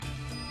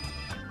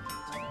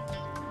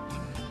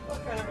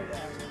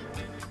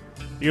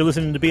You're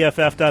listening to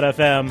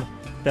BFF.FM,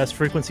 best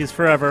frequencies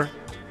forever.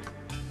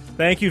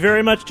 Thank you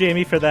very much,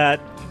 Jamie, for that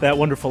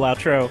wonderful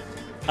outro.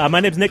 My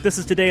name's Nick. This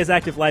is Today's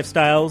Active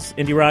Lifestyles,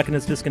 indie rock and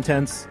its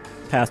discontents,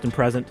 past and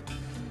present.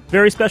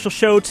 Very special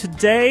show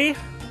today.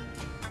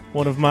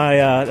 One of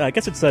my, I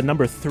guess it's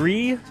number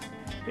 3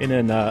 in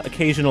an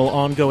occasional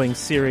ongoing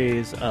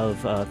series of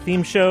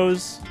theme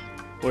shows,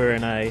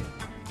 wherein I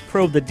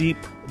probe the deep,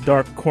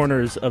 dark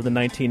corners of the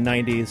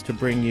 1990s to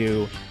bring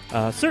you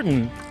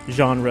certain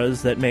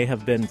genres that may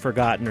have been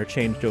forgotten or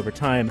changed over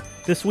time.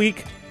 This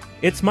week,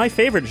 it's my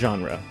favorite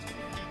genre.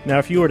 Now,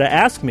 if you were to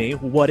ask me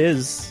what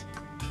is,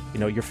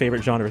 your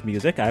favorite genre of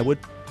music, I would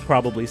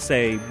probably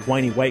say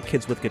whiny white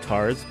kids with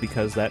guitars,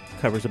 because that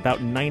covers about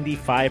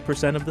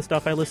 95% of the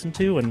stuff I listen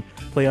to and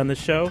play on this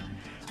show.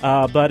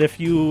 But if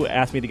you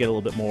ask me to get a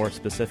little bit more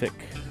specific,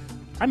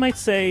 I might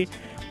say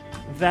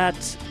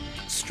that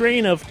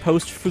strain of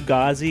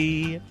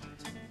post-Fugazi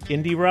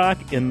indie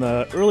rock in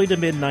the early to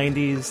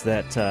mid-90s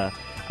that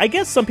I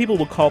guess some people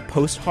would call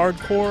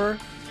post-hardcore.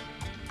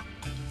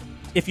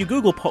 If you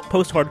Google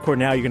post-hardcore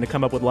now, you're going to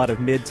come up with a lot of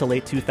mid to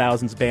late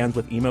 2000s bands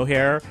with emo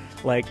hair.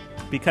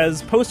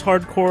 Because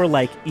post-hardcore,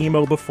 like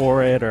emo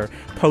before it, or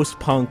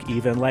post-punk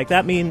even,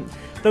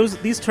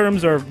 these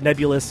terms are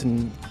nebulous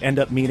and end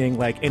up meaning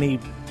like any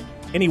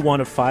one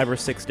of 5 or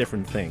 6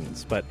 different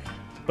things. But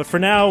for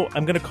now,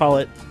 I'm going to call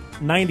it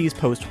 90s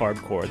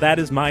post-hardcore. That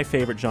is my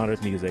favorite genre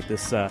of music.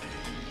 This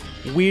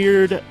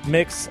weird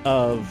mix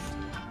of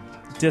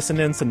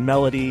dissonance and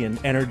melody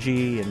and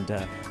energy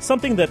and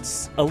something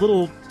that's a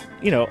little,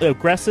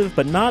 aggressive,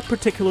 but not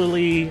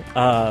particularly,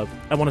 I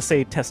want to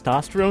say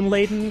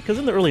testosterone-laden, because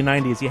in the early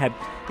 90s you had,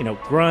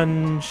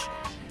 grunge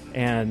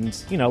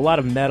and, a lot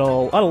of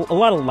metal, a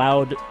lot of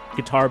loud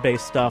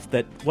guitar-based stuff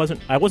that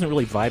I wasn't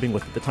really vibing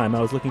with at the time.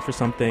 I was looking for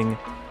something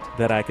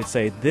that I could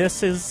say,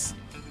 this is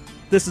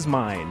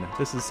mine.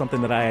 This is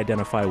something that I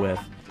identify with.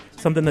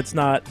 Something that's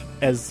not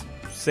as,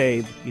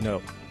 say,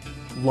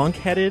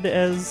 lunk-headed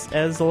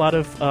as a lot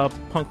of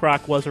punk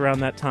rock was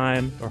around that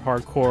time, or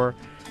hardcore.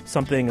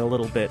 Something a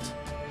little bit,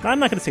 I'm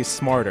not going to say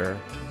smarter,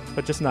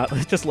 but just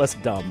less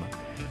dumb.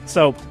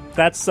 So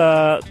that's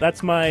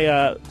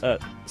my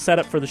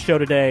setup for the show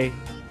today.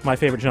 My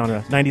favorite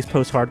genre, 90s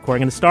post-hardcore. I'm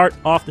going to start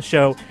off the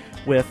show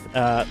with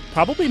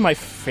probably my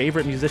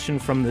favorite musician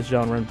from this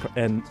genre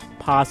and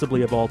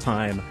possibly of all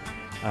time.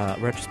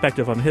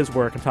 Retrospective on his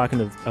work. I'm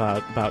talking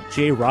about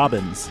Jay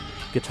Robbins,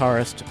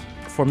 guitarist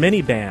for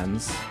many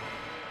bands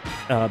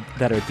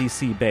that are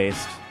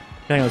DC-based.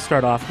 I'm going to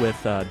start off with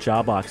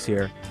Jawbox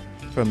here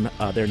from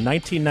their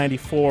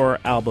 1994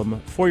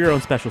 album, For Your Own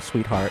Special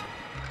Sweetheart.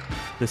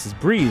 This is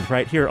Breathe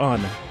right here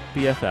on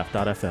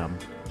BFF.FM.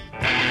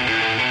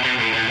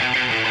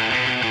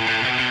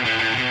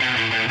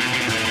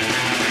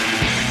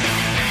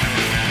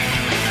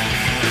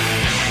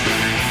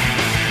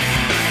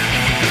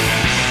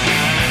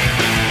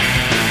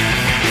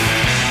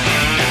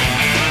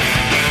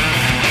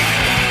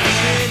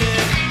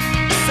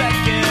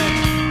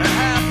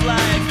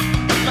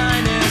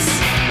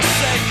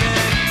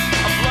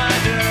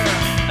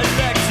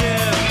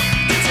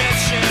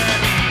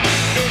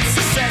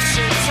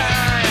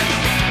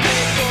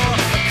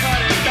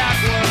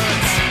 Backwards.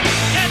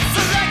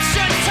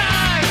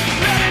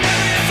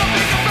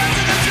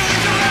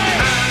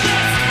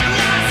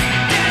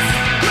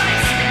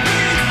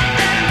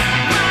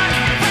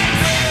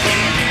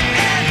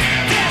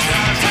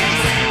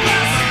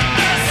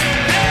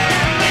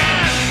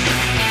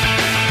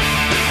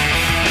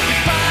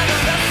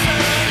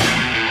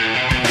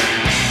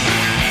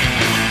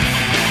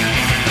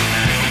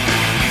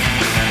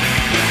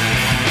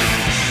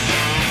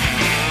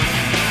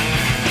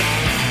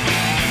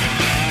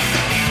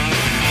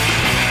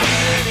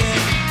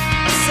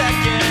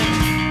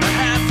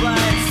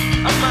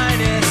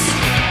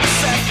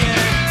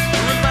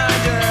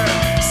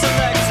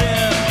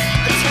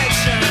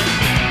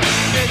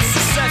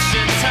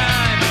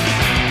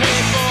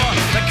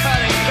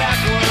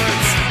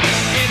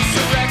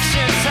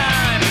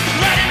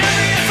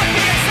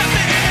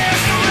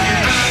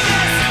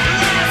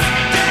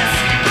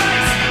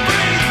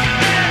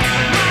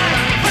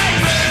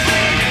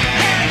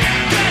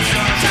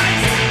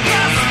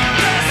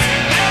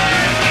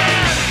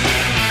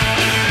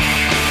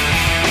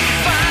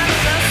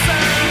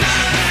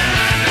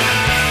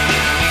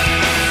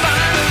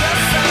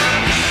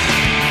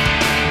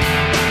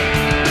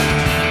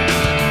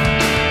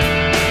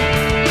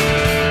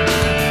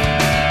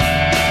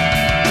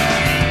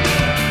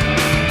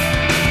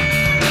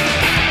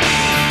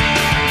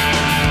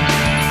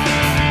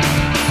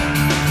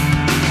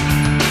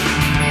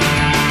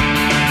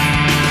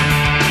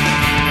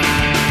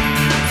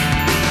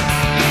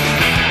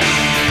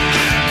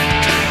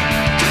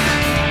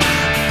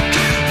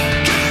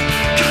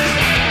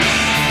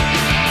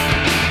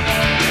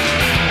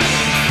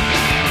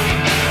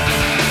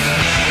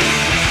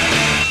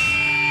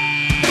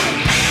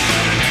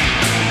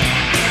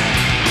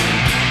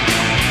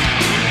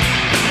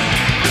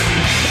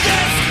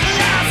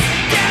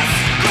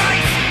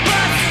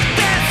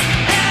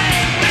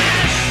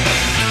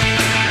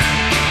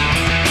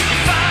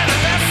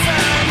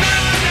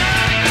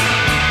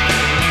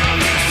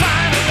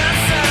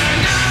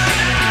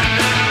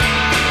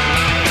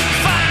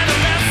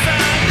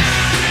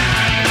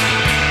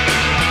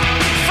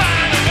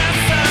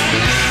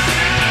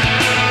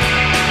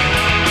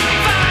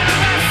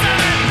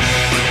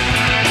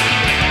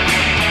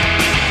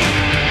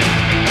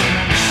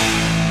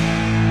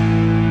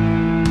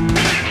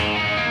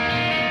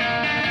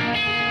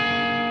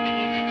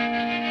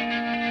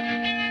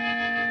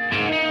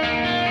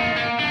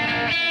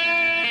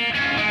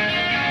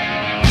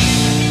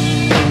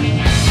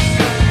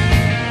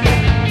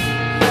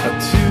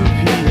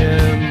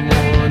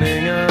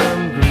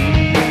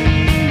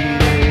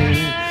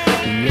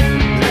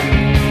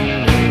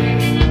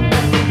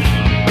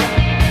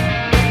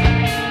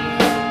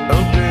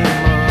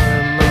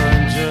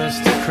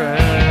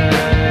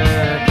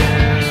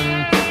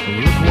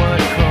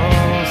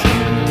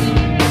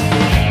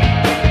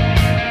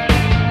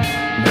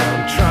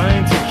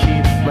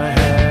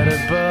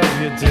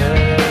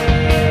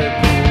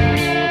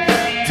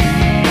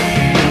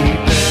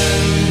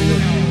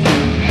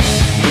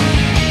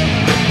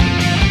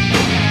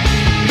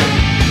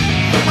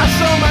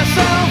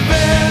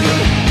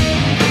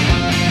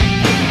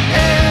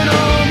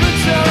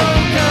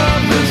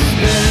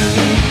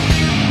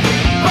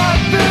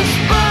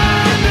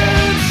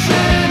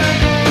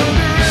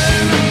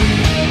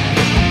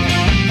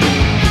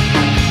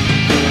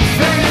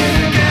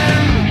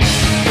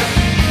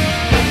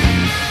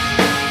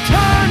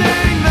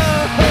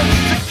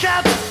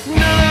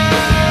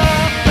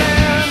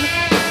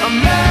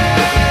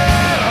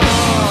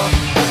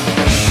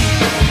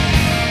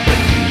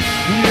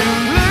 You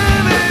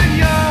live in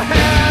your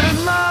head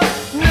and love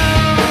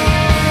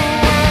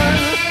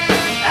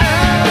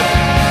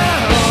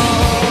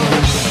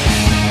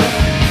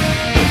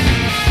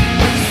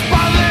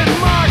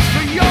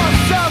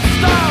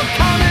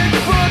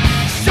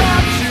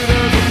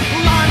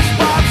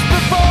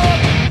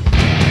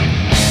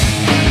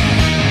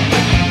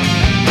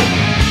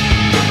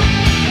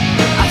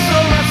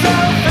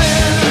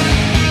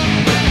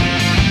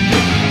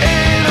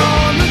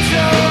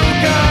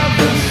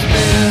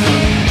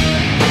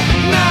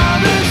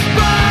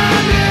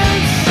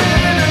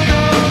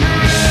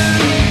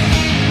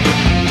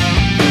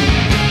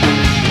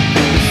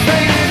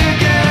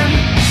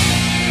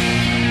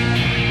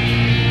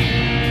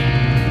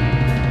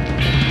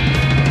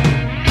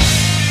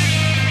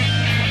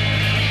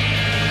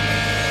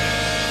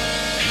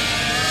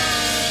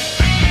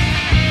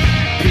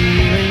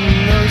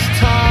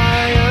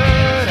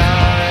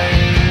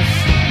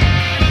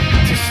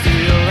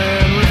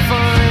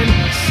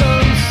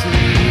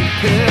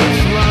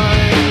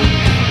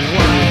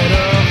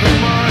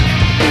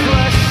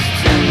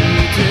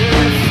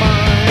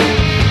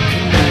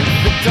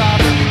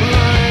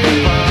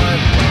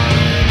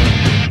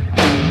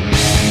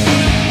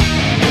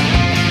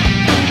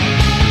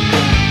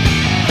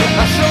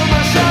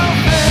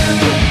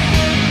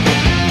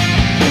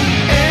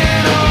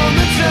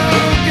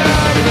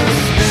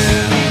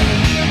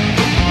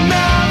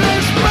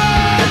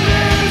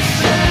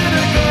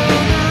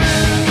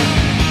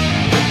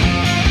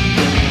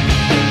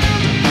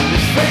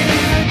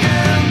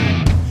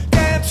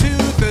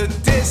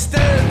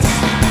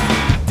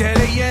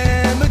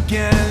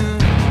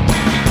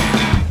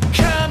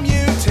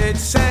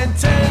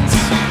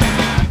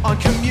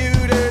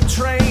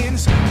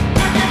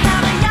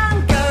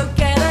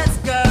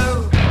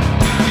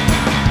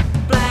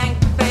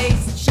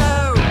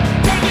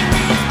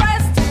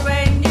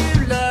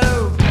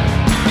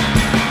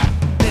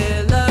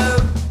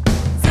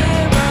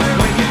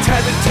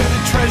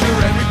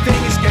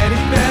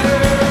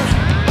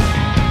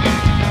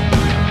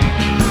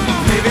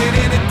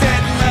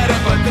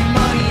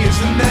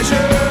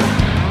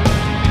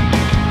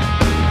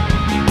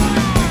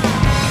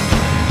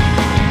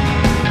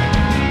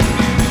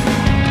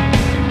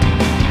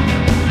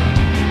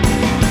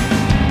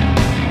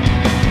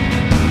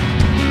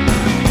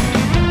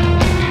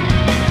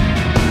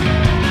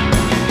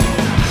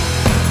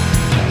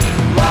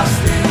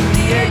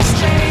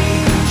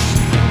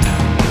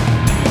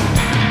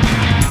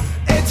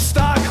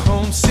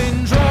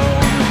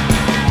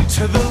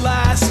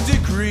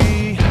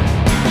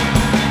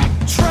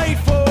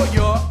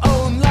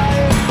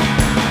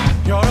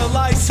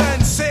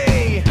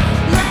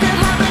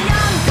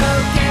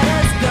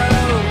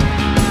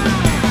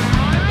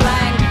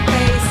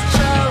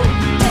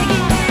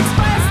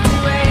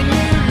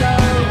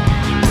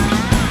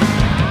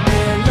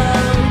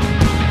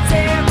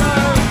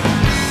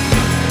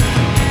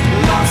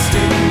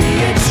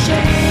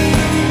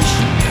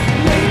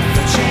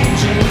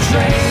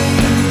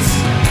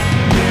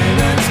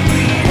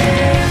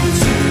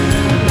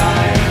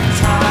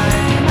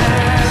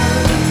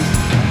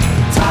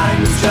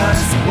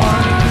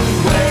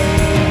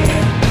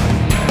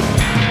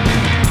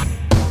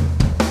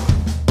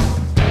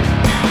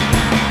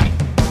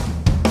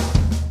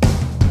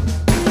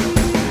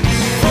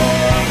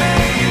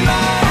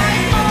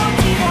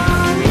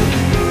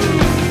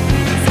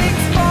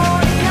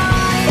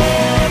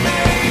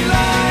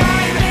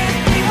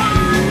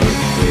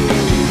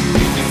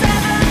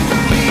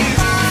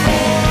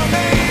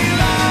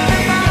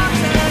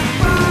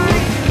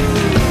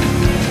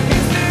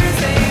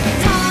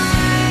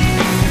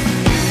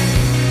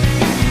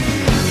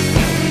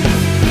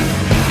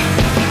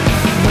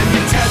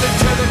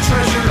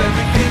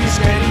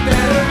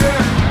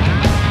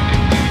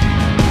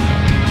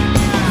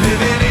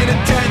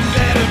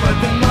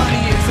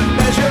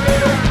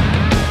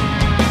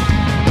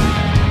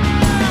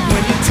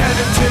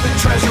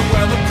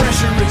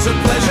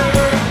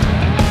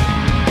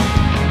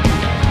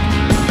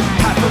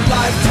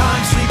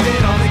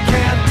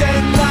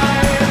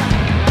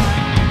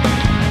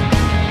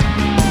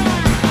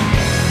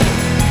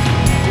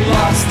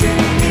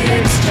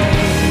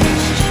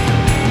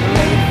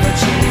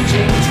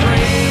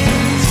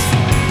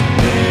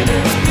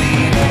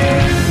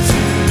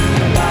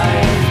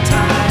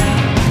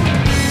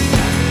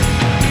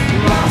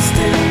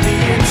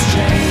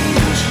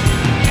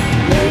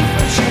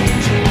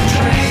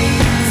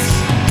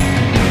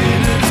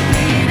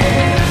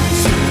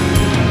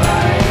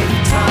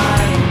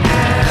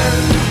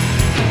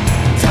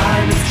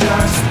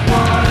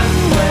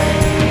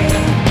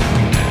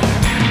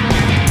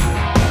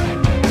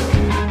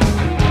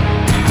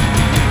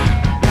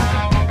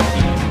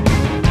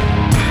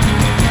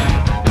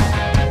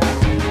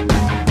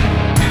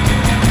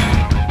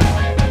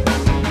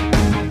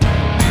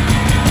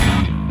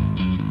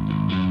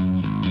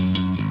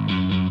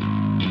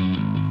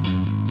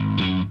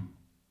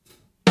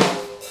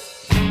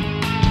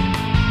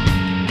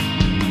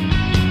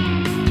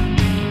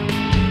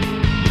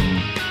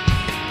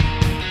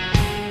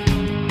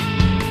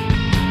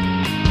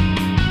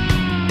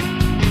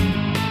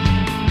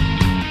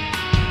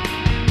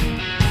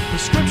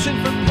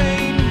prescription for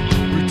pain,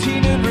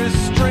 routine and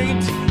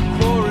restraint,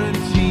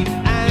 quarantine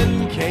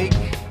and cake.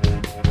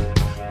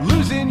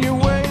 Losing your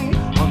way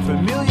on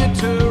familiar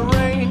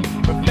terrain,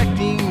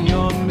 perfecting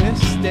your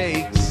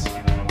mistakes.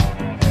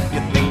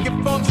 You think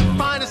your phone's the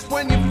finest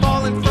when you're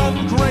falling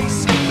from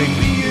grace.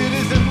 Maybe it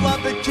isn't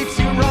love that keeps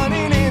you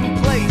running in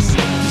place.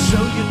 To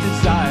show your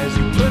desires,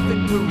 your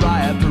perfect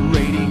pariah,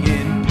 parading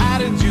in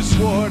patterns you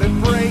swore to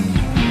break.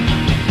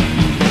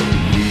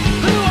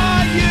 Who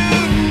are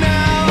you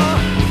now?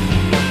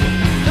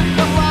 That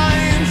the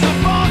lions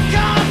have all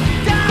gone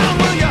down.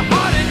 Will you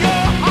harden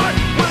your heart?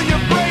 Will you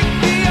break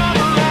the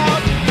armor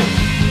out?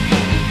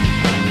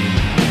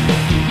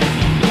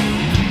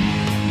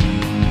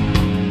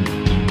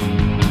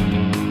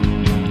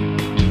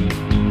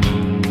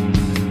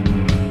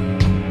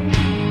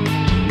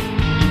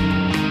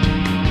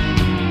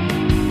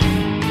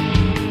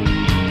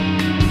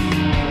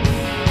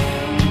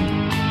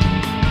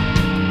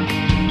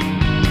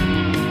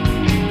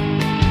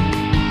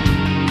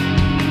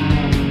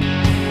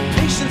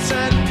 Patience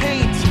and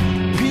paint,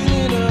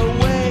 peeling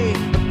away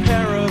a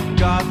pair of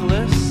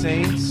godless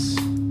saints.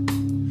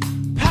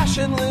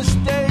 Passionless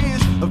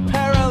days of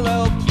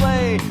parallel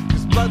play,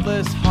 'cause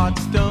bloodless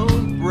hearts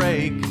don't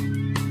break.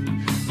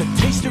 The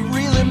taste of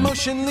real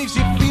emotion leaves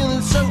you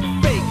feeling so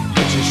fake,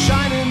 but you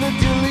shine in the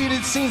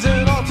deleted scenes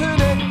and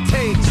alternate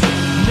takes.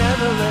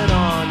 Never let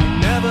on,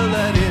 never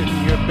let in,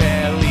 you're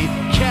barely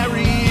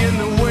carrying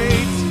the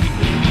weight.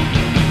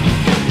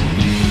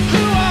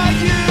 Who are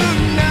you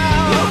now?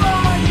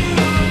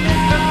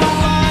 That the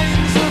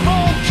lines have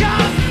all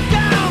come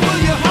down.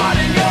 Will you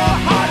harden your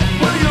heart?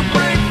 Will you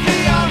break the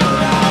armor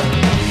out?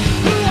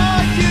 Who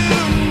are you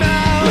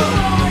now?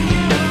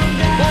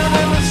 More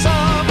than the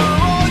sum of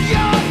all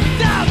your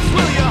doubts.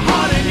 Will you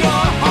harden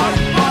your heart?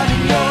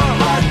 Harden your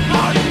heart.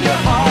 Harden your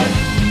heart.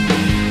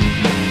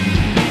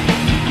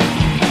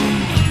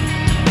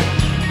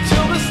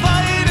 Till the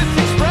slightest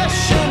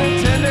expression of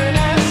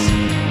tenderness,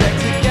 beg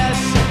to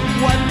guess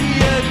what the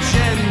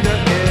agenda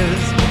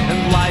is. And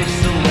life's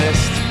a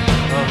list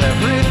of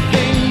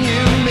everything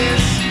you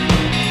miss.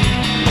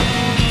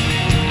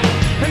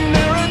 And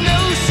there are no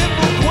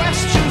simple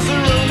questions,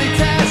 there are only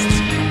tests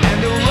and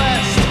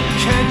arrest.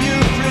 Can you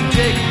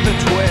predict the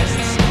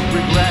twists?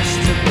 Regress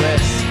to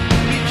bliss.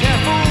 Be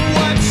careful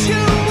what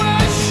you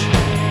wish.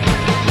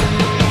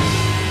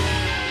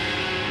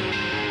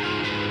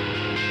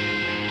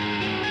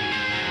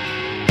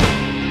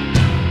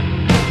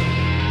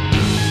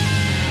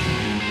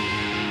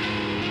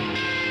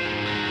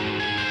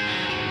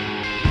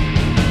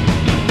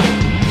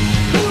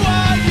 Who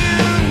are you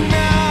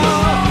now?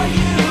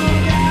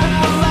 That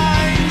the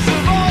lines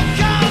have all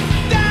come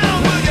down.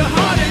 Will you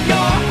harden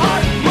your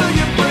heart? Will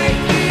you break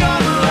the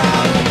armor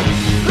out?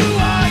 Who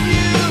are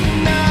you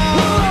now?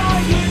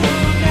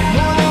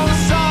 More than the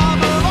sum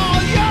of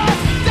all your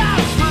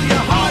doubts. Will you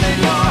harden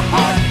your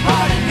heart?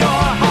 Harden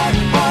your heart.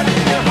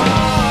 Harden your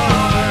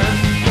heart.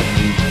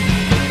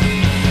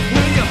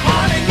 Will you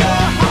harden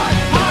your heart?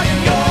 Harden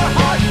your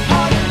heart.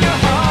 Harden your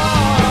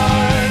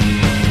heart.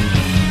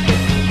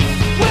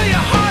 Will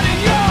you harden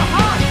your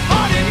heart?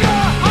 Harden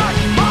your heart.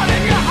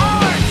 Harden your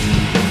heart.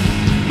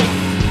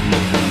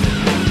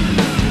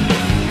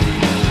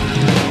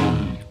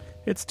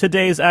 It's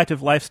today's Active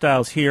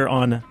Lifestyles here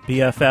on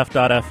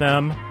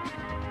BFF.FM.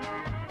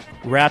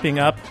 Wrapping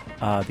up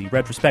the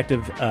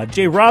retrospective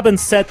J.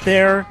 Robbins set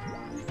there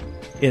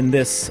in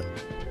this,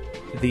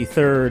 the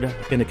third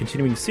in a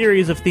continuing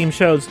series of theme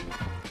shows.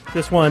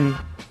 This one,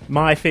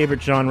 my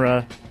favorite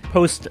genre,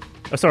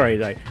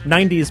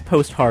 90s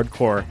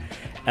post-hardcore,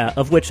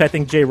 of which I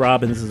think J.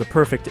 Robbins is a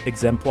perfect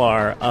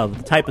exemplar of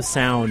the type of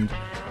sound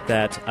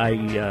that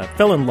I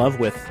fell in love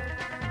with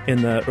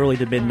in the early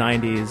to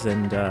mid-90s.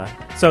 And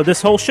so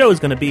this whole show is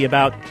going to be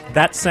about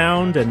that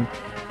sound and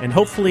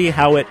hopefully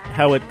how it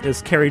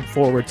is carried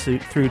forward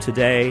through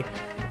today.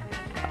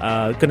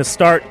 Going to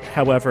start,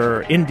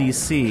 however, in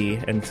D.C.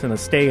 and it's going to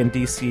stay in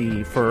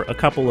D.C. for a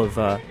couple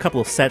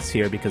of sets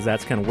here because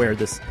that's kind of where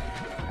this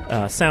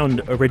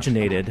sound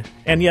originated.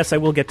 And yes, I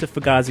will get to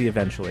Fugazi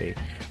eventually,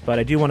 but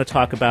I do want to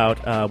talk about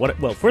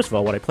first of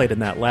all, what I played in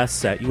that last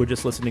set. You were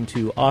just listening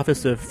to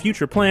Office of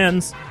Future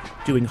Plans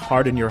doing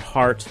Harden Your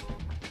Heart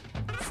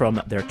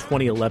from their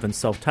 2011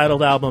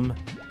 self-titled album.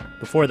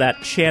 Before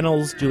that,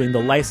 Channels doing The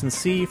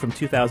Licensee from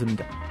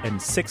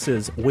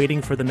 2006's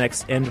Waiting for the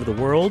Next End of the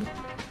World.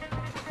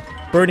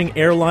 Burning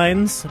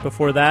Airlines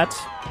before that,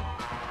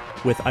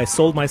 with I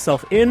Sold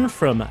Myself In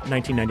from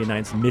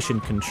 1999's Mission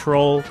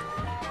Control.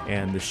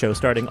 And the show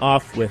starting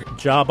off with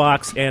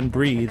Jawbox and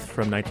Breathe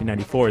from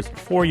 1994's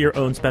For Your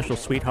Own Special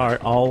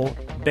Sweetheart, all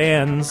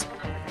bands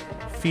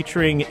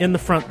featuring in the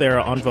front there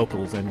on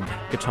vocals and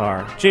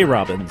guitar, J.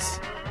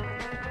 Robbins.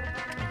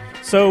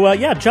 So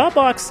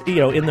Jawbox,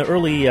 in the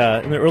early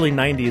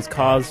 90s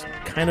caused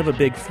kind of a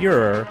big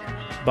furor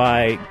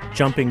by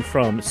jumping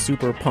from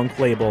super punk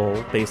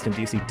label based in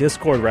DC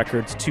Discord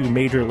Records to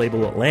major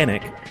label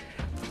Atlantic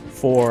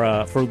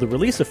for the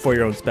release of For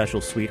Your Own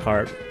Special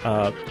Sweetheart.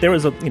 There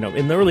was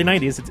in the early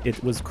 90s,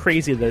 it was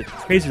crazy to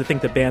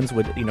think that bands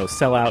would,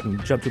 sell out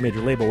and jump to a major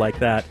label like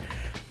that.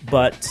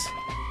 But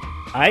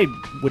I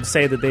would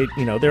say that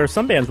there are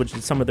some bands which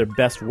did some of their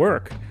best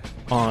work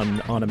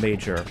on a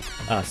major,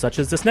 such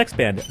as this next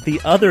band,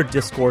 the other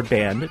Dischord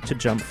band to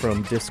jump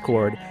from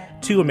Dischord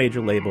to a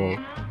major label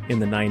in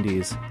the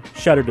 90s,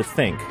 Shudder to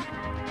Think.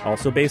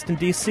 Also based in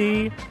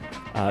DC,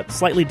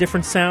 slightly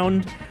different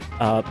sound.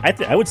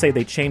 I would say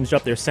they changed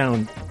up their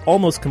sound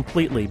almost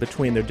completely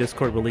between their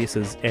Dischord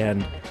releases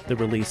and the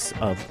release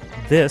of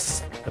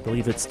this. I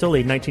believe it's still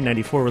a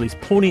 1994 release,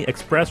 Pony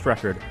Express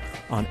record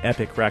on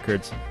Epic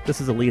Records.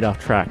 This is a lead-off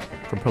track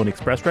from Pony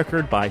Express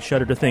record by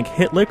Shudder to Think,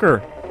 Hit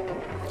Liquor,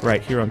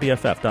 right here on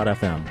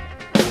BFF.fm.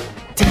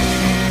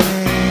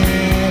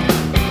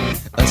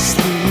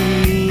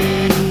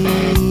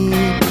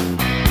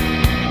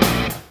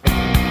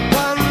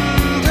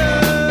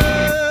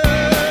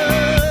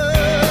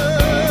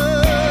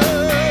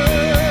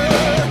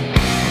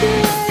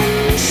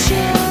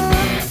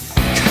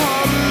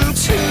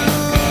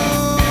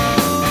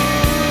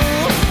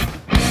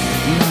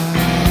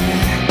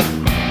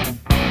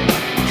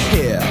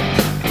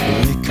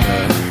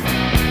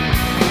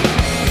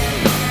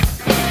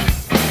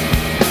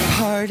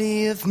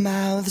 Of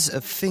mouths, a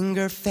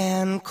finger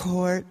fan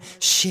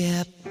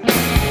courtship. A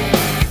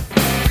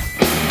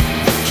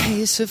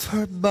case of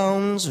her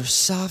bones are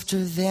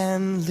softer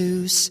than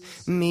loose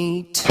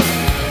meat. A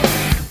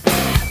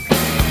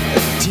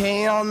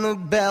day on the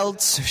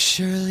belt, so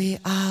surely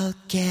I'll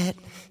get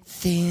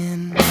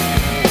thin.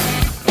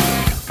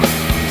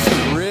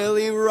 To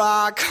really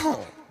rock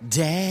home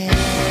dead.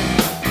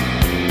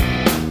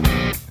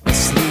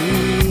 Asleep.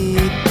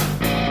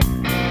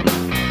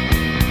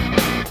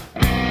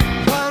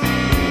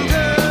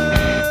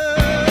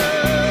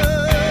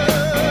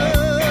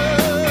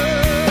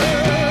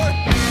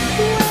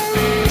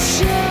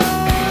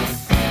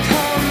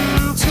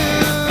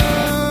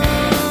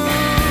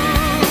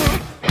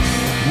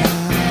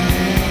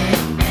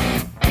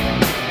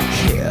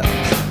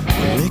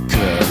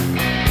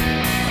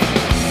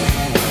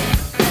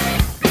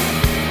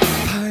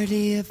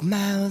 Of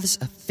mouths,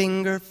 a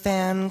finger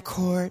fan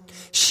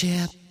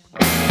courtship. A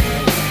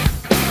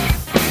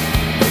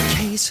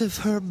case of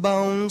her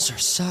bones are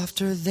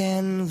softer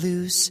than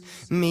loose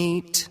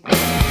meat. A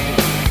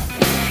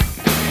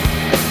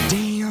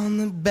day on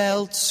the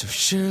belt, so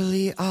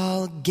surely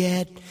I'll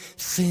get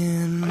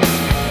thin.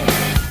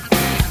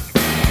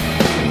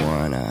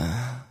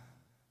 Wanna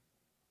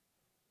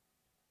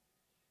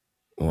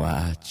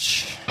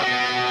watch?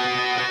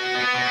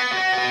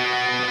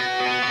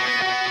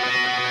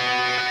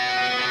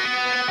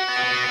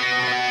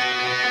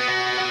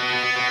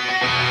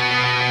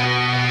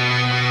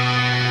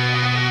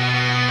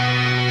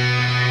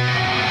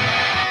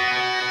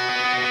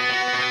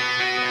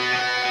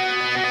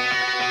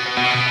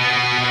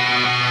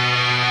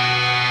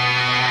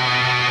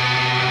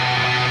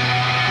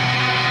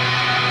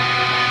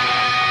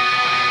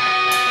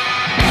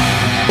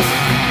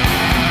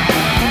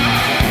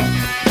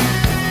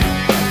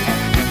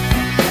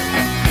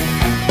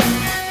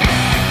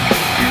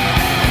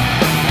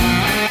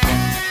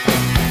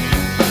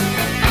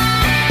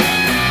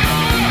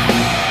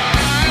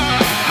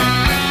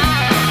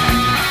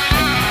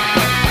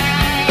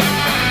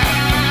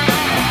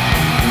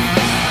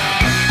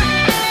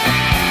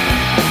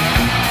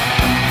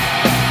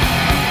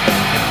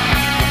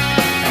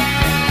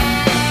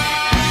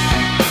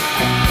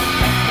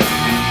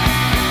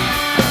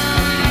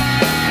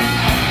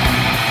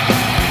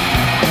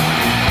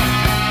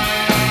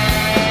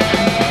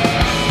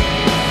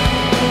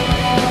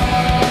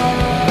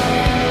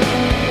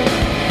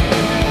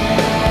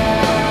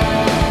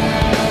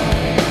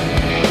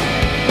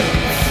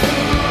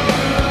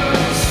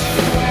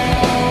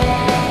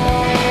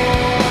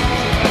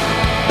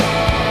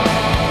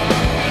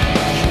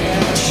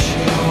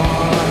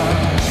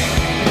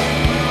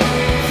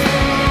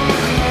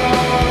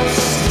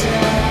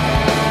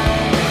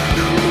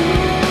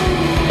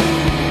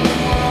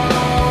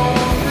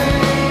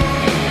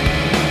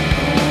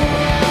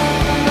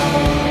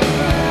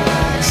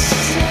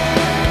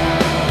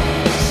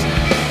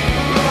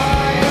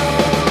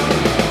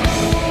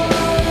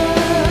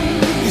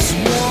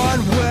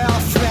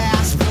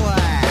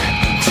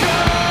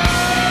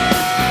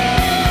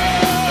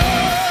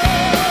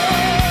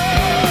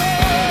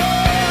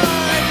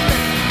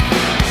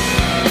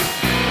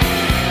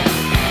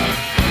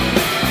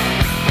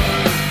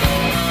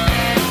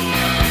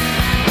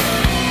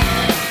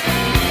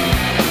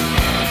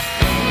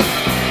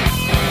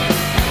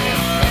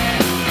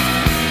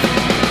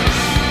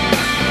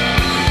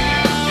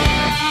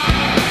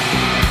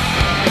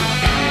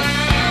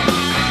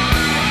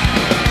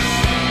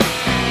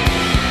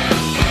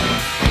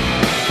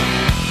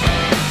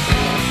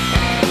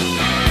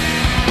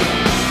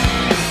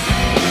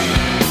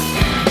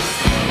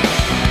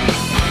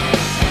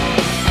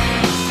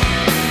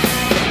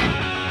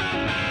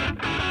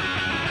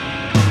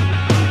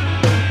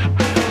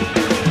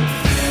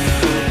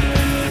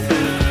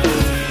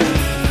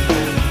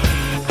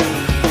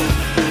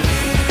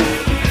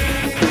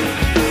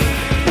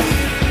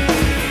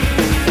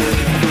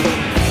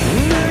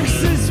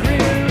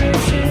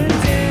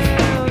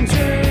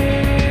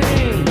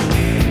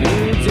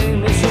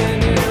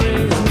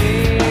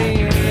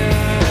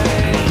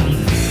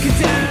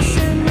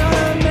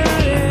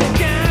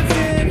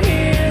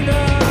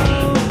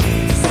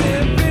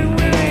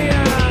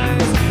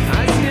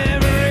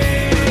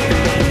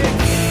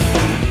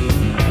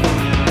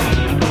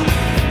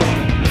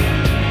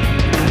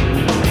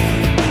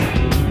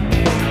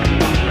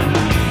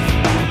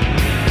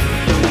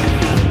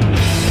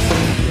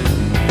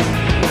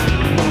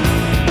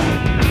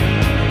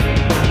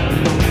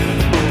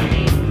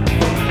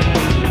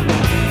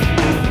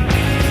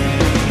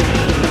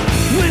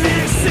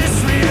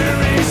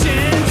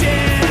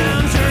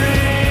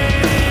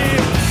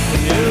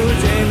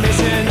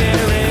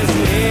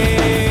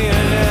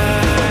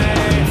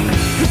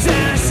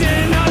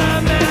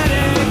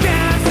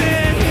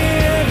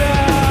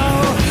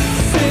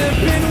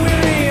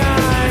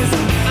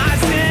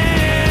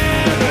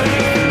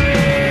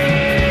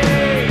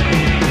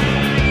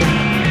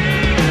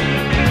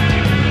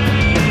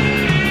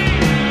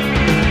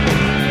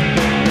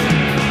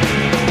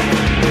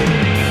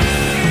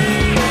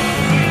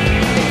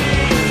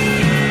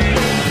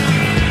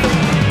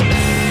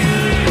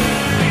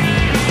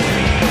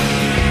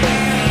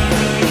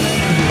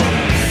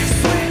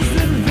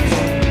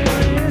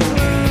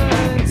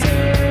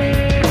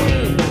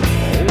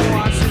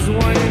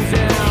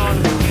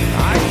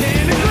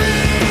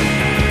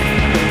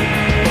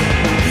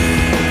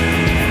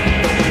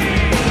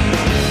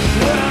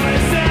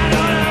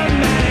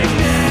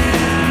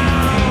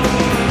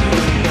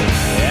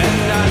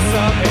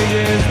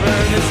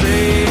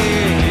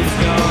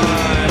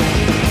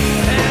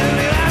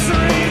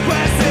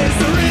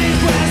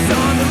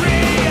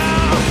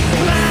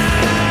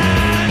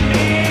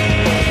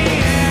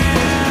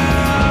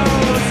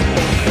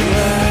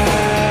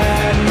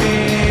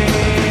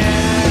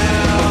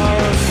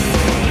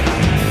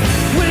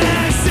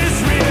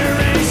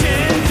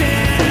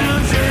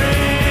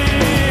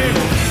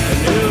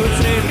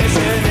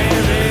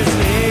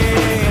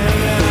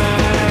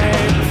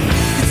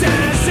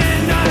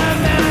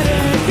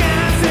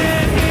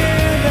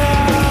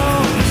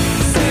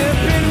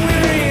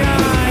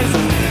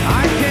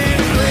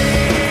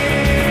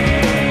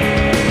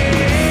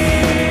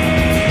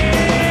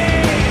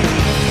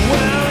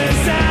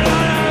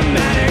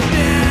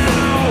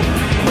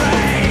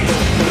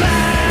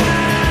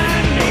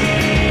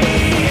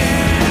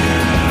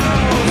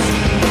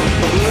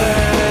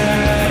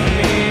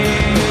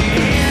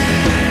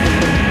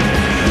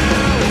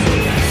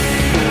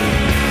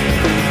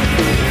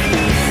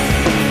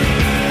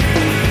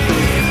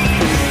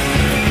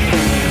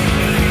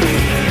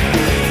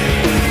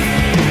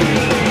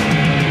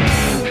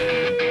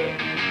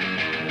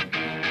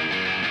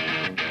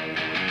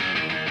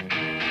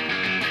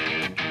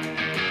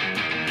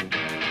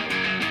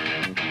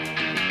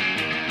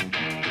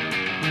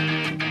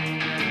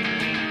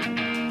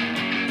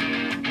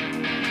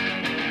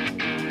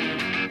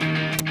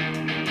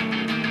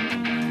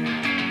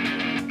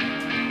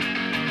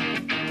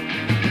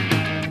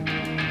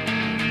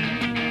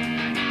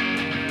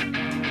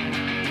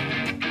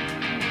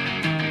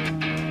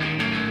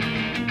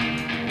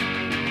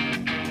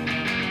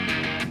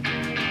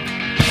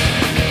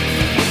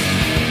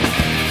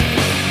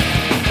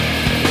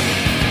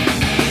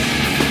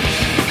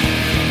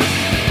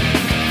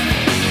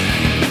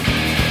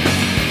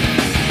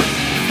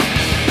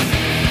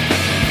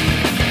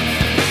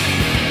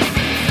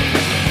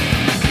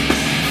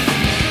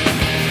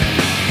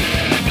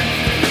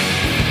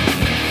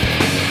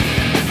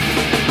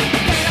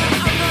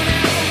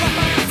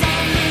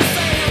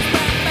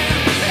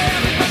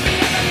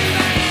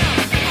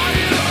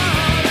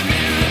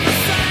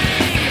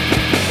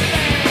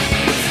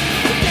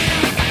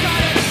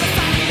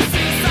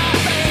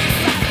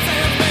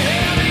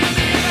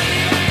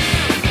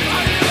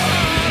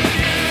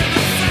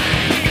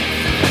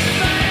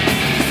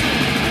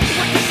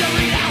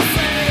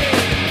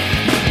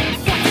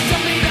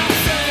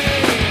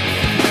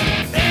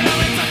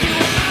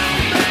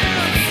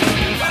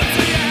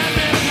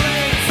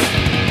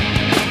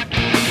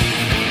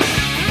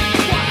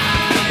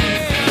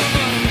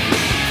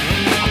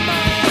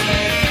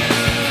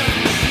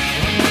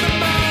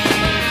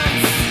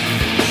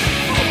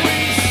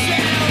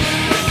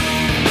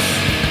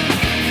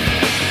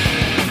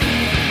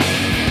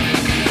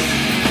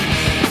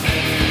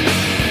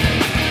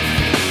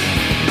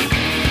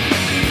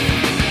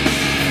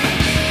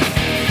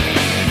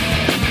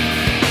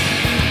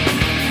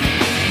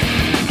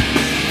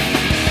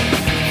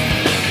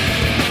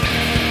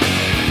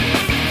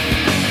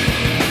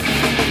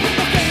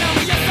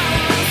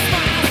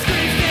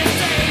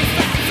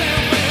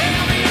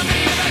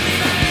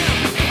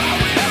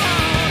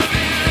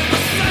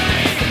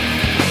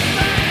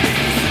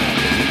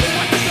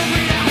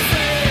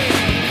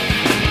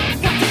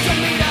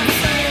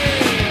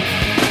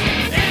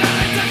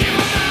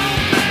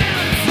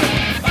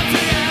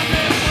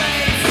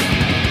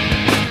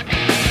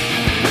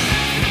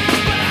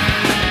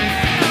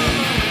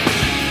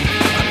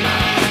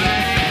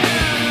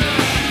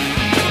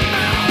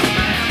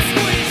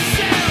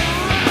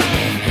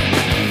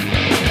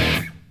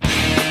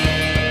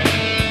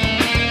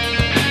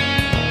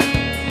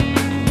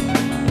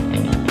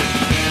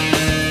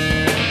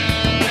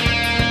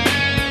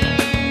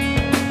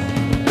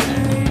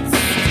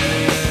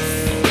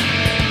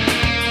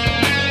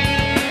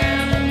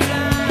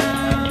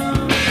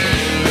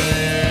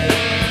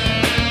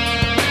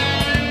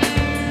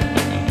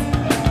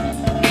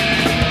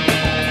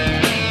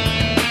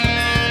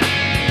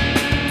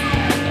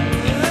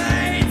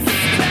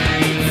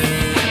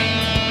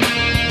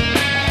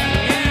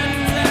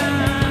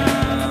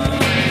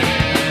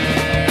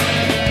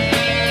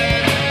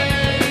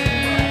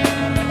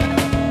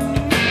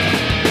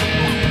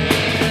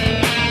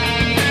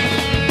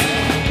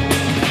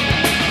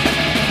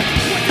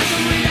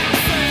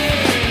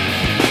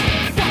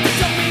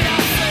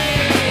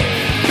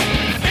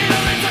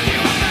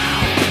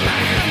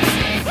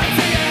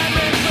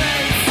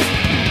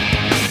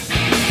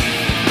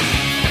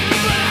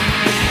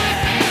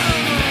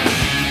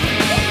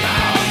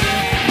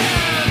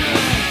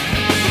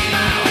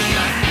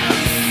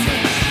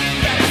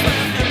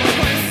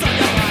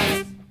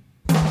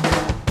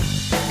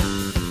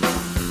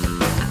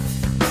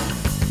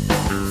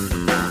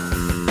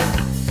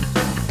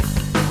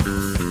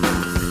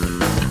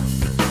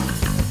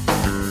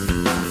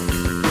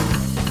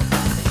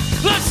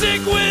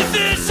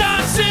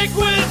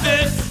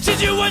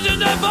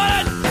 visions of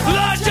fallen,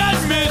 lost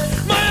judgment.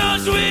 My own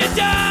sweet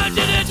time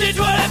to the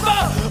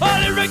T24. I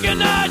didn't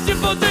recognize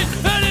simple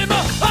things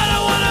anymore. I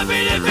don't wanna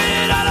be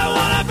defeated. I don't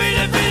wanna be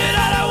defeated.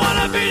 I don't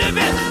wanna be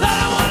defeated.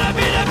 I don't wanna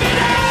be defeated.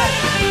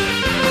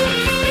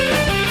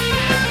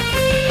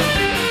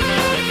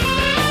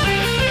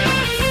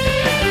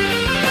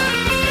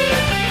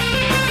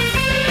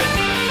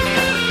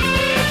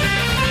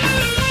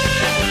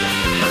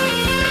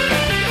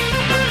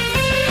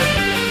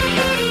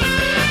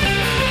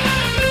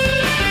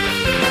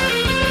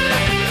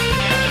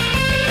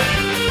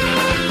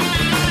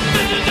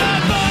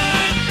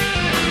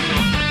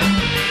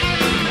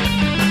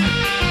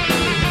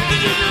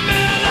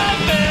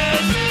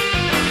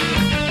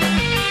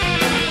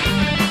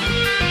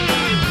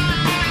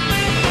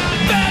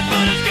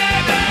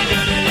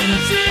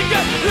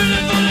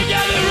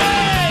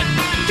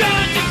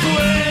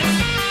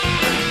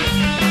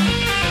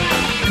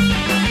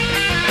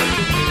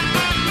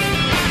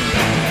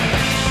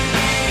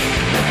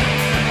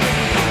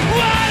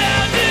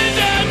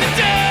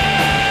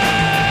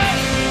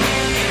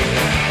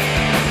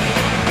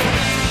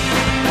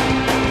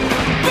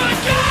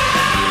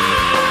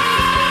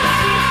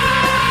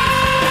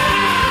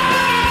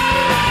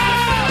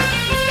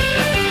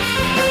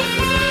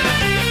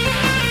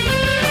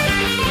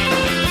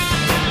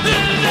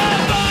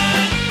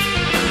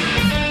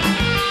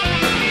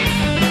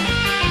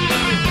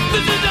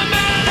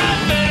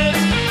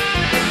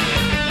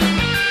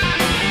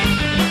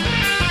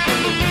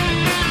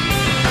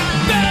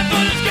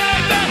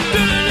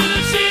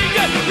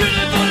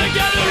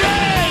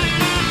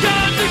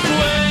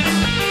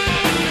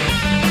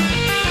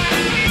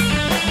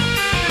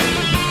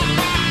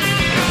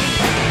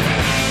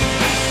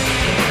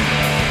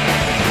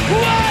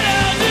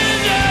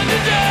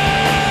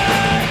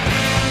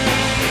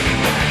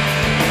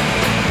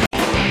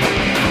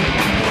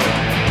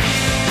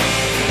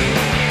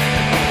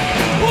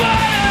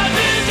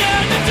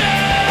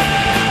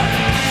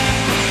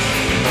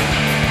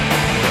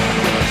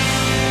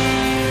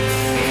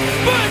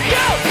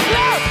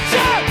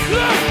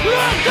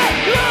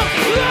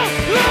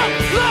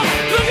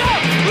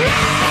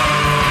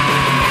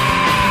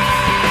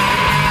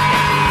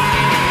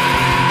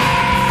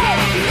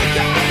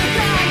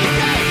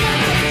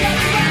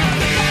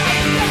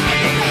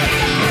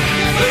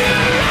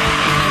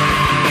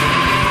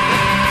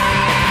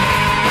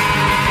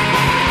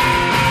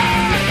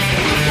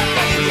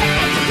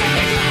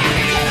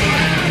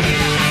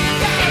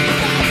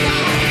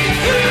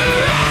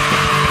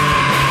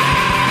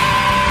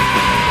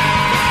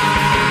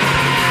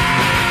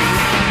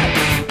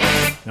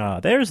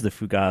 There's the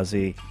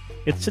Fugazi.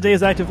 It's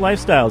today's Active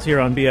Lifestyles here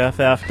on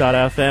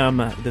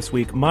BFF.FM. This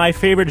week, my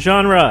favorite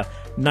genre,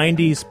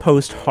 90s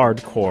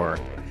post-hardcore.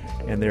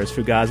 And there's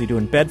Fugazi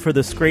doing Bed for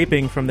the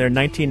Scraping from their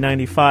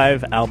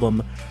 1995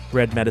 album,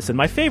 Red Medicine.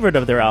 My favorite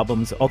of their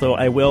albums, although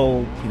I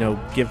will,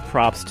 give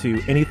props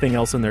to anything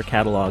else in their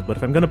catalog. But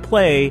if I'm going to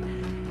play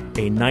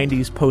a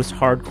 90s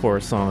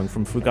post-hardcore song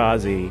from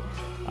Fugazi,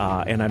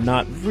 and I'm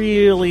not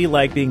really,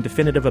 being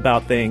definitive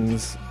about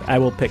things, I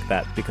will pick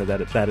that, because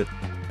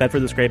Bed for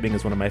the Scraping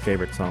is one of my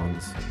favorite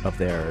songs of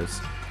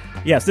theirs.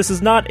 Yes, this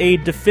is not a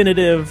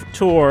definitive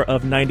tour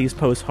of 90s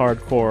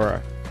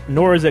post-hardcore,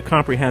 nor is it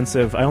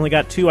comprehensive. I only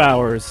got 2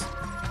 hours.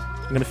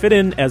 I'm going to fit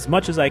in as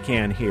much as I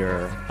can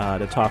here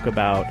to talk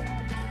about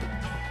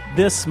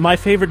this, my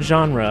favorite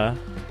genre,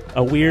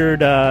 a weird,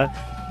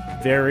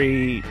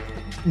 very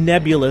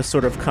nebulous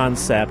sort of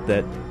concept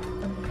that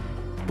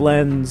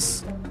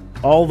blends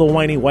all the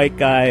whiny white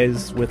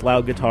guys with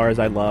loud guitars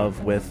I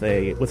love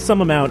with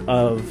some amount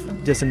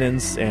of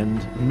dissonance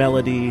and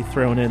melody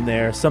thrown in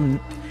there, some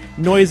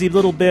noisy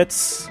little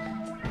bits,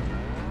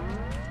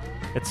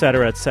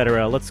 etc.,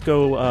 etc. Let's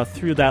go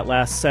through that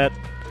last set.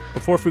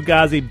 Before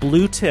Fugazi,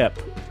 Blue Tip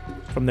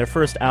from their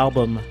first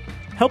album,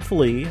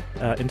 helpfully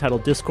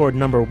entitled Discord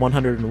number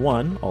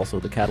 101, also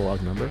the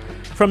catalog number,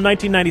 from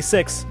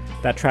 1996,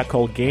 that track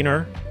called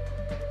Gainer.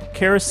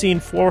 Kerosene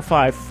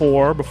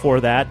 454 before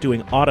that,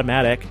 doing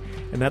Automatic,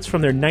 and that's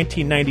from their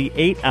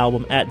 1998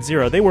 album At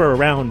Zero. They were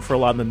around for a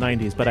lot in the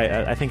 90s, but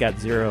I think At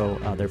Zero,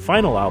 their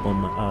final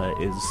album,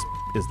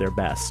 is their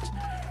best.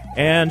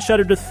 And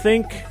Shudder to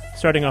Think,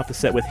 starting off the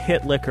set with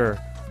Hit Liquor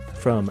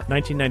from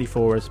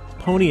 1994's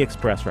Pony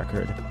Express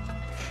record.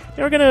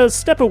 Now we're going to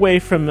step away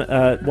from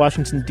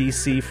Washington,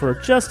 D.C. for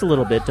just a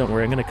little bit. Don't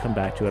worry, I'm going to come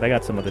back to it. I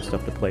got some other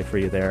stuff to play for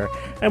you there.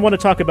 I want to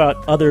talk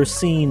about other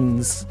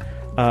scenes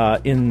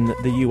in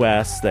the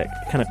U.S. that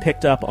kind of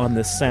picked up on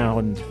this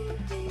sound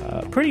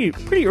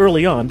pretty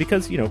early on,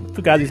 because,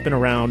 Fugazi's been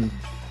around,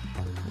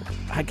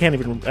 I can't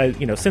even,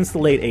 since the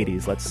late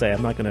 80s, let's say.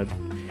 I'm not going to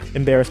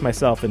embarrass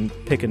myself and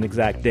pick an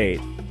exact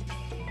date,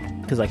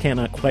 because I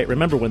cannot quite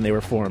remember when they were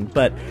formed.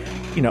 But,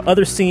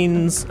 other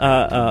scenes in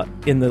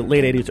the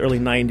late 80s, early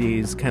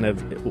 90s kind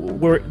of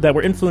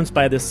were influenced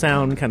by this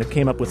sound, kind of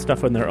came up with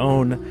stuff on their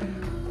own,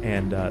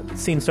 and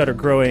scenes started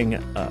growing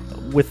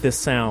with this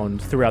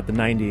sound throughout the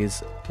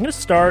 90s. I'm going to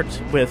start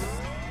with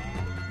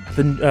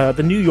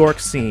the New York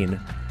scene,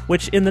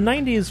 which in the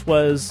 90s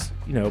was,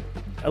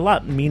 a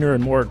lot meaner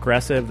and more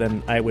aggressive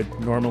than I would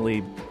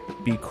normally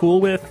be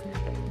cool with.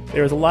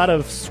 There was a lot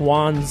of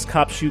Swans,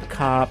 Cop Shoot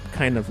Cop,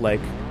 kind of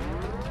like,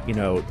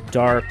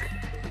 dark,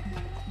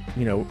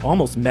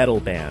 almost metal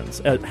bands.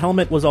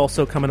 Helmet was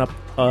also coming up,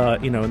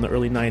 in the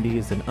early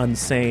 90s, and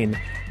Unsane.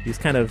 These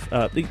kind of,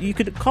 you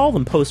could call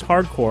them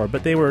post-hardcore,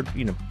 but they were,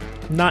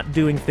 not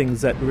doing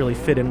things that really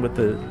fit in with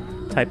the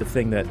type of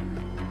thing that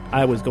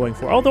I was going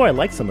for. Although I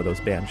liked some of those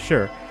bands,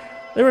 sure.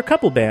 There were a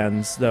couple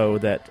bands, though,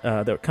 that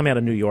were coming out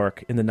of New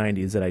York in the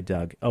 90s that I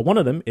dug. One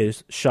of them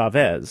is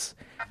Chavez.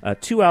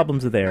 2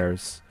 albums of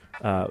theirs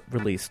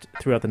released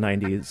throughout the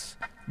 90s.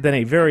 Then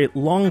a very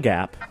long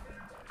gap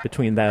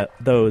between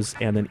those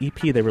and an EP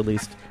they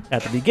released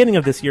at the beginning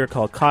of this year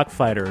called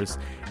Cockfighters,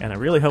 and I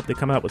really hope they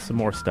come out with some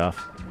more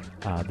stuff.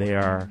 They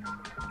are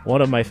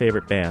one of my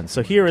favorite bands.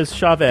 So here is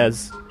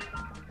Chavez.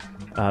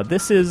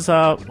 This is,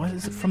 what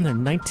is it, from their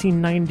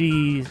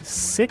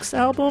 1996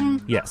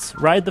 album? Yes,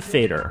 Ride the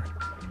Fader.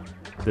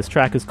 This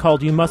track is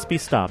called You Must Be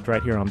Stopped,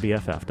 right here on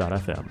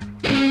BFF.fm.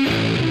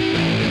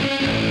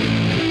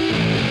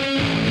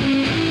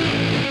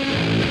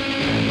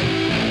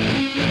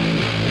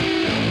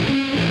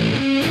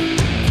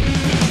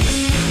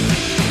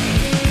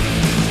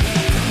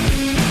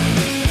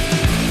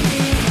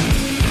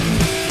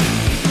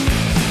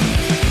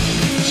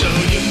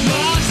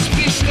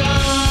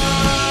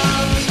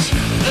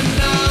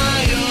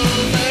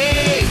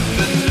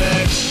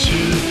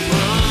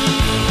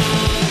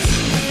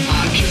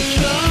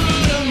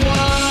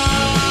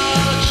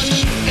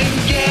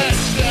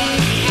 Guess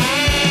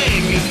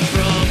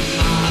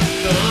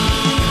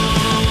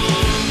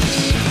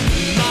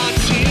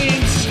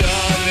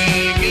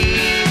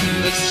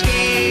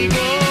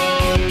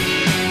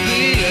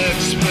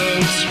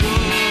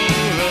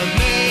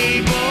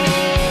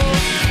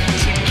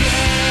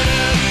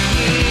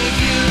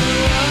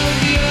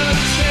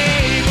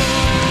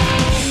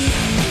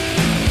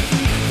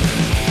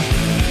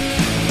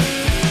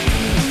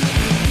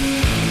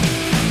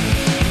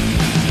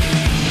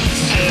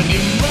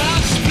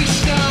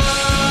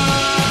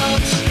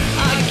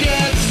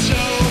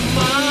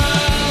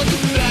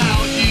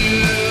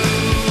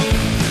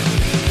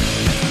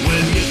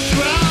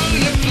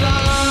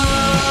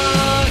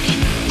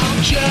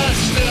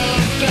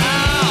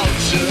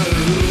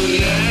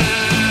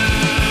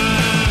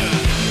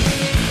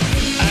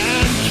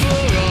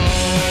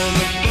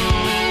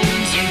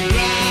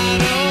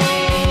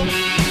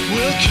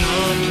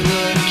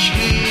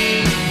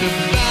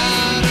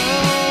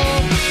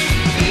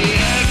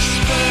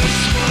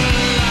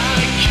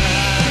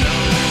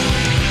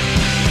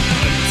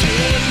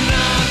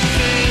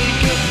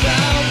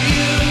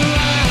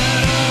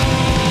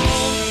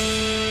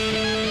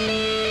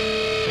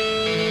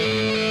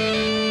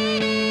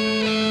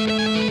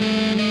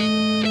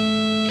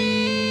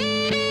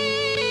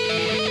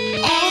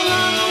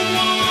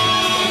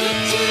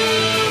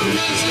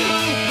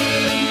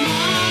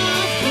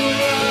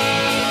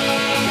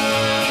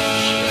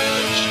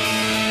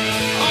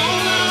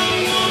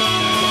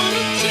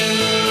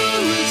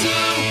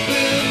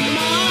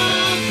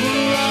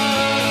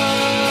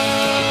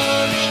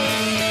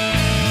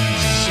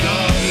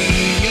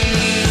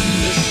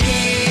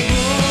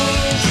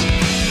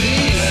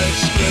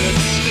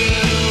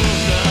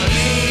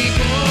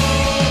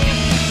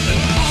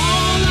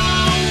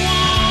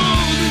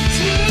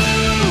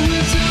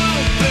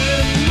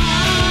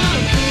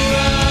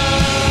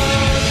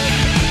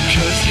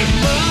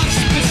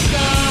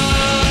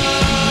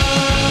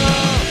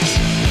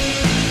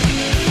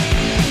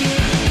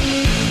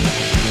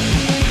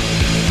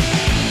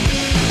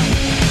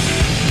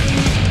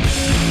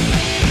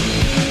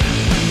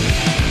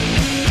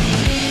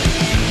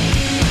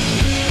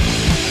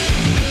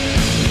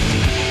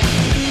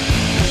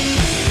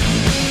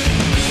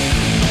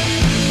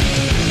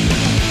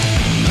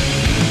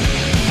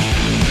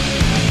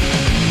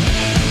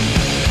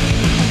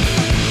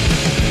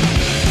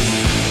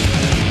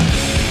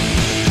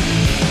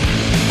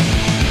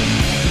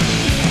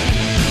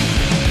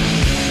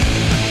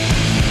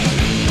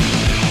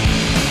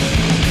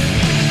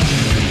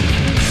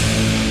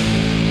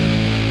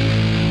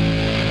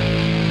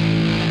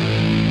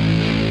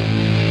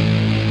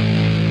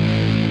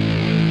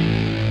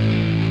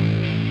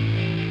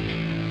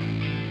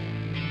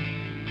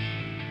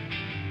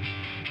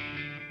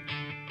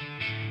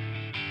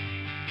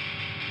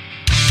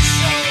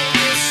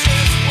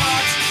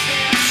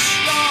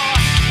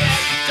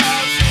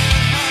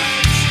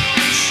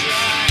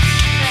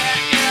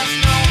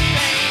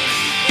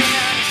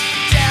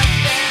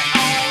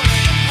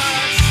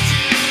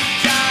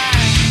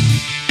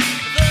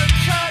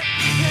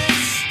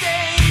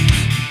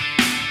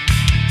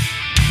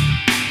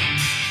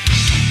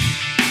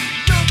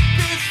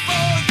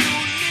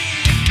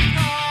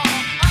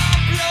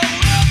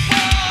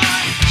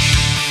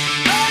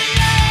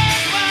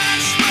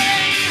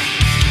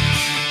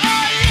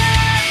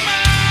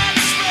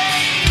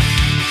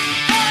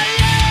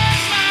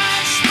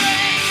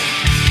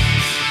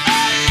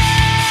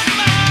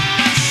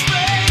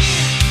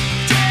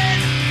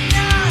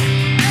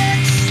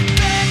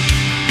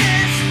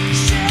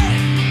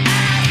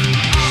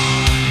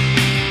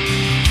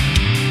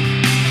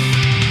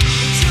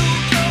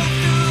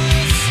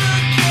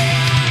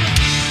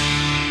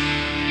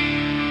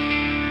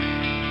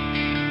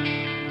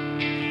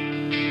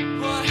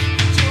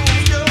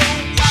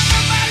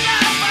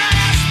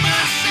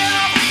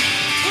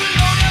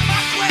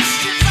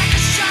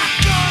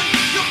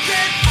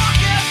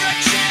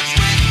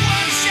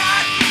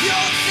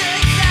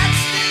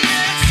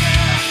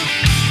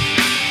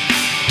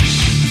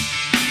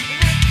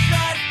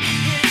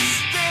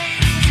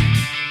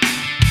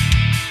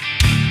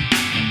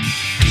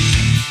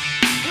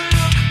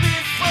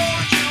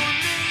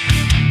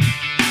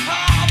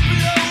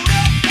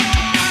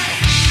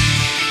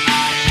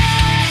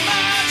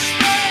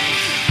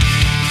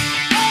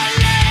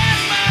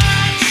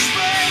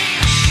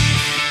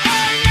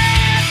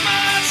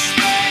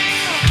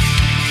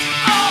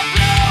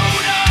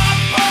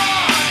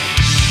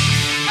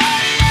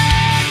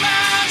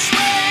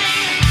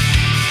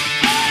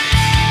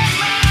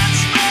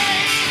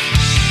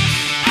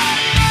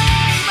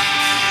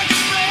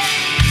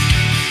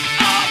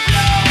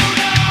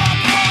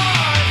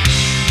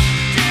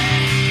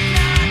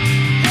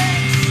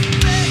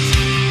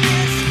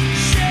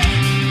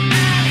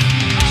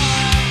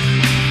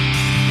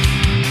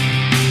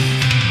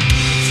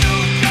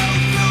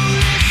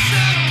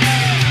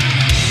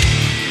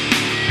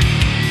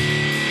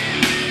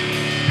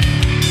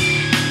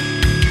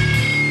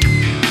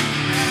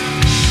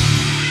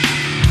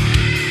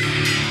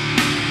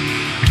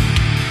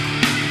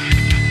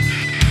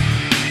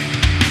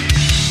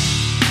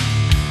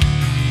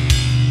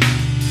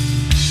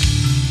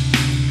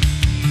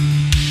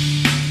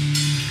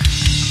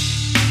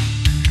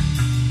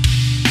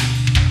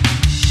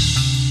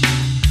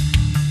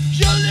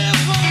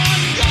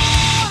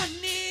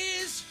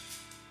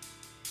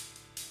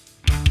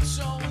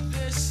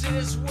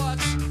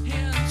what's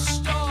in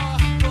store.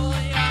 Pull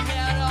your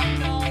head up,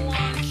 no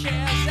one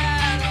cares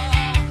at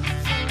all.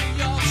 Fool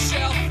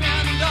yourself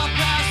in the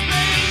past,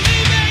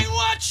 believing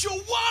what you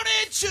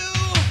wanted to.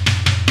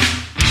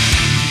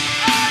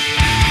 I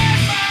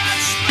land my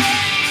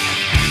Spain.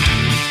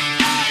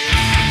 I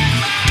land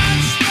my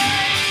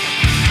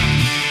Spain.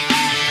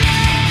 I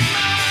land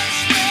my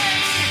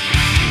Spain.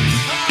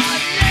 I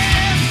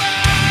land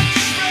my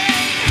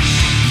Spain.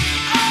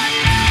 I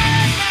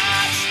land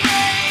my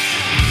Spain.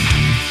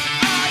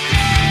 I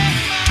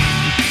land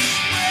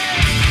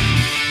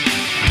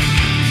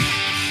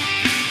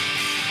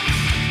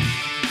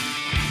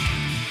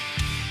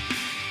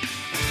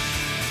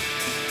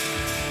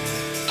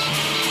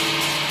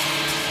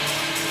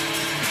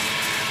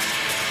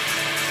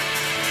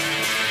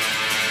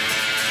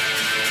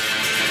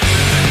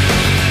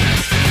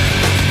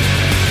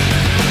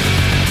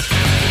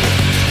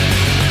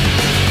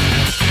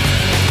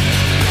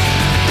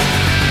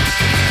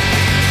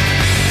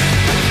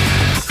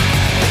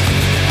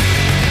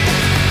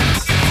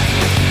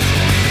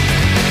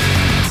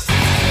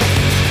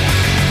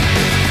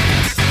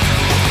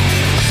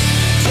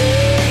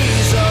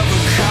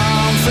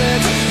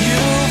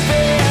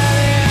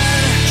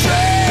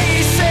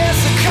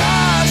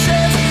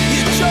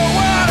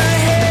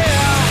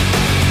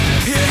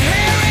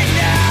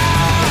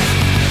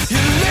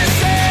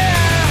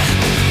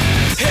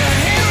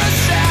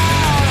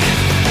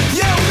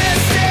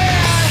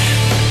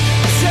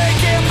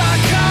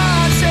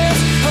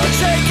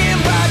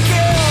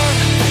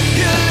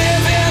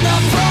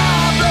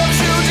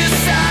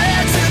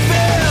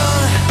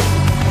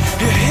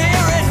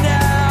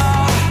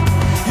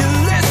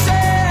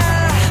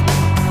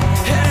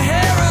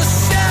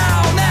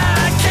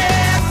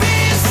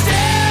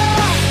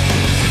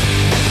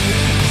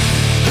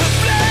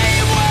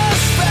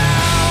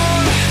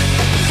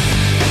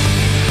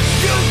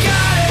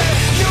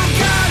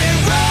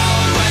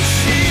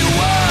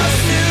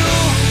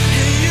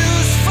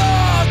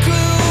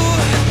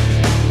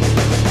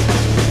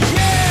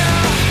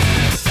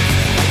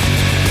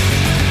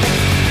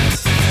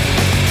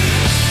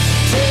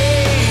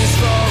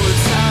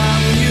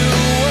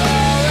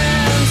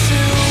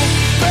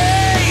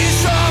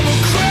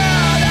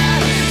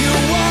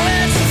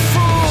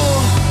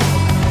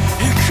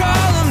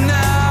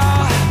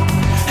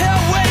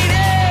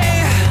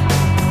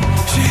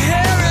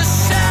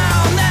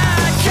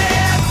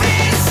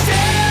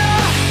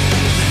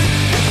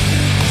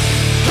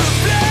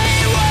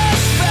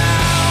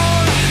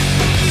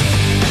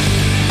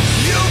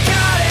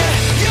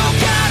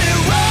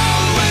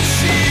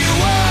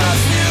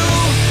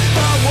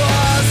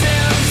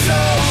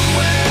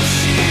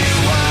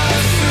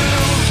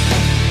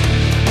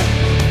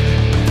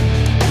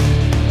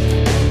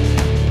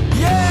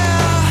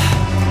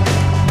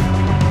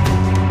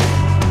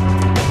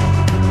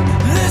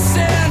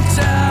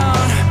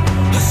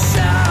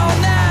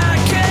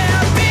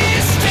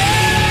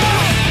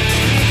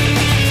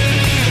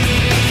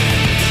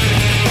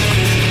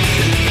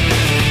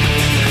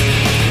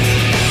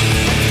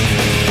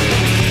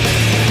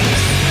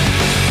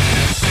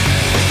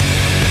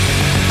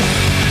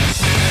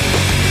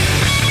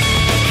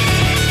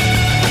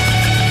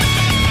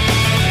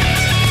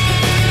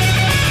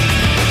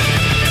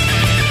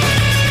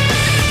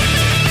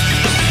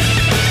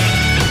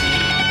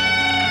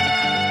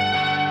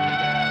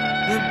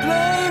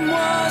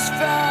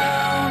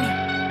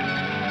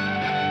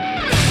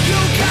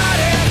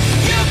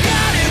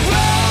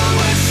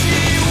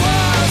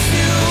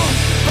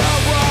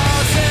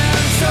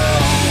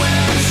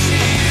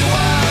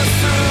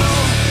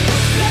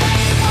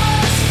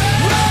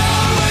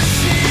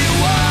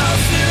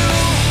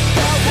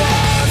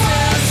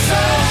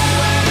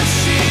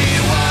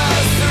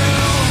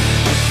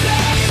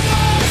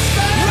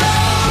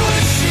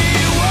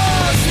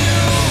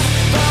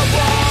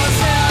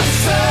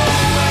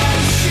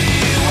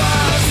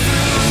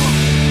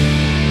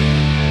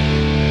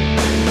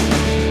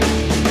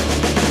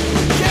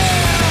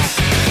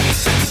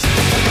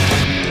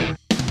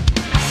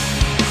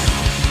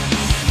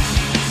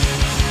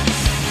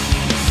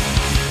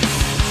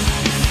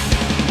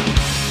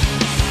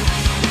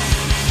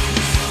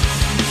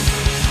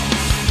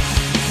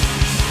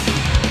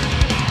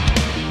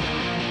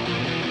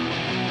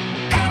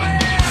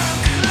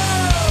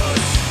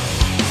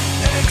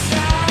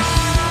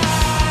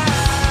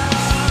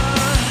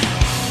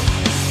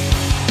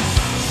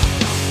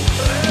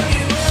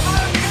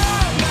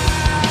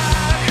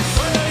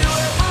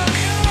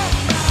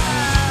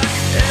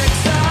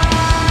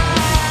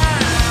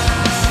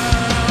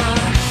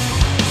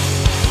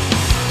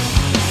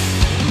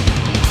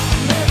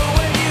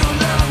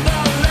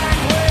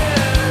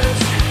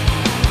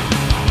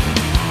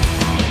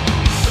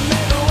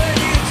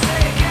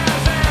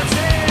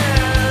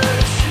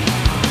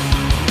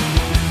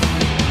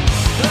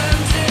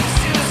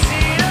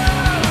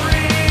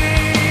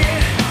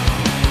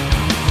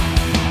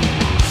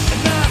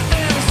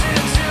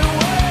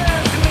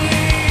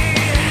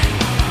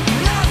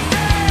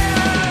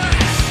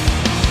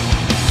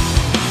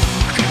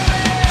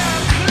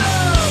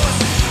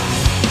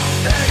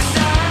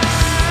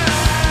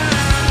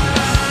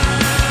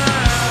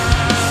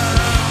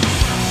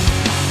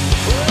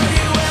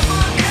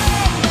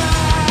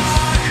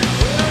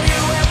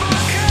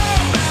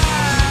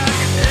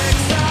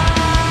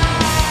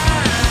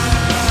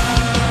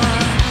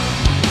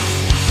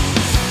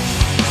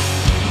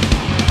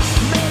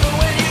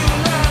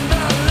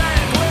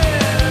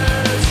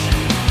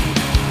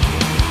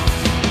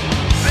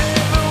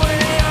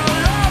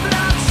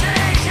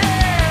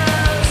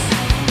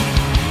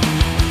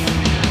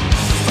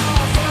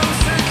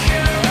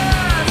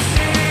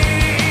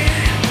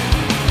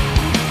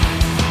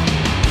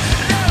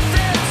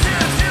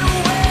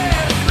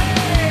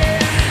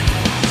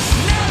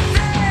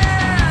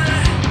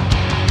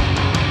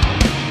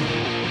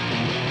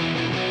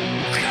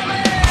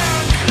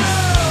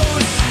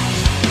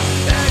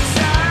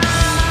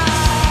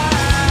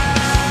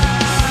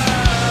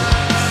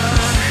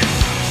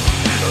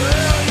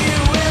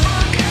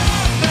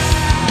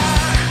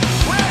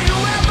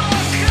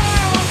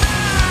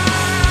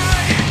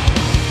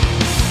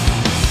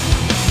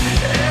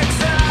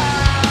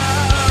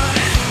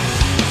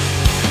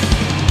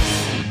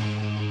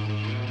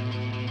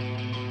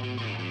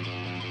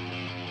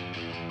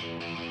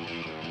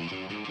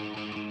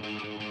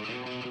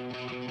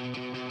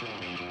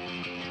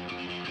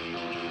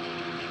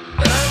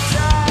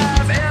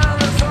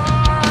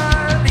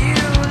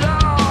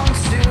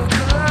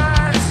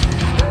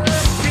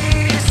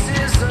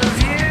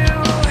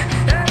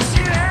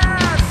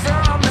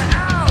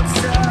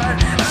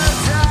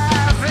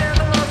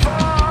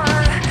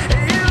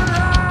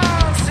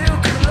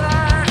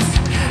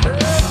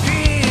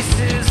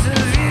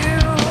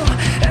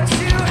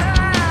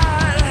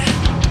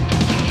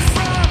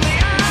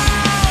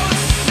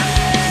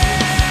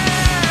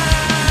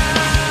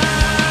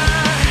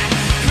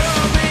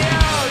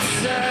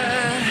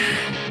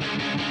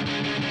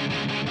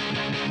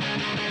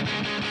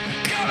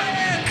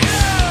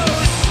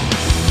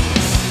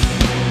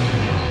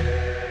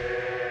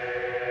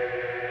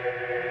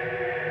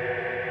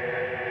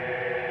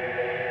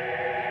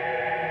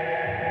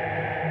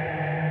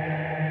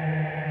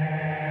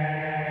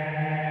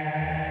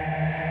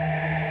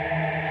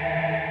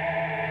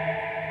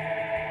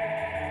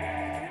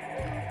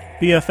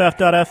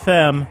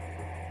BFF.FM.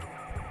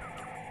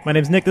 My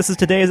name's Nick. This is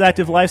today's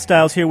Active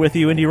Lifestyles, here with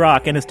you, indie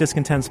rock and its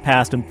discontents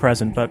past and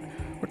present, but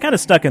we're kind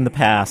of stuck in the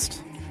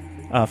past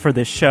for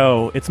this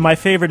show. It's my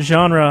favorite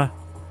genre,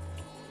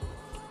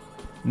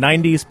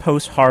 90s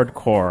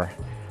post-hardcore.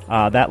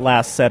 That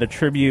last set, a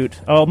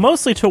tribute,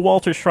 mostly to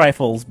Walter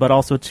Schreifels, but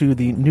also to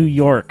the New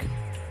York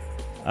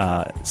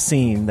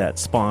scene that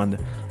spawned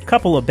a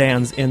couple of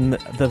bands in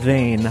the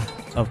vein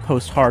of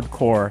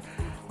post-hardcore.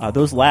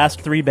 Those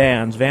last three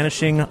bands,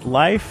 Vanishing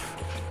Life,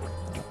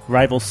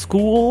 Rival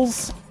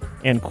Schools,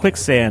 and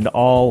Quicksand,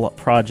 all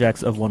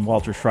projects of one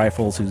Walter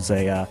Schreifels, who's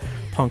a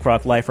punk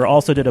rock lifer.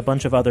 Also did a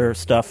bunch of other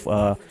stuff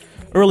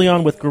early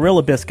on with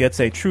Gorilla Biscuits,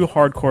 a true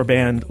hardcore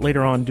band,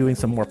 later on doing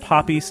some more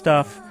poppy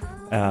stuff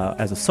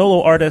as a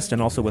solo artist,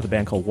 and also with a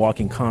band called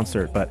Walking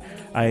Concert. But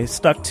I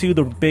stuck to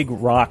the big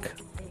rock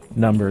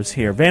numbers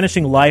here.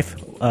 Vanishing Life,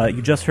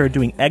 you just heard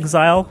doing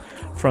Exile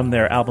from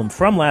their album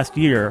from last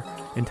year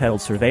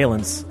entitled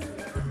Surveillance.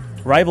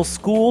 Rival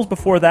Schools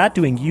before that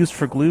doing Used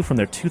for Glue from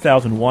their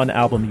 2001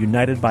 album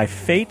United by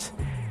Fate,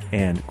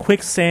 and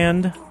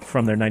Quicksand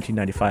from their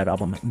 1995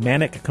 album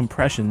Manic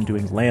Compression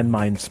doing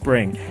Landmine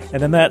Spring.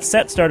 And then that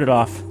set started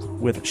off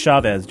with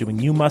Chavez doing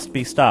You Must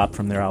Be Stopped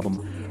from their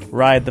album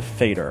Ride the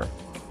Fader.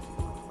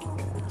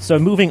 So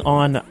moving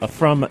on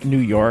from New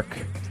York,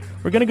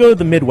 we're going to go to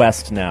the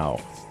Midwest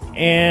now.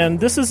 And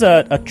this is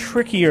a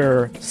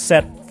trickier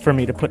set for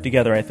me to put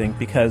together, I think,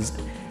 because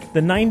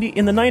in the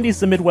 90s,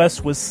 the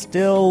Midwest was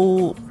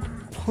still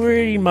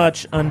pretty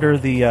much under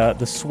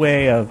the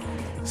sway of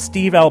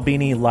Steve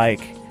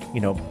Albini-like,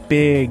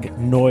 big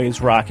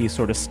noise rocky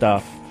sort of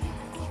stuff.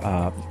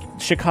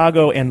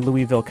 Chicago and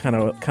Louisville kind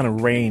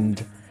of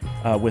reigned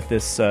with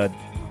this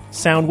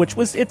sound, which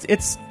was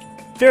it's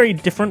very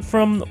different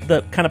from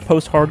the kind of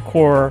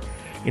post-hardcore.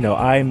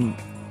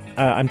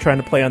 I'm trying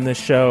to play on this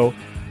show,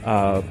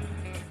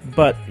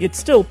 but it's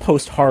still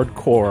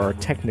post-hardcore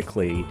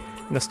technically.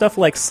 Stuff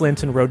like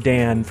Slint and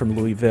Rodan from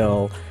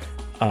Louisville,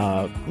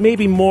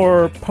 maybe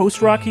more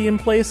post-rocky in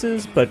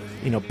places, but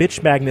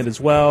Bitch Magnet as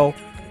well.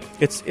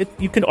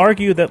 You can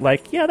argue that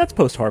that's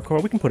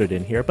post-hardcore. We can put it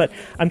in here, but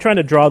I'm trying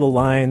to draw the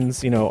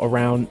lines,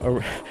 around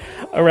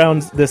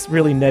this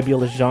really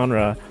nebulous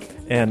genre,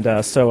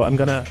 and so I'm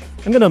gonna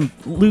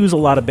lose a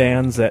lot of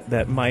bands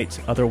that might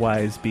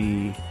otherwise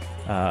be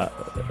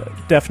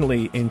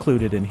definitely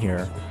included in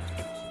here.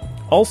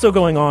 Also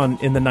going on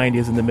in the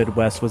 90s in the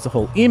Midwest was the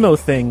whole emo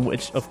thing,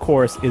 which, of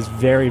course, is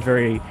very,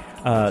 very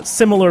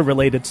similar,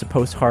 related to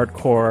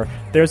post-hardcore.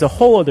 There's a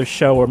whole other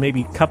show, or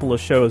maybe a couple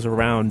of shows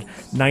around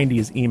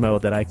 90s emo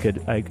that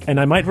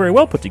I might very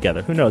well put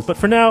together. Who knows? But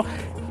for now,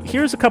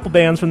 here's a couple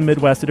bands from the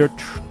Midwest that are,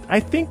 I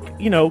think,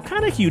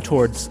 kind of hew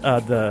towards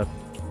the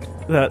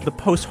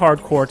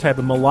post-hardcore type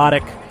of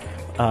melodic,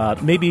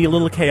 maybe a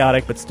little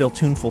chaotic, but still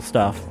tuneful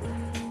stuff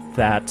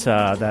that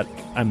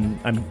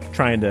I'm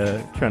trying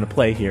to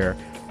play here.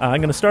 I'm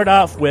going to start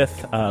off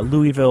with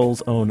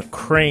Louisville's own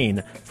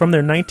Crane from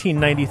their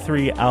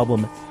 1993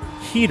 album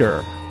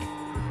Heater.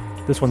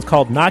 This one's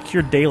called Knock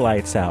Your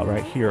Daylights Out,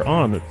 right here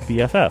on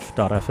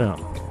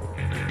BFF.FM.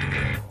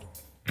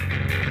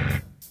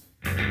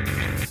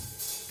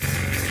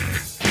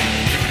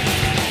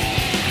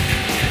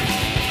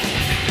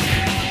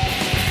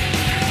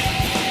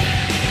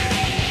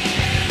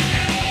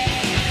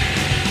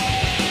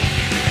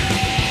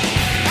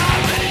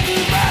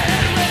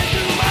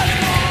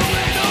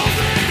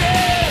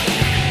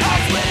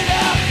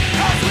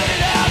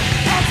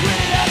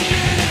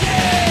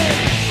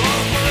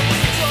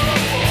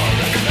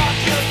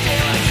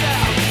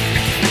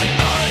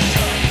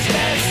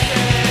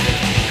 Untested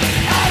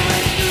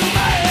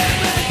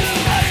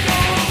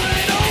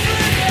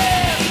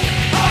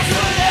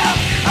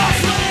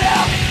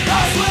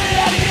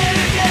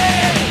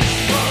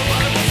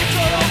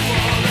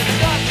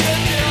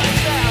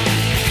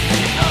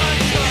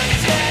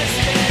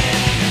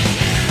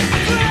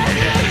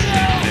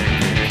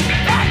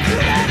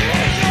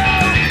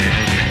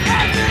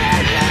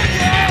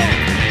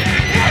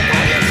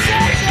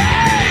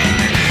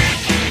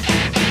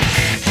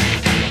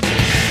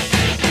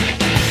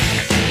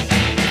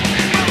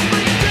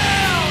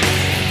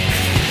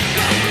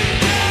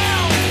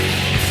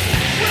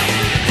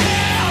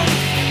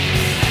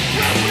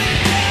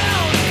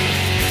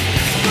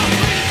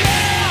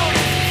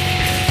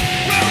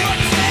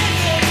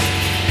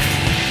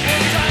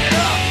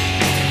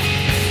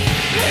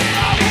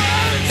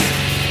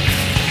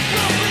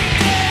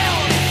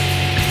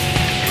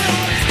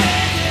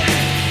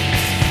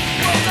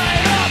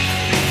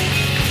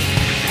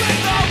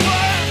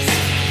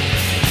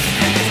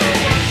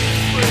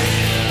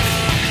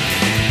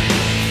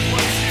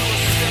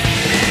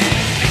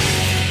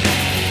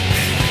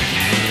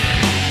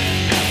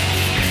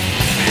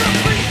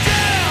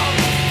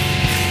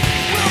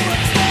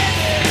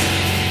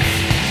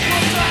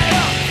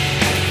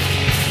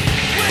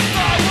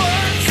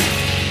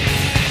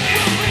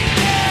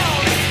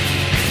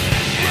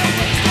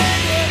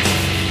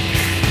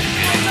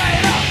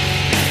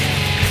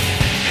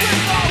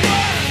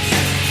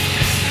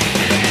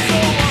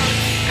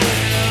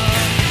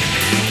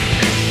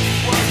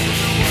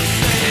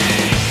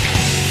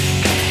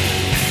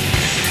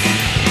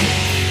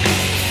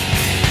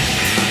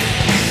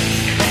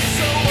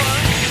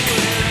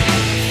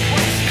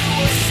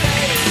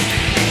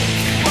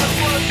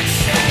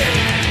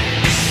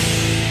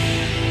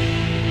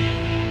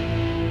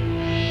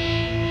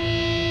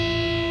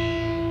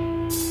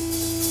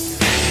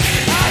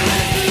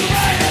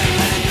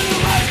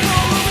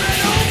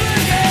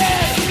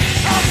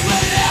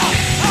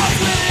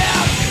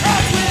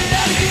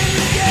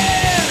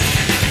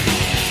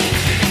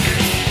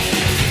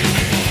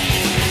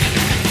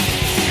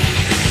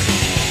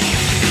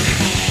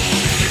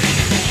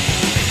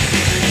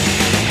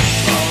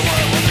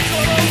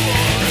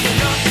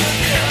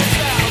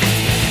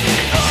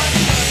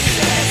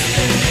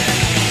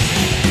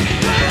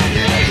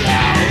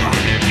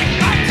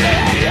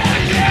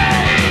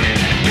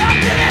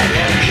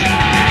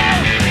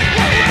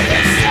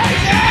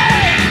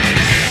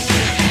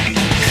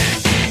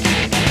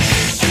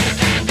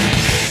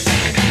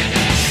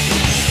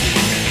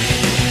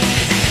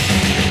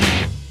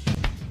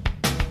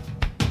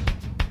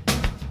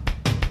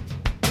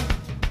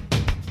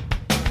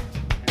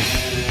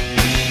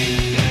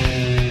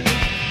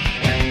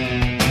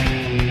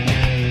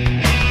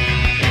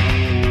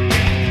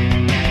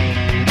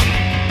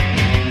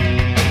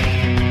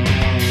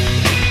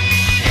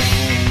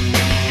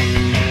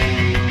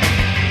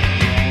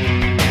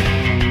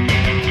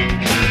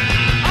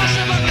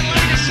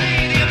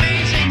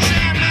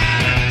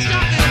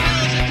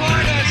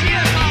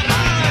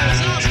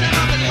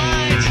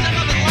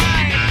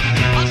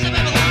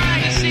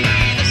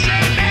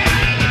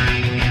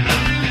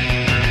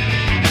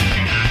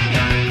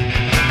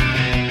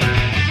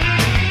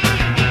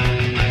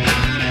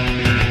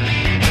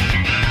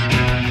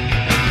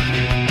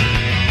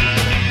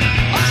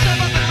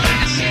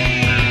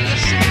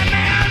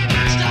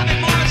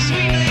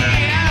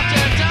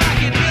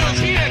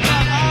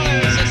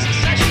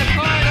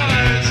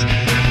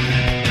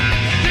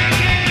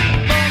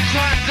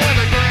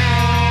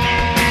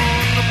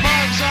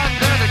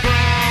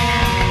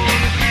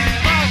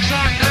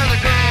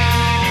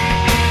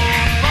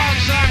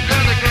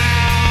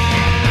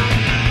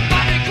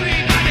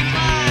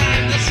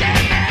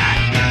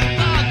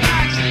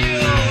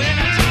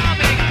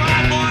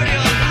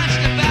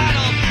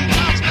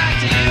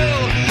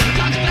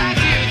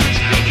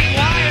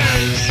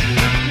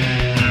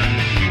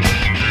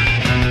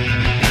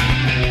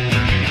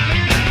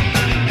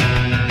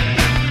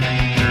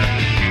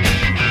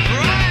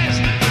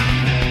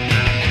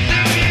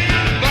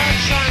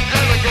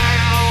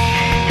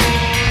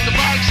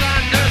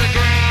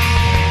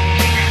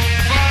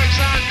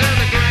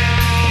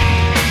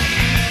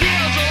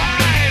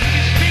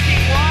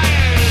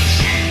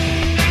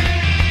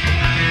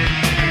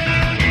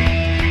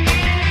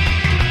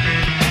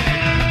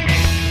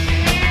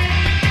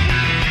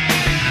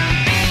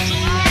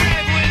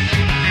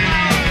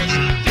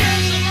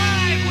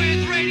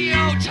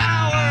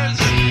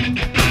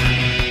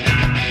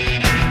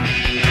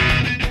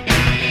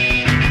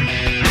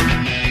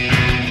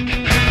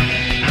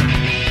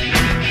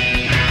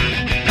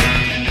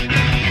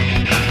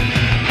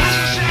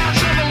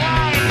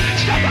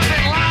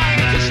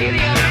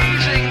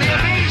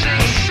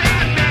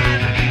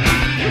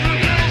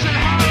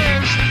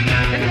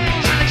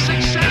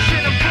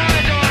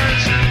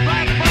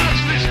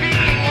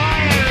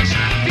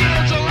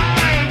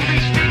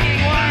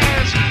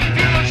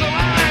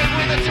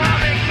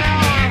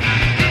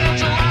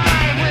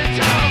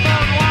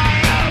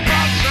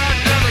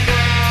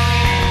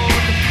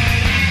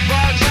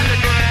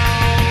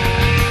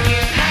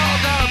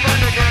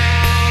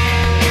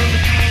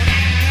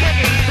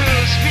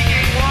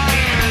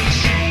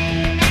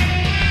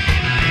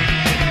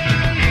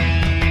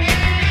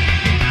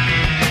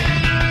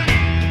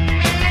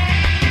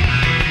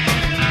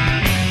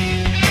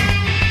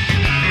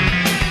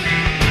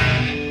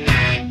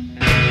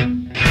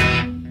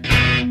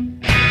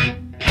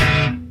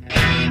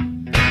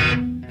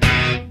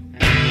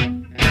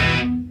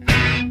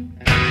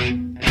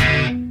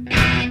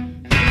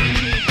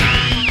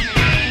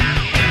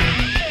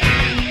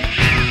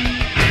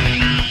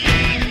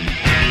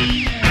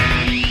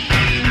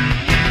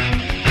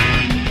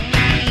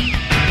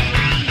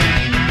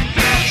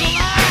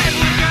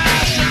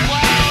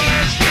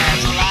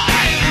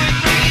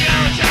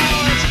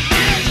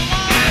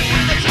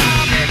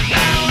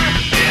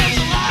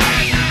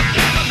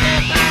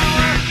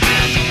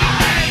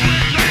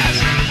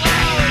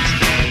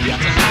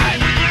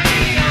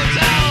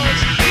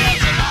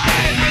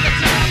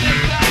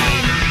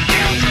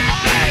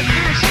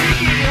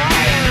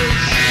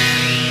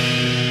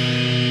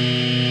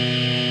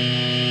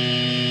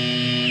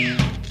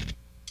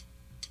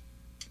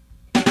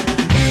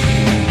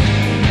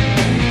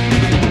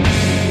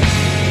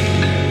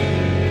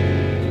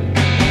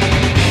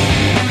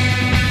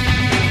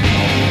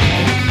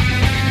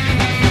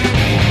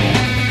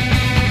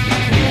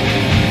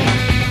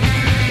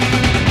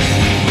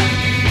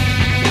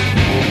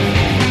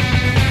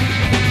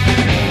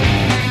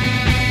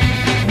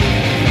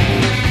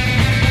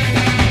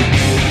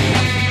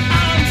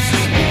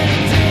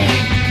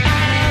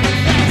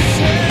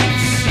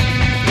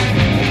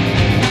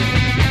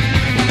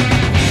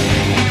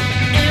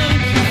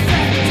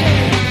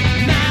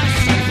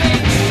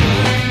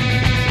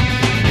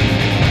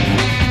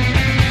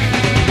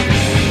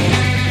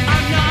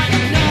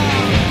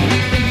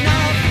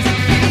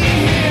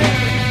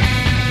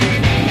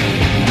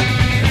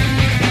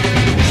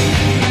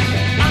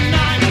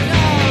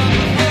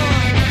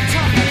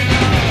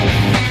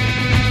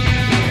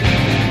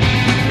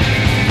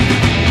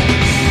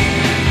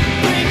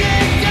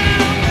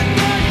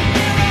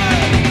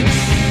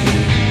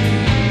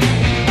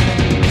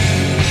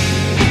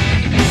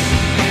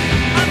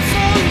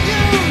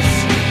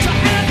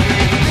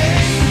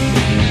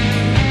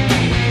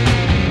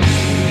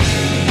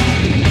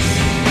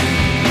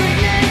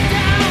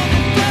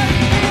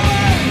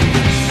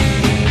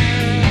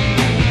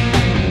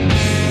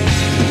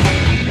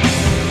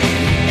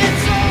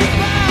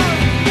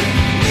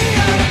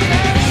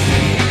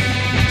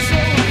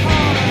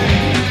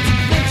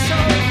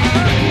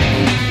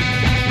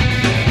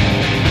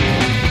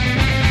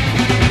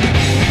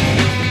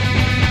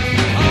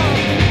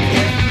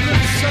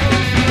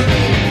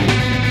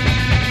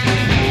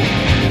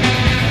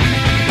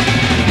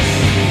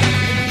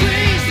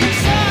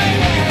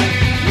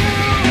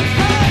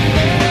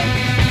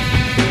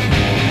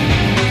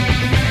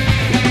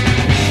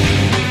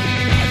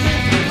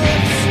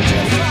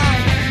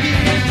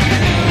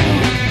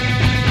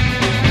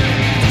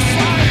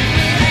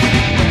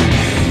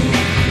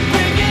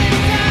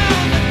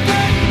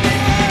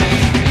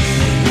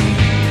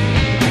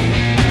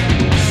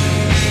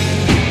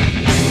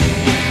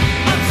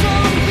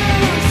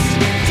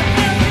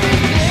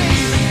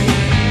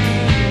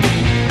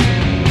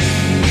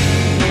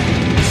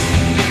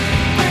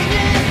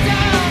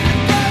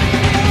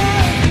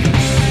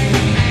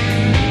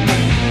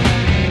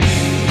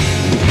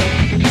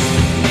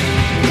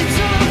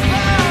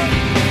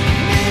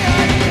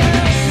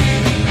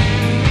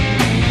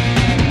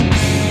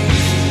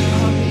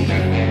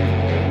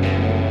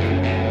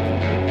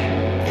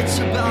It's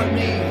about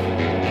me.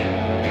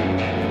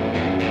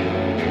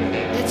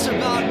 It's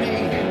about me.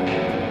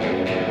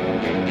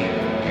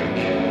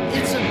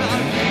 It's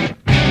about me.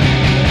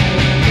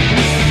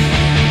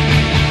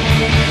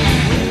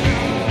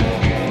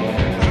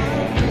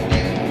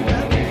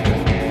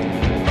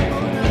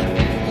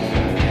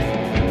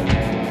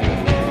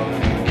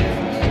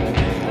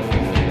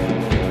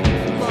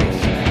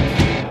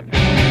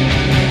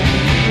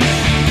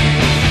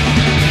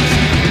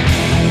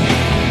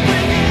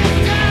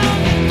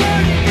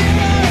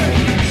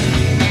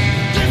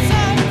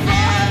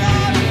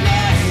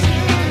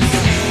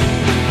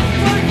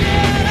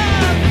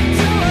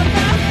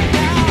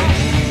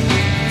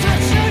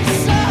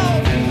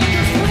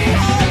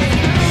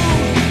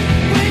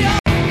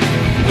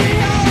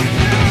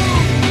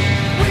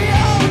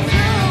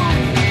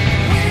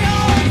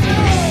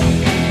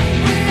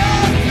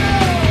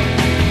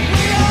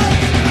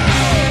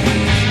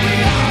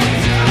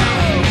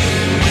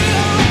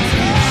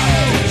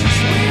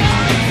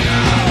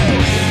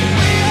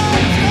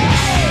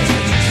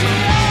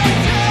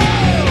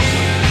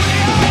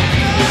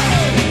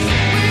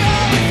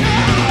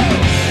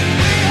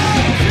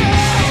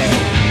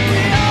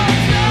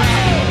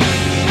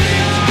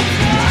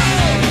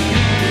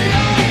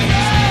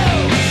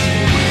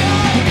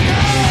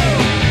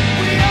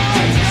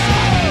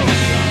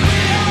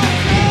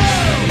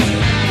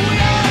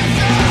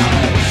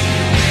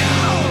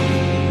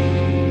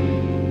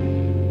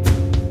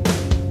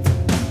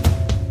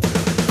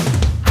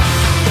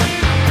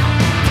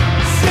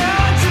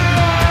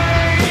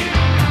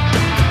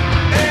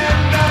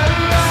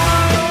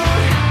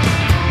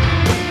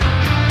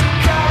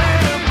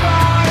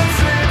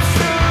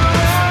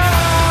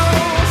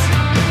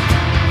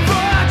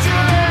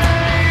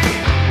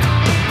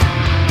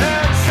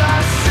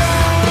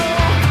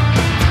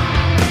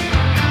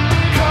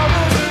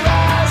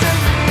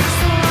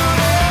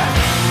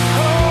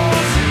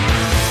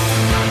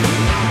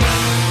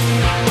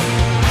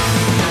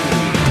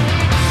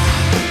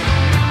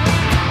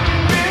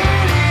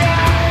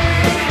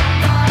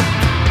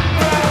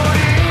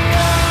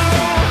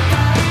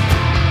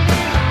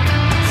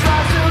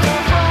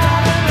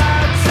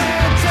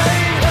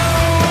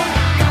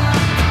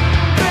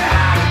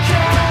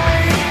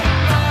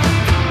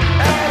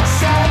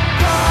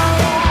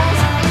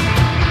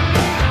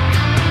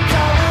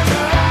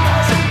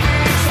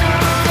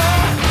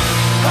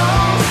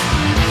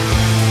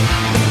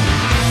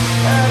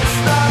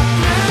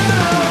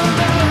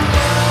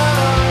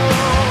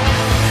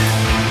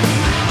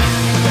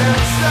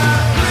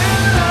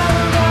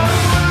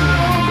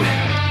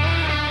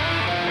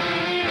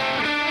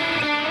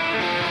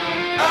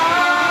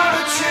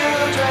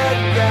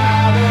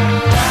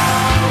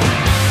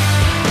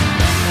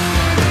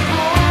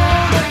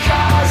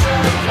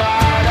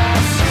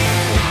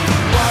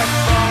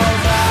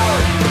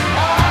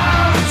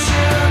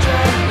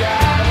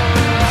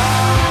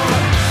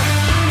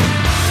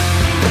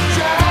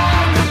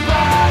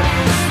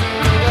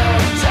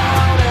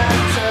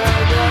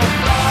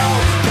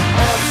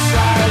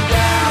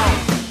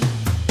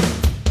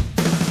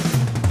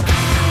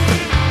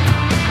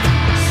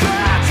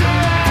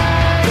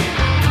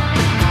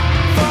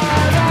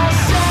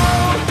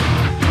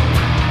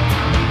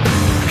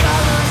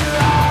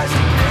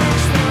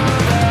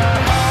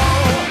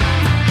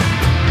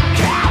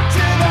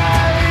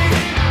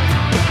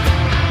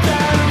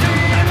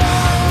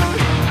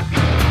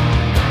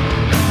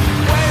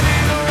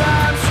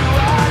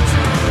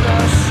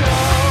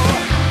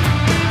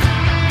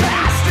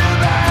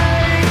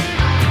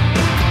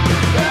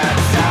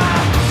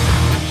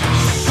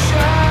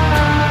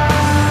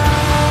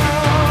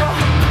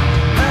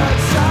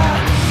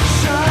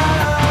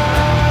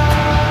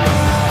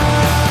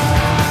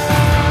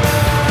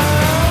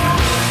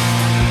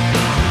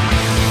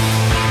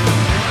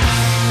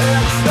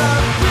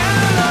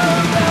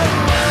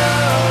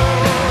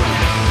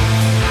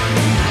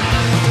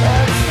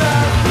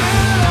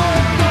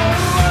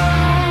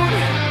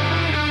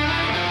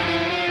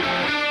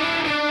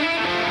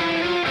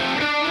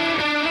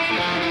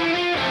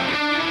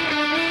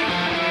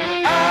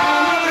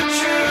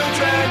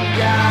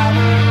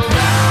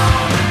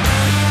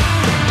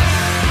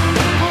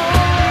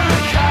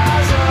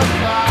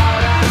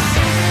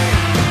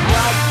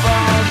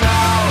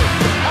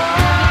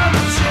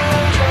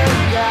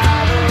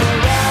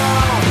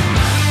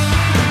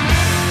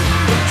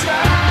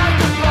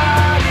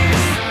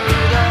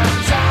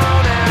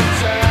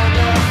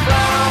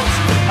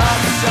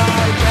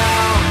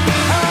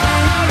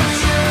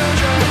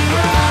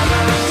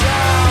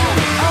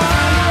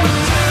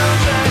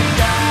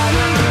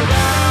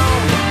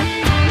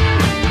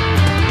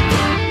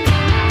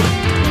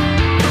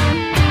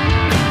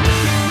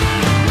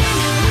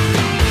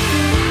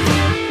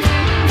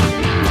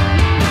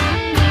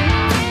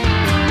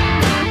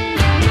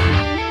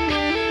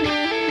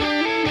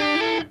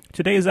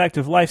 Today's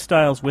Active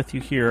Lifestyles with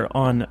you here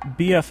on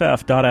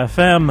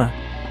BFF.FM.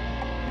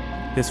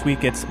 This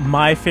week it's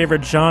My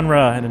Favorite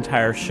Genre, an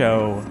entire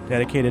show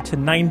dedicated to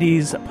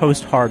 90s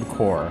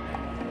post-hardcore.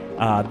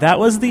 That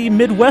was the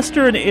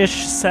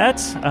Midwestern-ish set.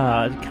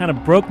 Kind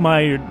of broke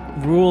my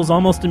rules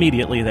almost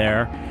immediately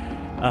there,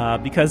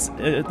 because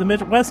the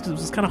Midwest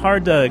was kind of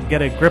hard to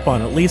get a grip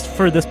on, at least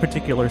for this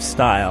particular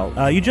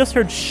style. You just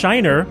heard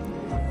Shiner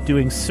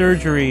doing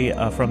Surgery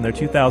from their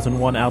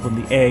 2001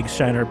 album, The Egg.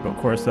 Shiner, of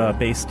course,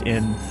 based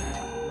in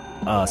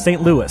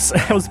St. Louis.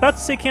 I was about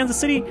to say Kansas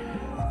City.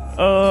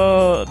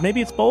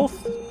 Maybe it's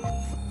both?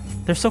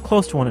 They're so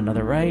close to one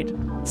another, right?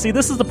 See,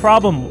 this is the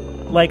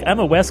problem. Like, I'm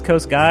a West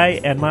Coast guy,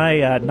 and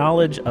my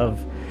knowledge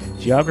of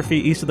geography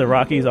east of the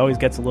Rockies always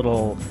gets a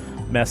little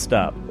messed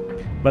up.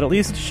 But at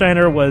least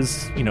Shiner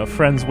was,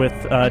 friends with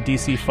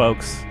DC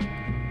folks,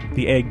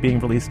 The Egg being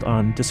released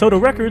on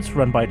DeSoto Records,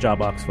 run by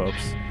Jawbox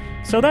folks.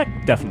 So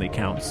that definitely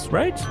counts,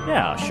 right?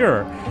 Yeah,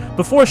 sure.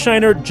 Before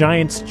Shiner,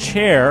 Giant's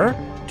Chair,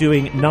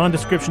 doing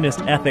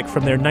Nondescriptionist Ethic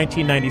from their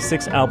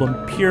 1996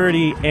 album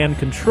Purity and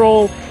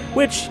Control,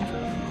 which,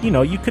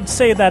 you could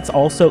say that's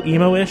also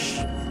emo-ish,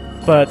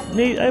 but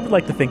I would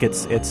like to think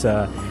it's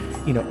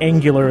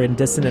angular and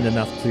dissonant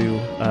enough to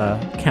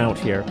count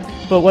here.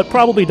 But what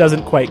probably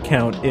doesn't quite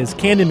count is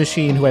Candy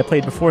Machine, who I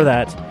played before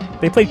that.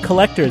 They played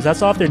Collectors.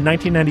 That's off their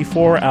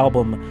 1994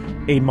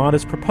 album, A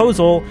Modest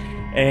Proposal,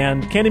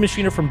 and Candy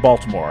Machine are from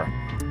Baltimore.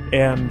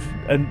 And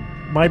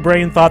my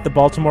brain thought that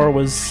Baltimore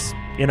was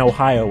in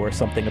Ohio or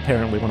something,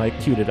 apparently, when I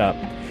queued it up.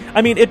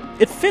 I mean, it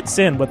fits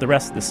in with the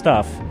rest of the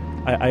stuff,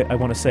 I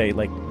want to say,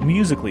 like,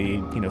 musically,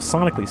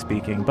 sonically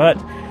speaking, but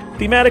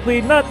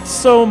thematically, not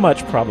so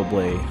much,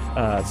 probably.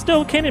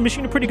 Still, Candy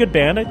Machine, a pretty good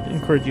band. I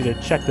encourage you to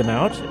check them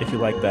out if you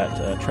like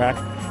that track.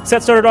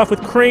 Set started off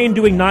with Crane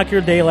doing Knock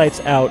Your Daylights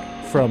Out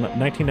from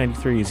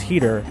 1993's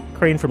Heater.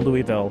 Crane from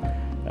Louisville.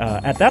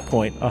 At that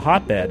point, a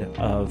hotbed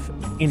of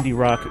indie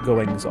rock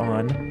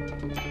goings-on.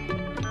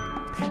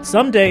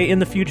 Someday in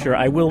the future,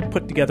 I will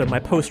put together my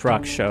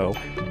post-rock show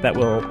that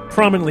will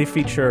prominently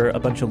feature a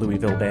bunch of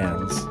Louisville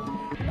bands.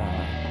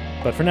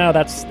 But for now,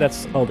 that's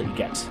all that you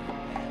get.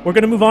 We're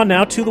going to move on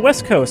now to the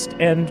West Coast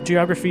and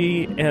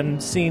geography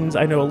and scenes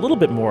I know a little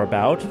bit more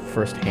about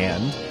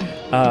firsthand.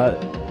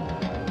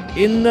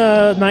 In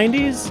the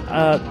 90s,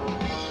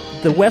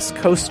 the West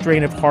Coast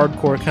strain of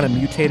hardcore kind of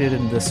mutated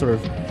into this sort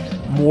of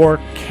more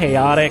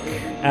chaotic,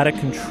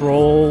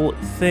 out-of-control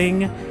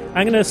thing.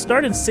 I'm going to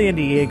start in San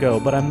Diego,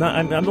 but I'm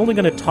only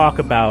going to talk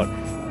about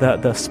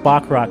the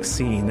Spock rock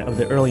scene of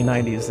the early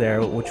 90s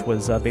there, which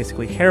was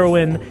basically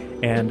Heroin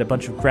and a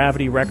bunch of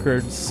Gravity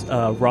Records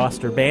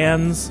roster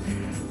bands.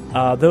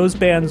 Those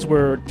bands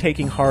were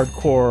taking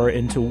hardcore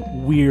into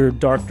weird,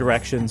 dark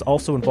directions.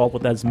 Also involved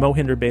with that is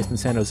Mohinder, based in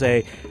San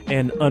Jose,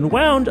 and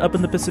Unwound up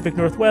in the Pacific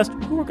Northwest,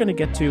 who we're going to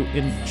get to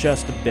in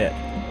just a bit.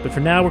 But for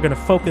now, we're going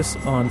to focus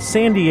on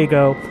San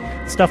Diego,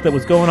 stuff that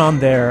was going on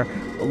there.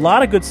 A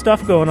lot of good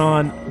stuff going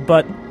on,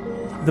 but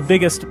the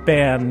biggest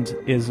band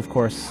is, of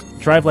course,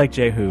 Drive Like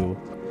Jehu,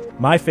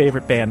 my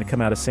favorite band to come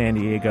out of San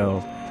Diego,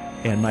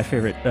 and my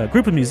favorite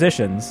group of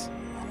musicians.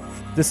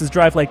 This is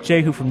Drive Like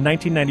Jehu from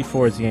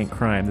 1994's Yank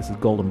Crime. This is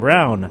Golden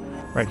Brown,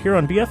 right here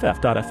on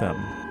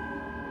BFF.fm.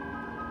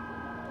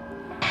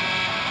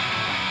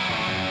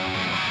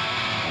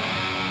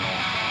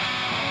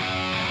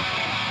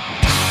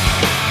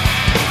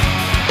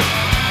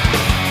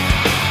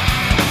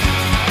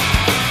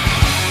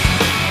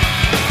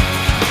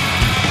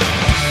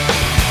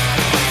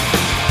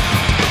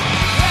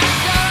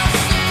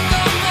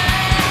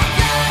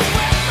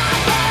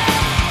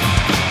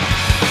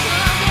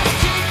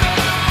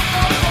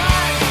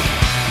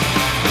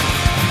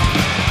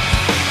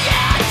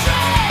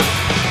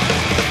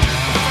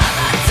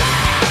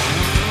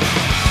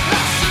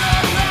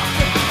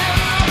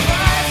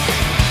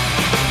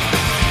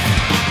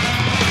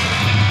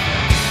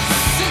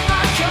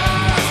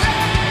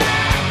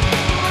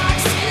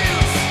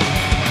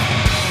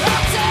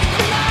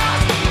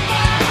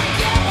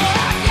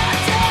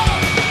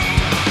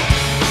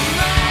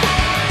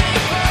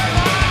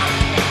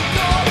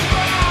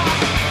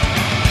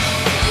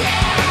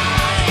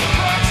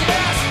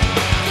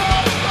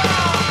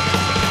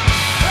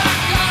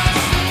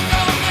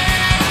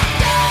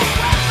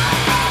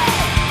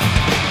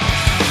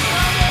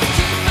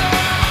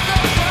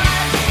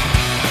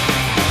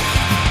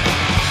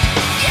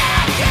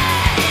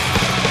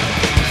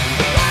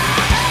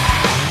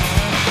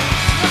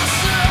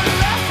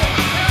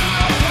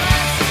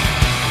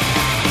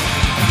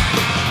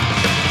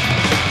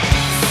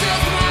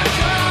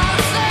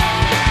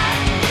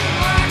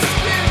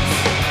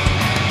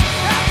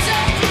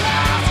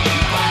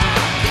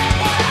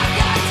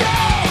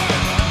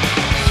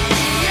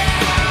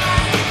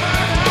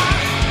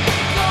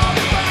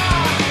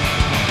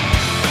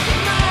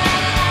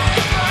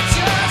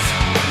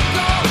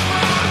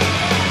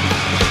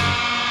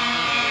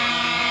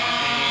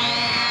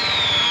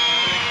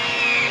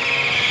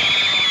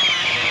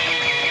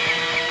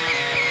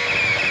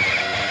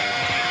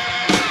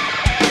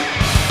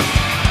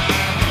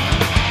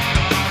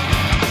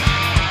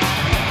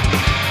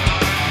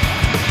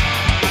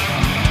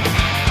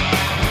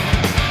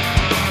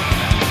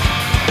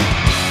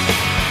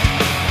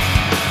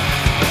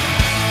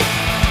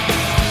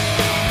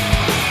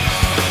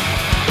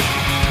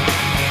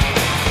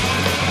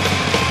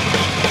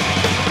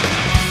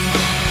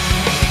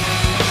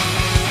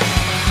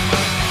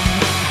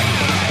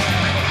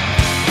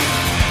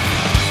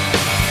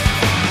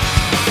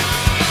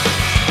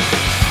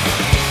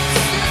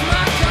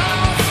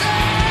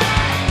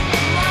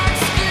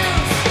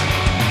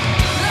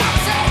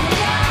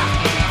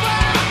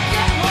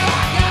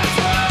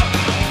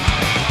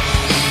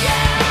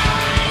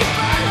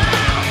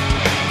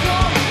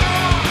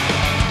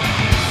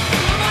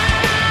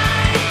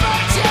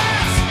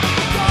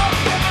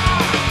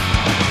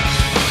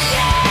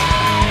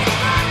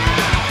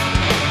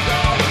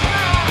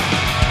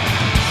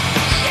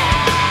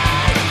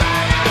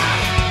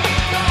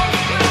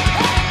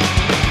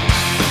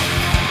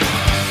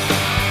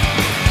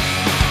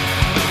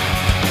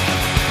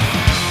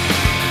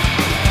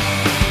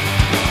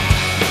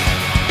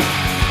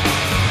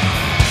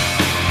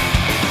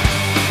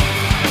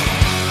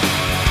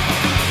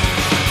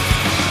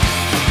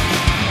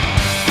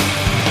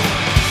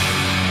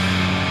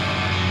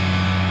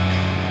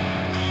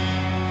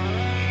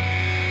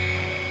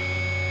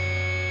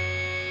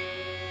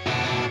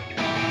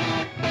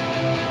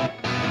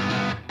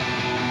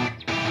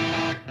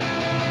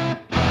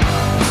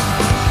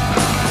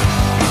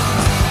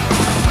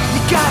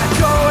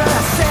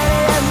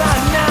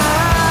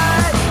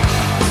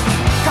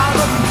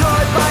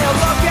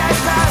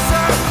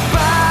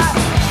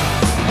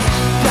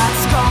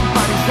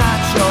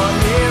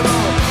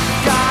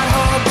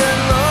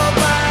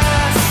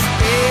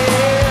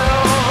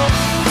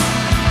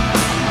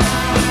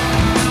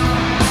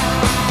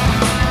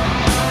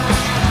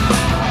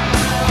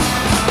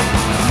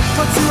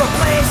 a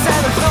place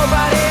and there's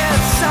nobody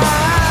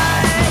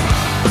inside.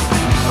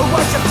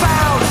 What you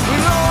found,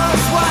 no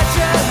one's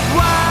watching.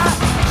 Why?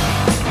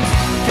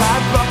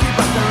 Got lucky,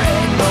 but there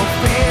ain't no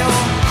feel.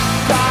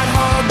 Got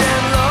hugged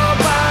and loved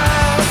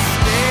by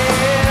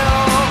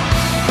still.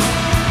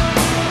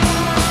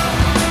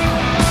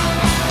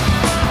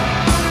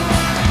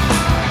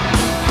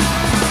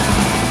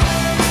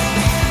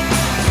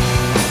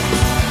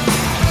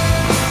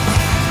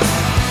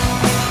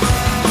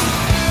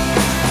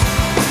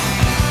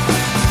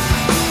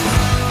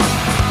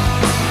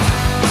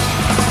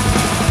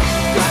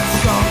 Got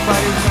stung,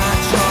 but he's not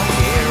your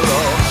hero.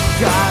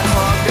 Got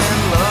hugged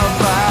and loved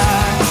by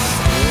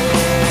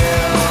still.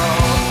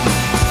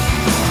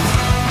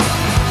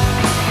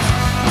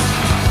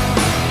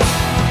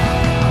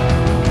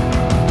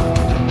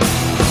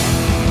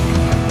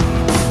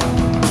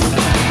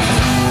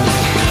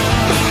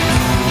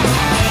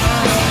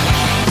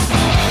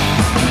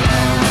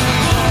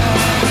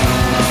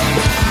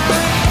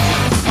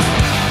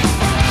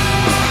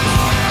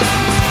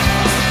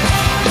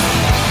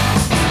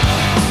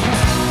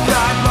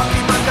 Got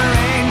lucky, but there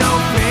ain't no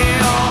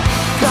feel.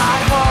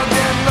 Got hugged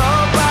and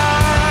loved by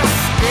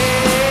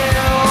still.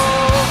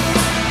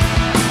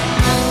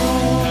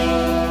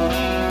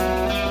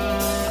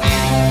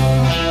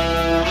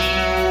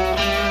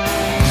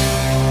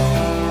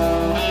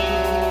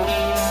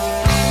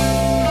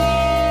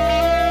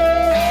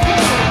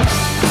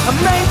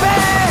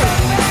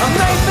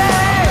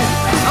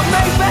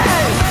 Maybe,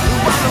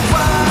 wonder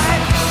why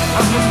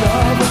I'm in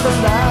love with the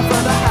life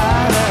of the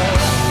hider.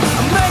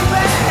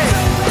 Maybe,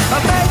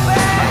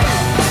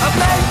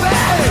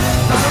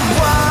 wonder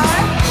why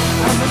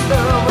I'm in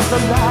love with the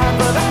life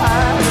of the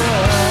hider.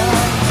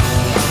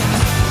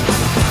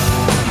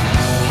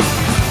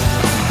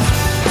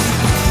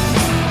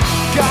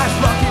 Got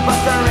lucky, but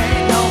there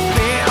ain't no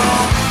feel.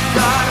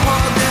 Got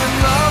hugged and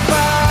loved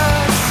by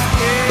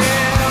still.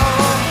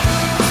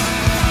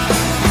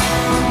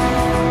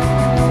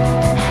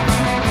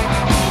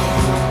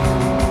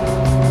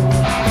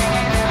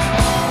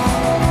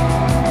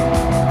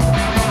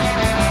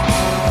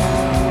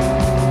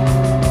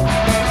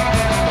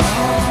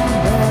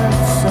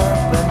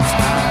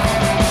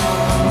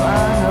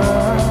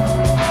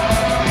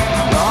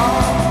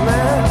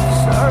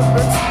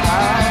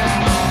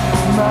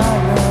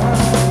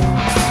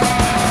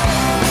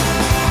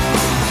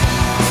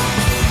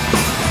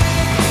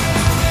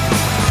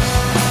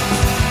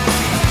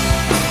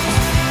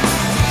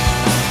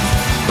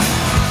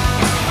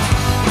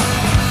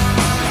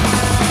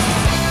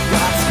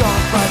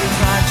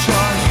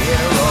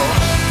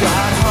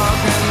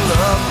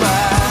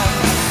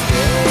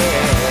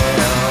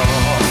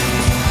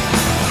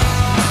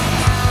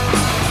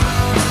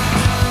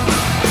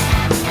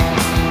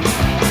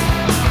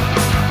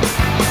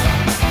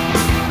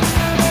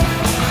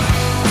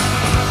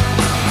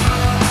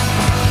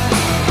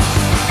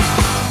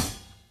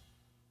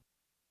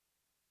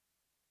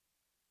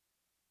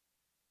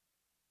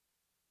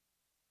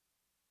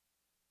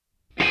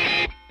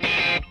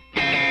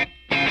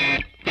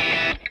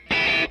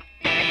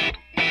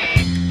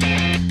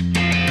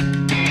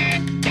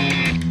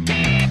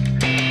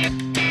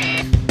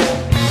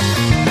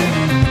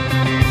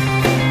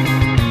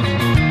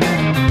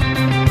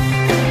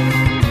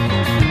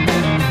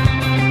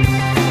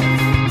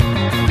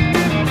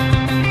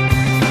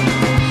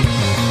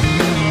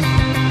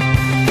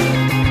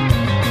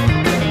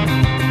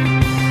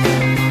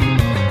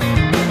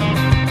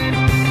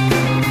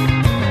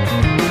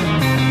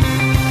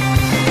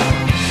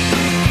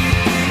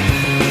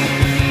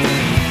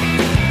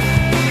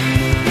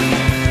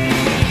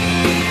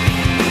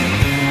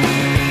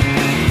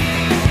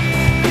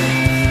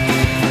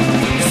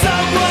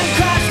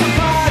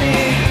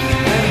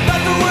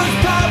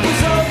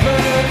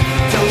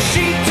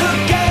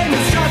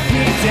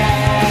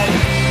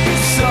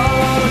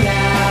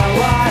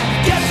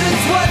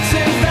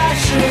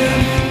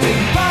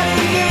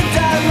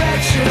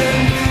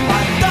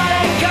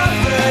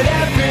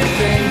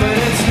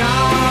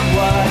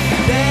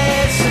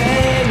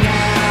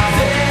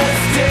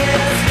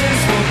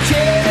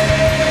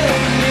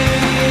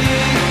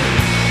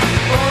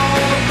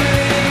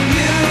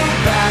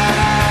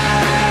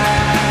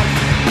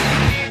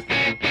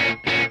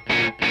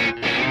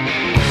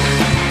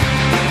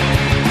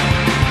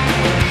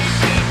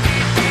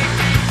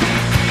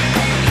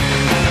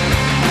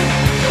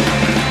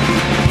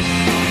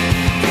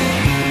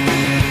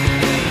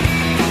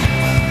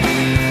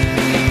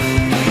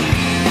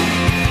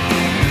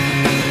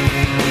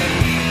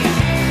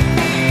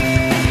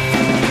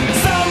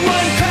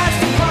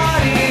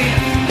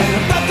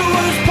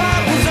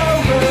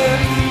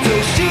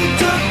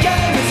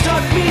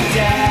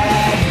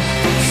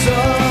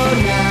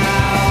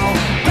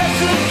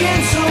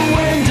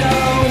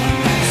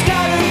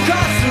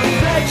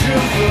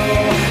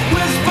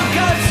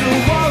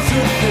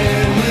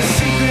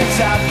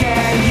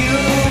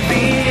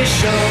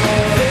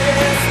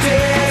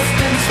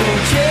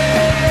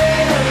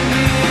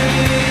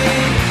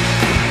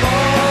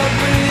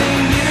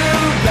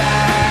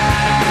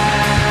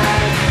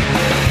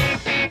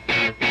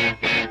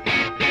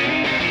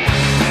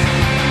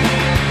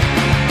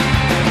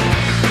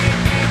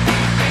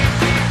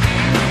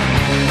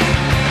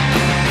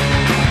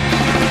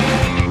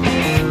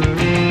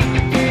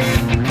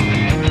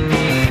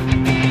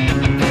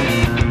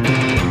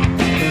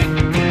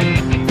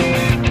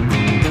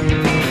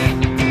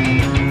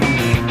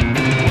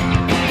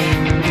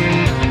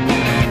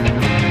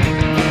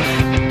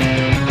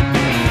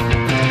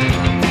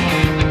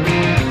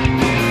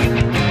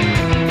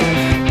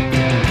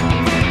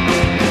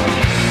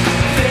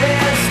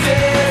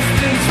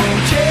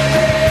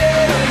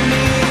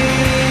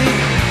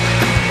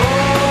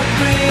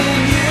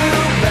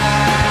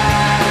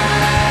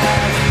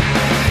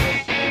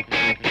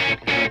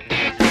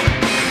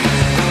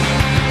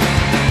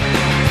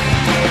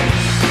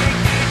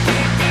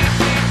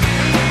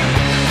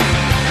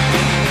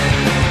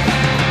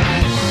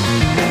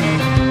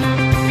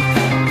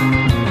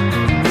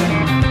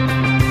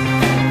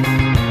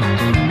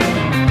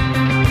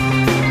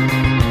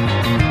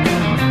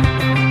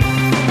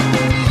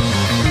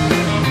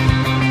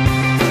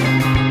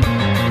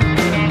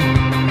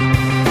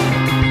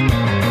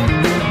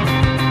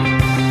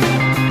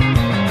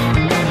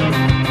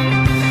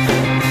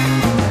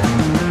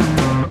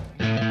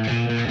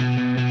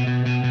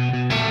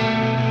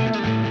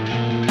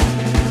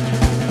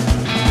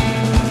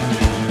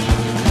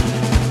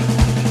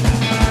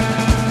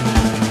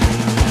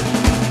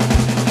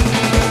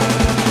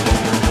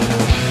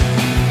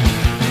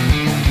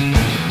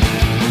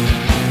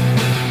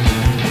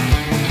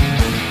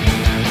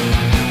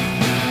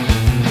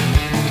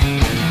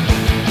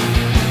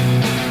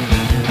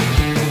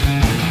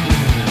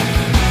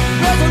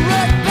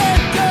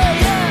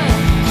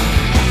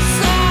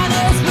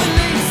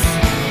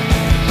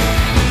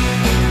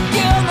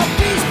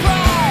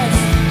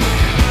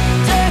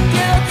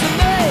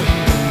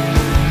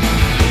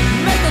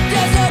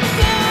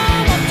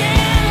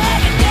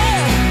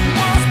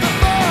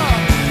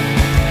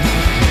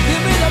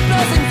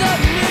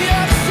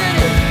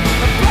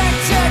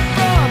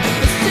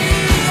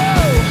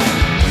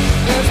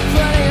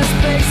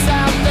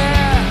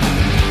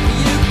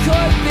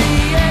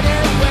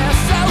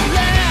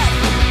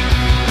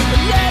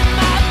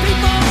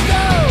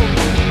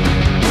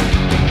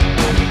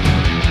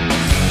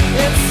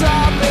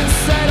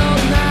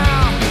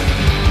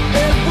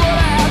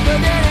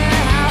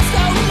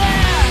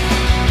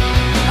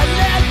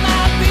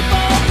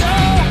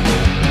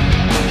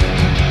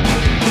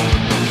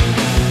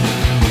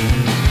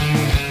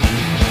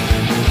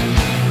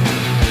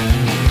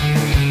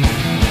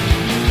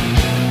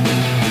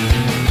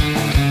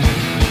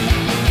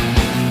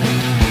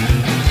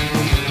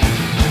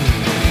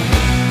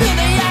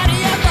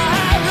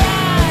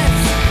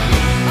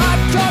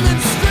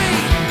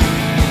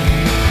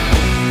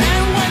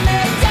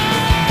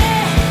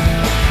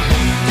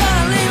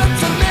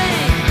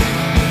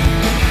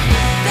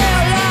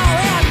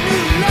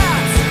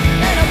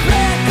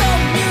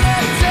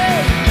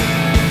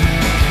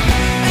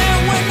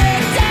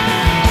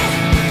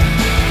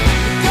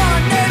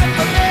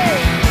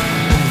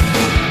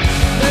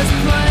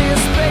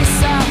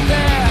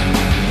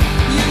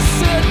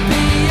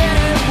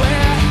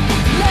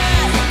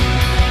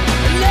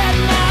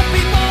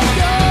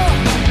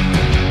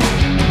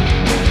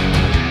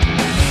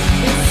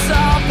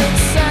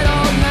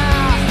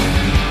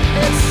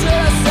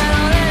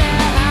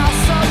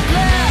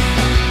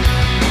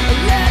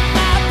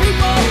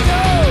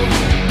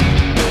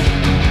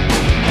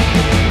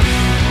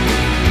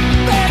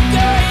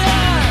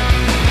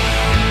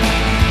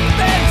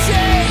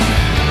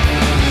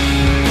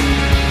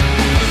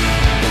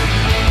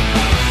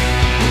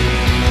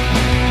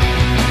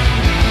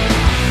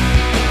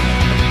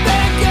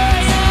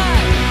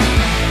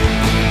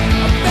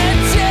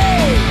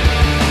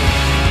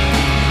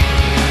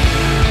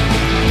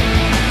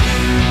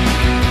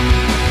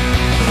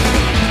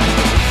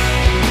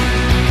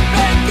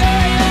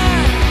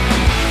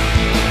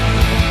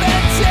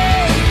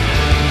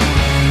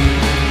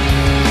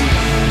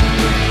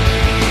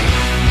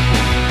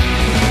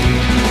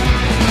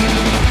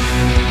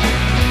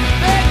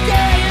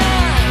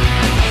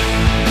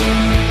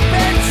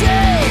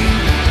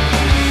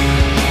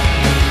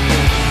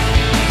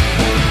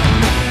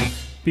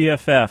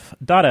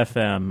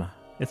 BFF.FM.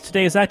 It's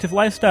today's Active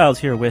Lifestyles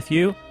here with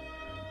you.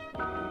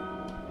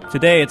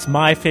 Today it's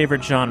my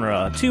favorite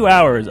genre, 2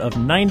 hours of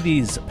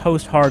 90s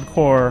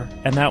post-hardcore,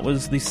 and that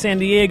was the San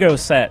Diego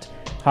set.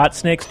 Hot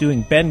Snakes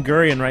doing Ben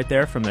Gurion right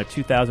there from their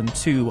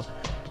 2002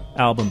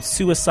 album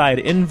Suicide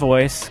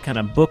Invoice, kind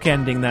of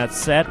bookending that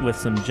set with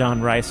some John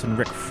Rice and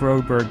Rick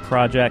Froberg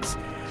projects.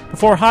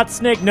 Before Hot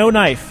Snake, No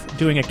Knife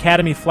doing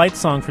Academy Flight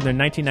Song from their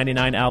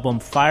 1999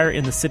 album Fire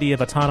in the City of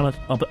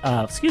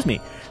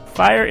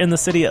Fire in the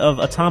City of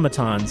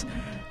Automatons.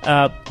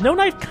 No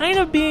Knife kind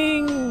of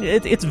being...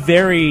 It's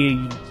very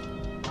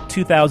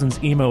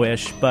 2000s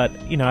emo-ish, but,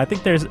 you know, I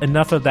think there's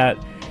enough of that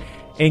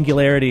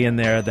angularity in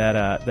there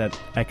that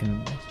I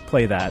can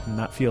play that and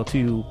not feel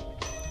too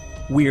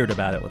weird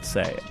about it, let's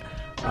say.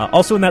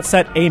 Also in that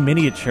set, A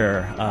Miniature,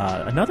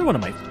 another one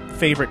of my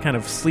favorite kind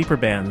of sleeper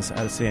bands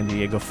out of San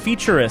Diego.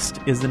 Futurist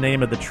is the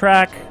name of the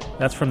track.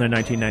 That's from their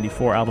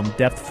 1994 album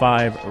Depth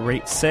 5,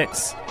 Rate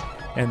 6.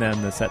 And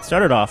then the set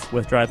started off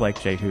with Drive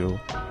Like Jehu,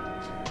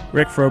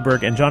 Rick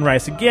Froberg, and John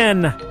Rice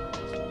again,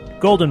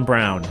 Golden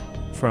Brown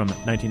from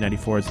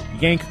 1994's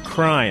Yank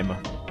Crime.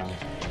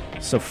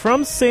 So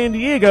from San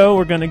Diego,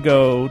 we're going to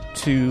go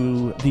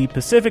to the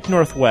Pacific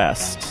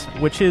Northwest,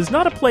 which is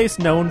not a place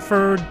known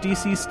for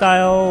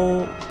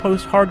DC-style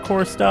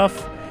post-hardcore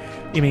stuff.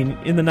 I mean,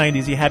 in the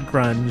 90s, you had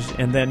grunge,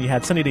 and then you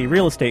had Sunny Day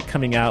Real Estate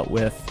coming out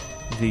with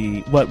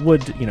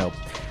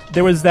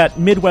there was that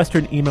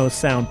Midwestern emo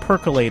sound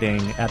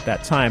percolating at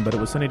that time, but it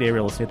was Sunny Day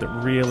Real Estate that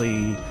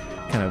really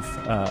kind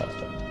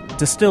of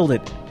distilled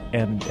it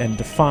and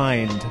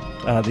defined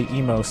the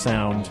emo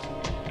sound,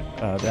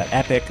 that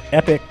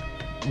epic,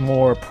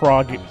 more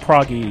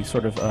proggy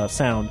sort of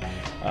sound.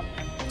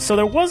 So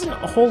there wasn't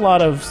a whole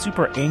lot of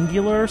super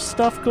angular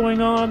stuff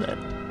going on.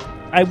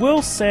 I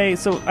will say,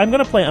 so I'm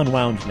going to play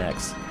Unwound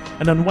next.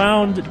 And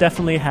Unwound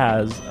definitely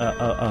has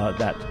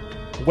that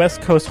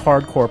West Coast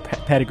hardcore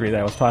pedigree that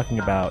I was talking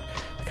about,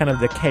 kind of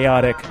the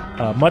chaotic,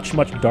 much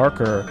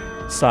darker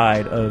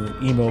side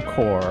of emo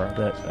core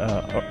that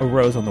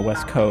arose on the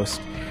West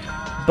Coast.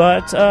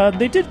 But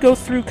they did go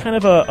through kind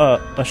of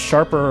a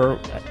sharper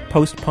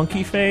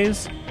post-punky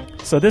phase.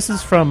 So this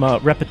is from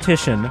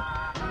Repetition,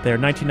 their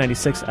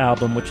 1996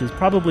 album, which is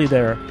probably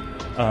their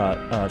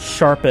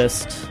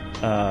sharpest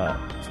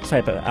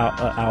type of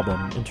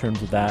album in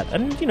terms of that.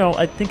 And, you know,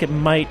 I think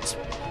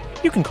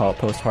you can call it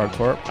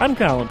post-hardcore. I'm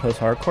calling it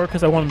post-hardcore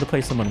because I wanted to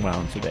play some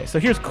Unwound today. So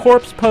here's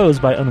Corpse Pose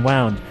by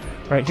Unwound,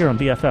 right here on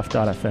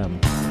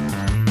BFF.FM.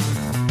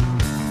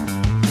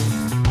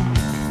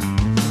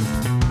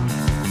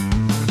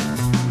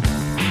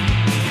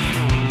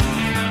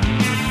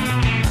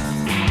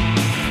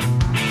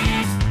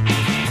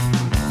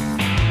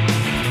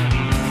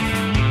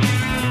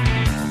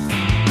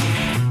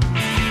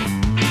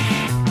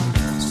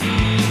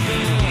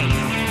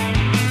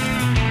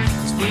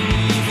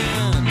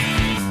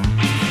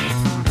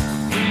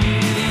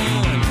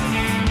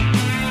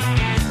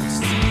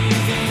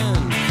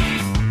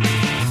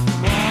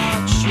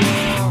 Watch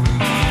your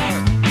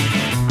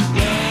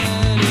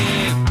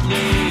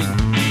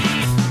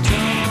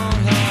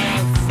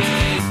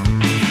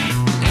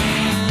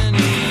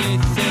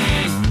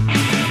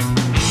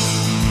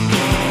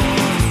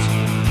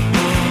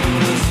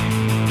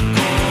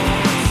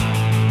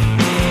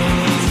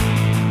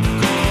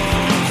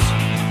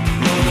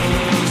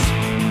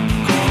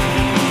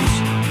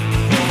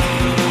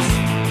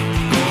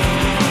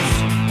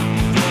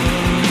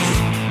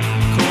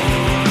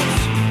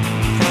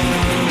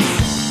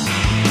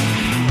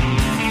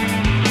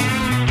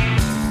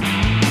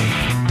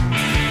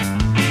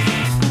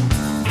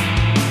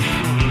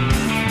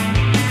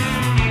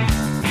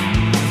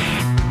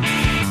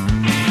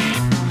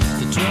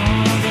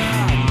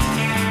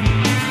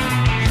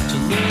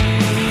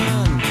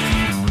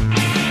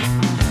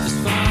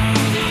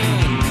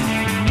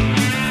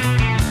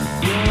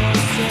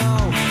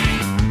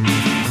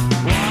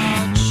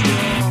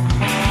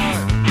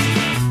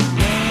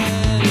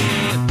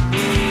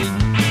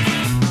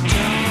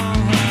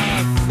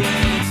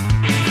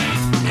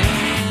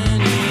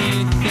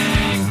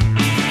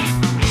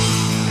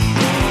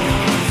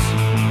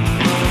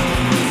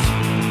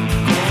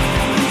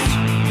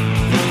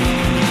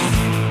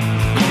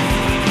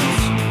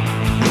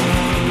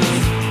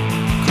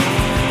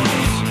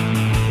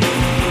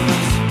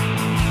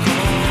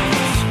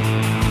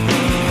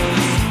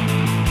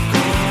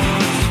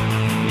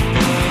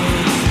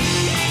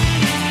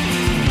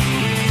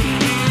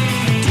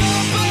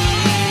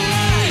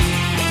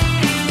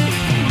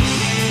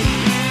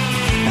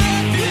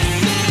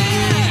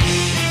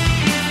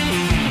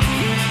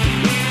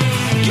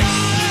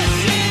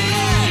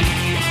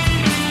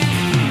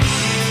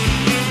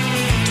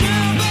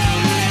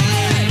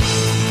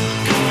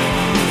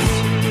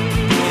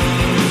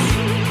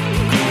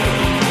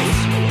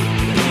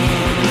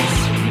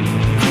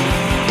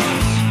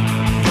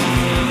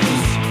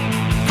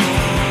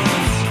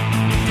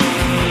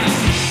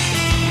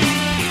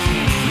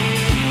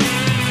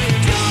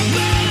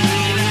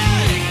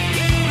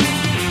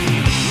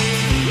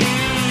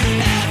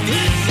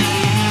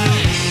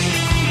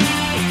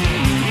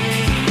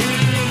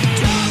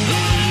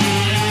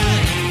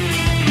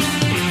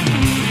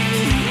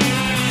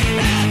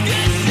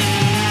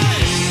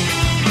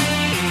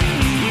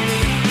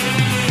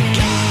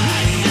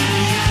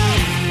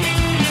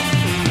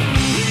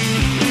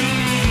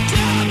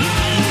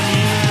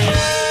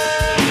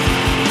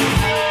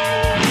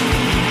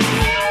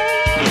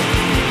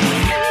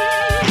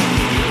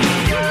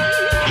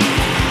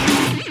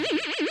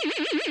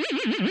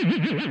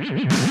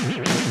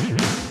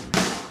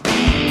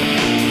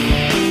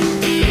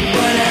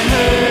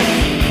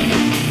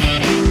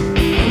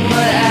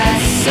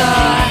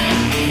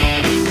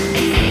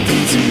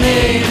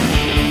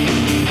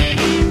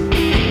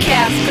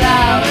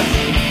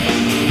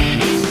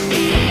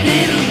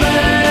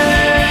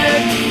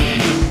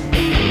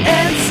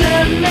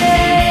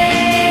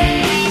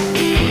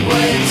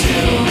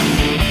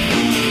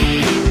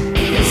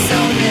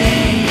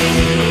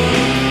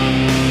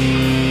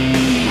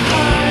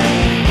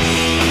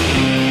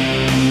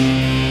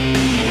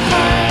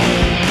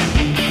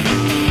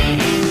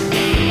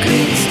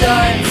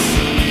starts,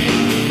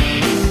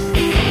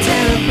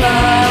 tear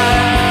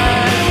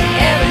apart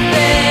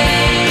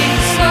everything,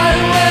 slide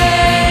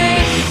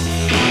away.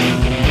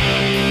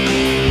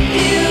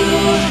 You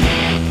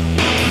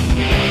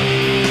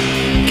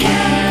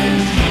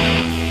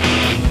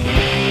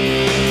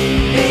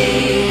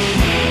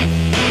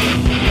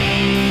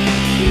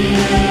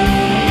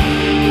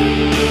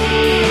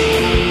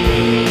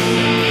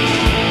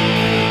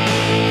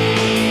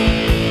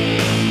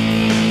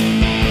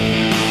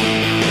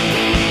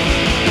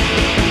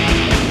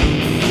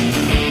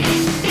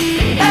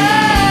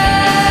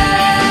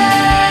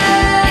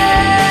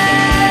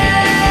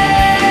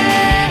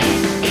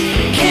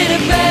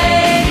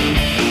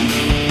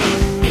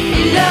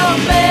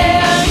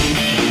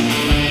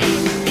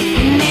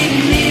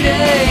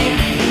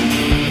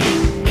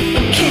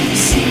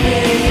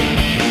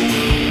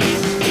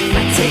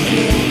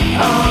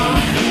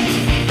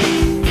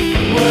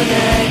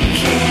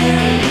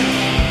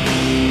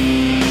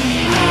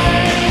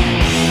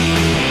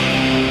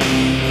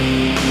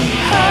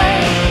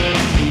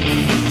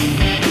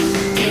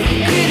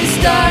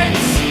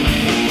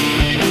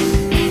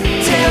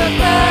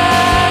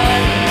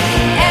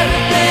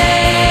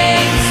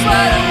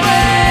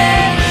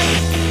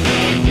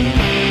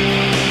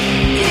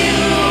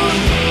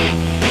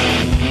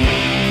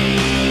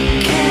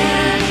can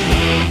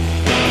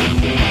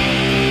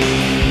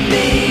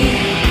be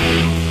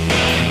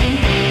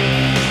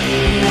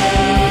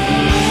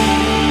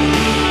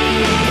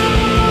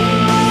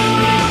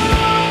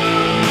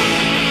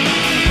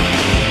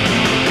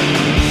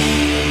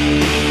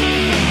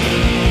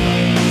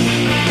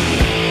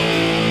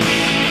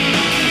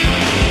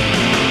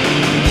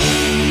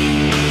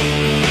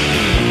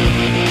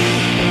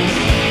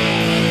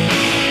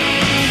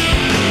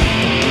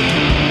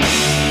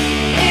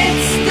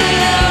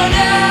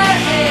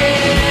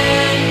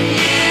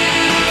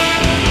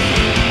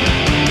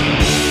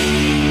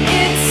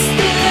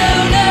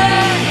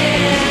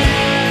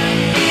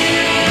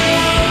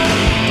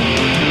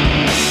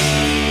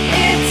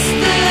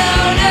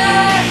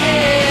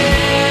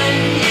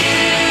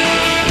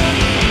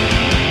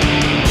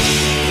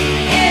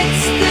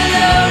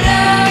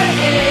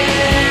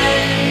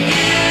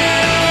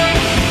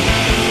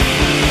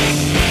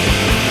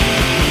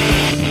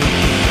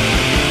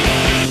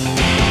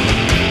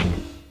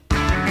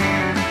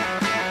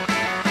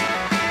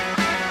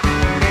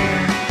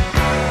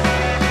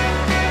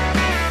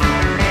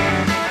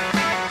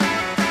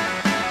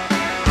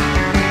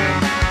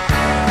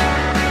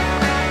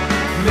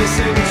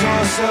missing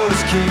torsos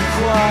keep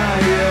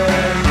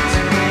quiet.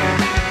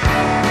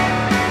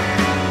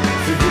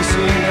 For DC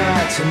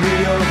nights and New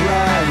York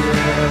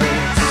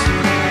riots,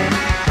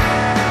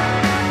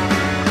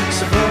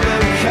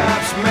 suburban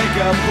cops make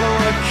a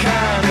broad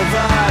kind of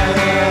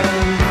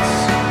violence,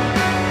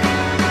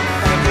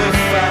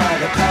 amplify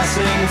the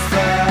passing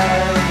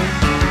fire.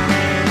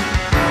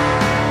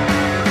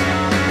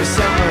 If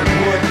someone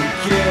wouldn't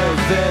give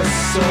this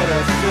sort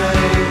of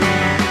thing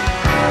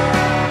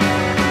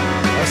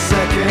a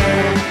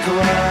second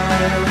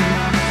glance,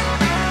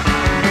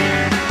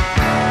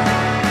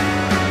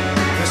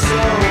 there's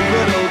so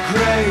little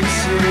grace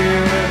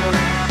here.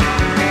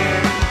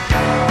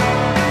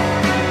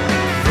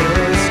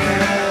 This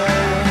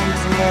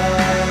can't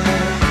last,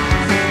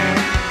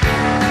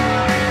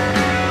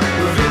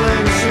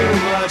 revealing too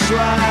much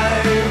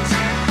light,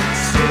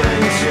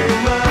 stealing too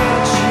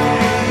much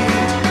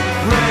heat,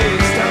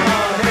 raised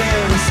on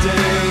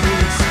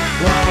instincts,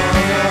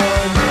 long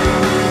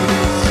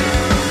unused.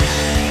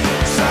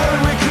 Sorry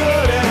we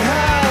couldn't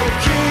help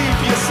keep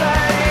you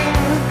sane.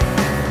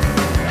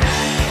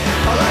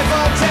 A life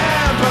of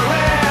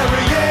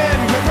temporary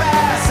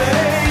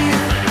incapacity,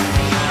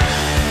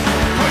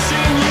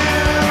 pushing you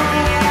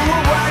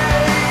away.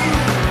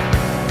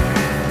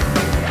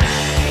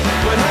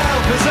 But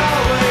help is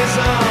always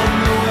on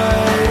the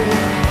way.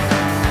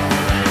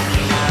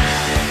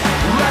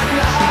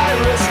 Retina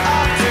iris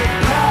optic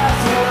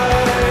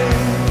pathway,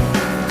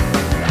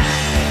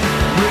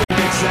 with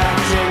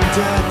exacting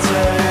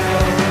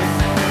detail.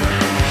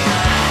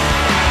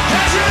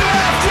 As you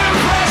left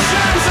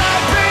impressions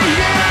of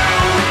you,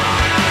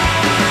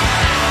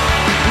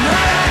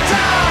 I had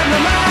done the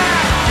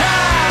math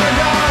and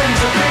going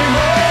to be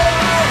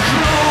more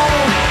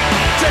cruel.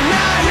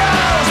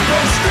 Denials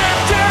been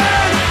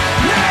scripted,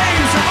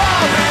 names have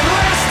all been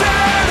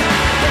listed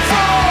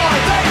before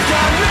they've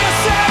gone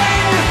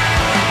missing.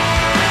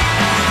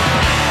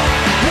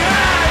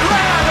 I'd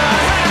rather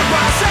have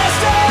my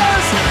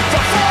sisters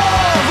for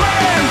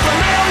fallen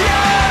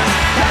familiars.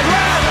 I'd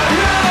rather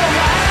know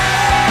the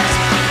act,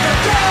 the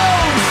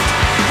ghost,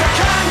 the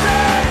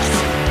convict.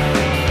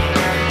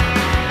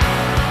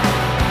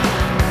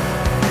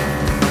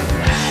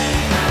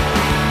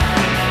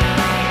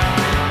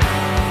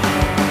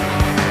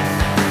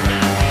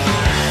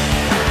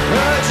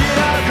 A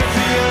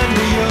geography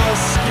under your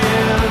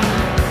skin,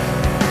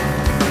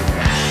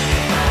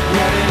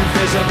 an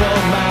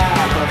invisible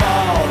map of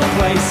all the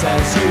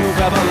places you've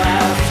ever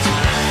left,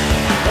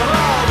 of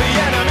all the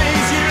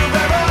enemies you've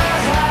ever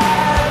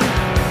had.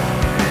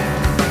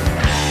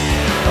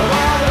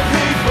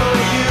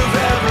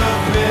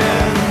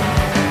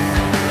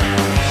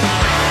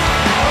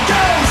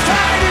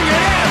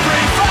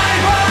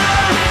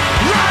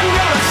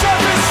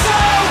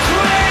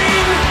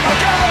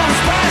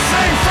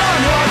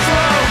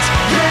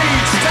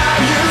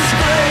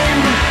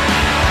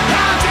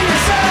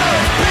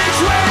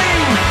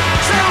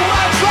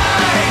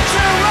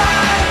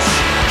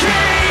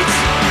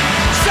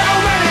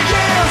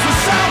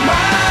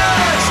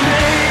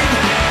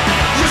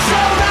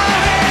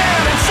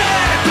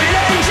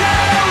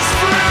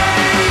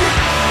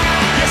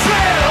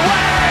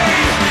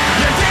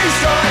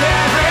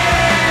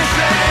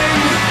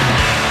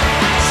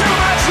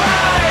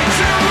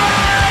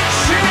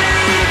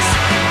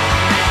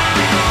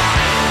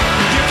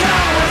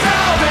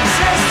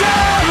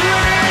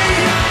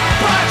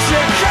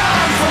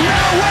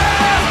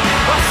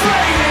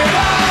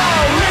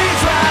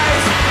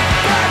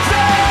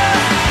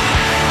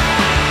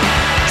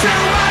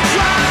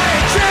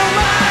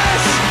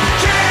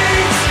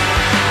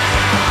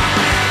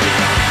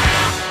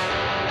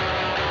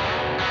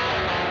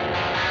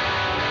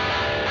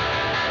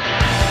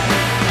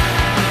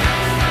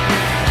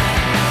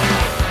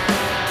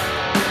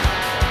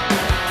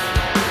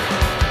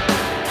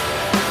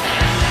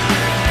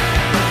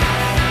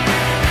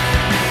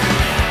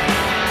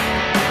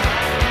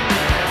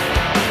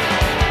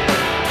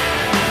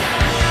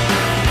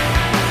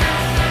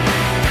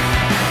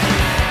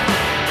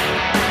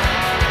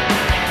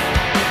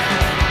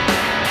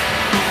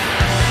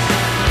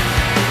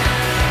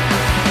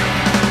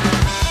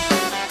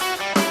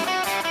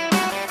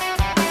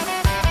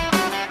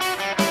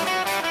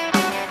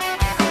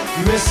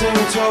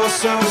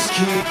 torsos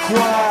keep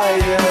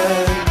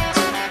quiet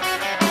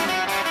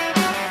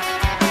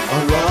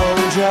on long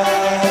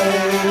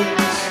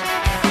drives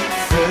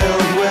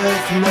filled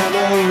with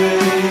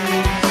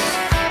memories.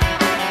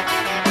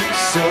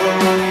 So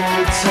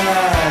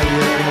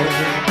tired,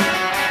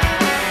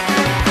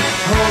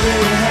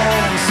 holding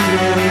hands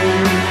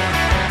through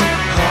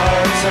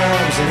hard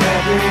times and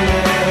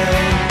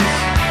happiness.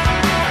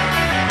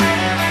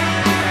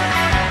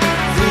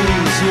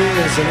 These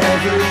years and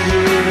every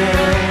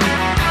year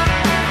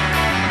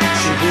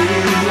should be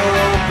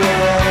your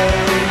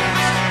best.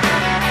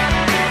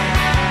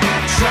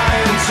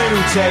 Trying to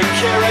take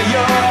care of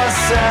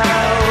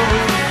yourself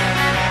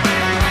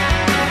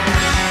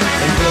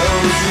and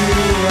those you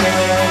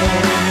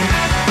love.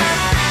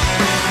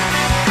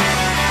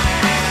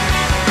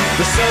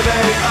 The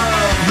survey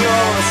of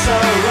your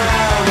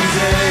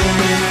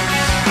surroundings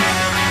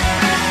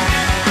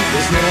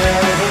is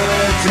never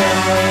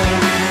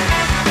done.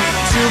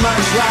 Too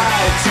much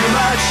light, too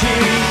much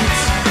heat,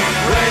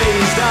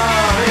 raised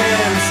our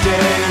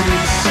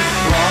instincts,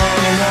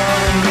 long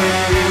on me.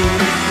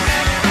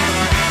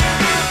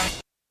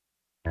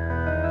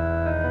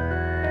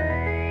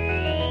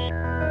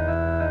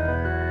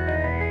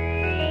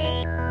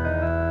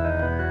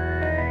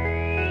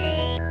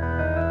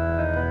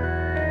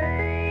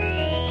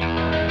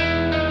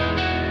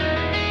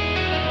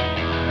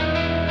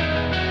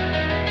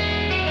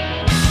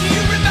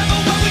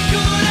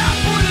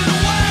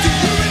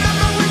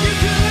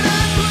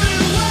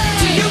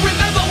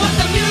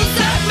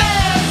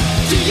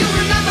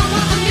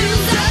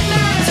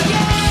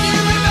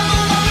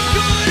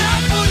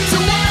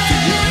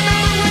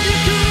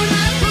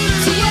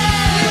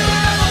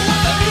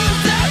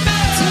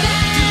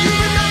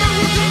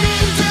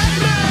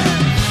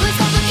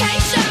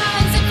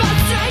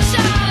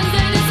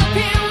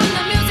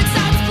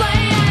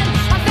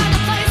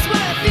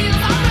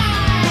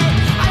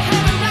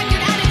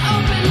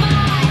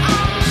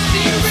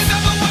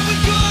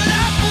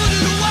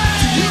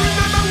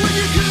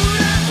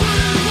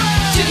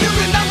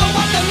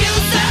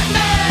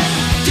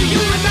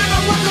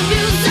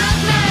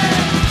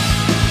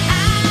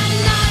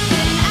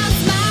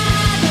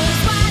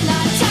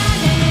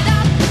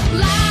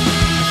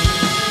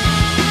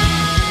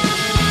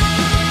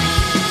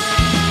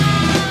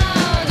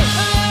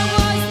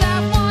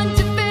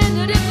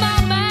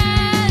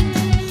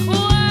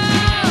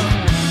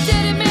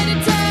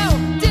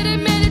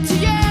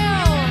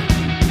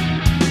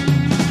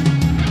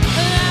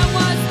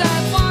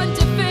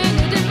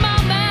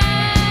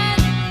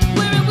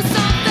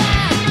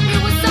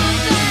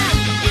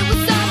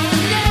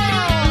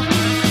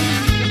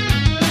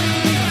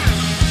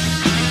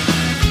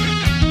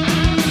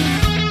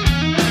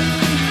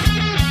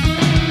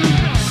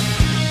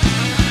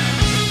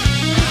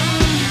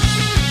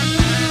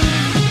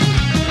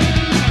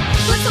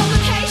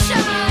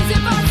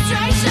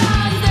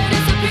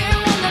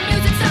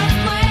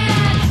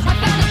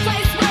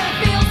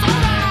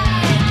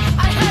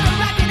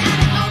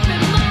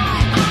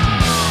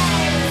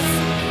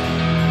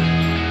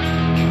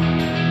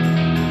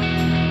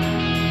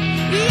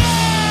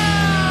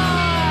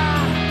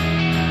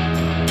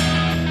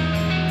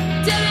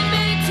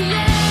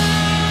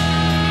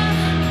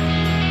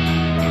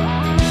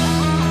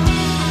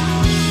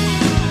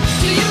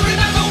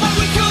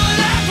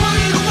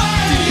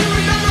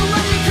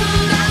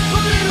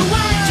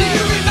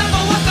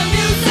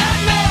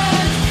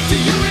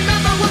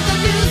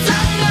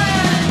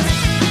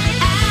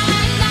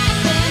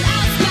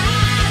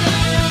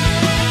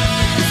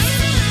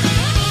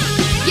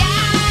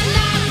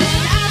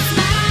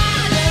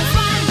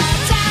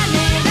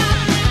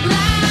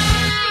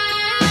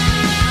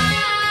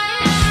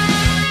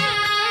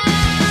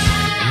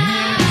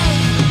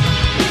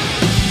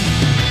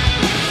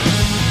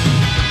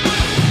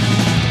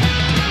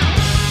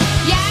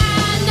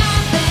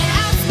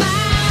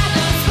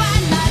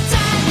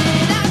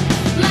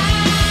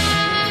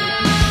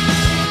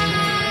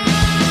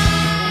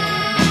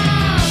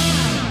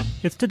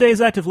 It's today's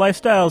Active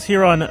Lifestyles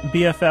here on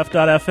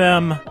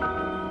BFF.FM.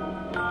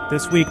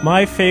 This week,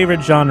 my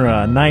favorite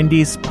genre,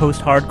 90s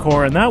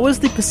post-hardcore, and that was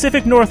the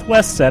Pacific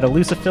Northwest set, a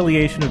loose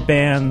affiliation of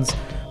bands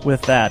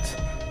with that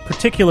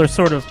particular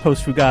sort of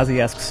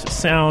post-Fugazi-esque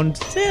sound,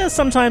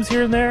 sometimes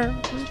here and there.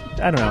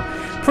 I don't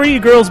know. Pretty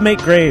Girls Make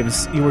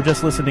Graves, you were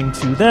just listening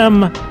to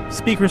them.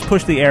 Speakers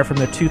Push the Air from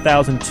their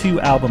 2002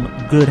 album,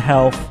 Good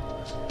Health.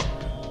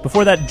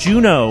 Before that,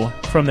 Juno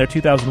from their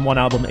 2001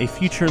 album, A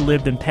Future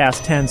Lived in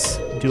Past Tense,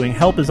 doing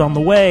Help Is on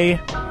the Way.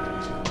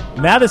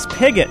 Mavis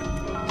Piggott,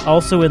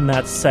 also in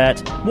that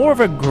set. More of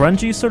a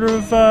grungy sort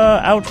of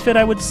outfit,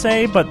 I would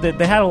say, but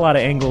they had a lot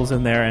of angles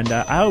in there, and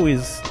I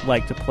always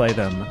like to play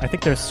them. I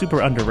think they're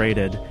super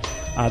underrated.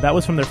 That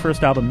was from their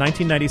first album,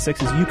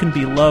 1996's You Can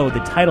Be Low, the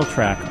title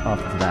track off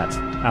of that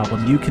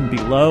album, You Can Be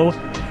Low.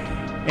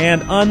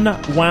 And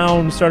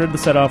Unwound started the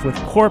set off with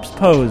Corpse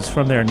Pose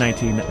from their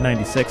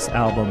 1996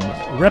 album,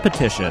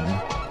 Repetition.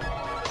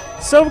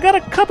 So we've got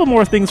a couple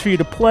more things for you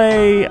to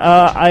play.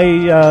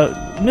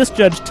 I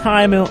misjudged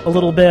time a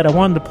little bit. I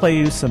wanted to play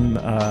you some...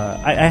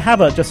 I have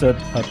just a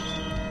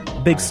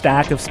big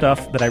stack of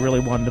stuff that I really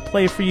wanted to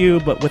play for you,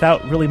 but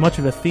without really much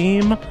of a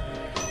theme.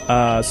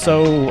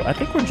 So I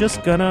think we're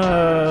just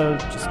gonna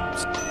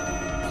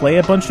play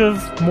a bunch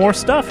of more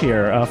stuff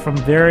here from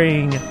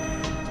varying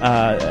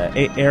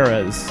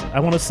eras. I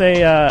want to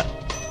say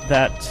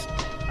that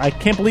I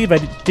can't believe I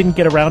didn't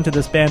get around to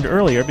this band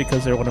earlier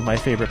because they're one of my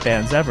favorite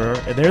bands ever.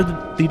 They're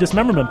the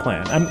Dismemberment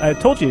Plan. I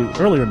told you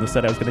earlier in the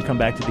set I was going to come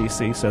back to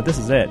DC, so this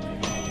is it.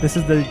 This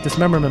is the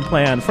Dismemberment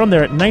Plan from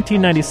their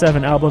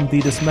 1997 album,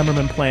 The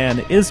Dismemberment Plan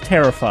Is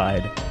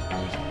Terrified.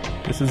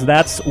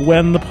 That's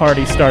When the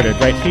Party Started,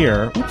 right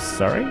here. Oops,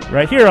 sorry.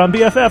 Right here on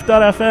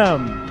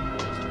BFF.FM.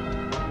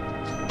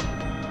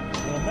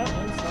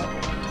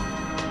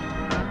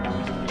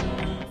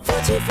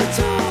 40 feet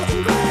tall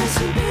in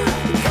glass and built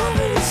and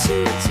covered in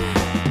suits.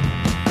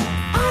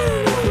 I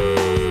don't know who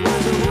he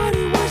was or what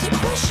he was, the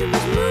question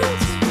was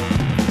moot.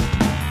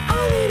 I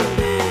laid in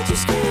bed, too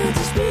scared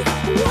to speak,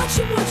 and watch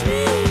him watch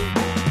me.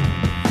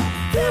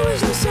 There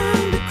was no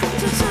sound, the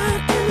crept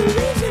outside, and the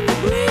leaves in the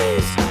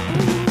breeze.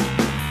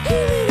 He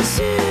lit a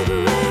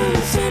cigarette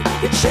and said,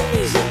 your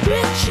chimney's a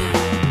bitch.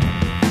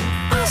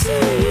 I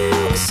said,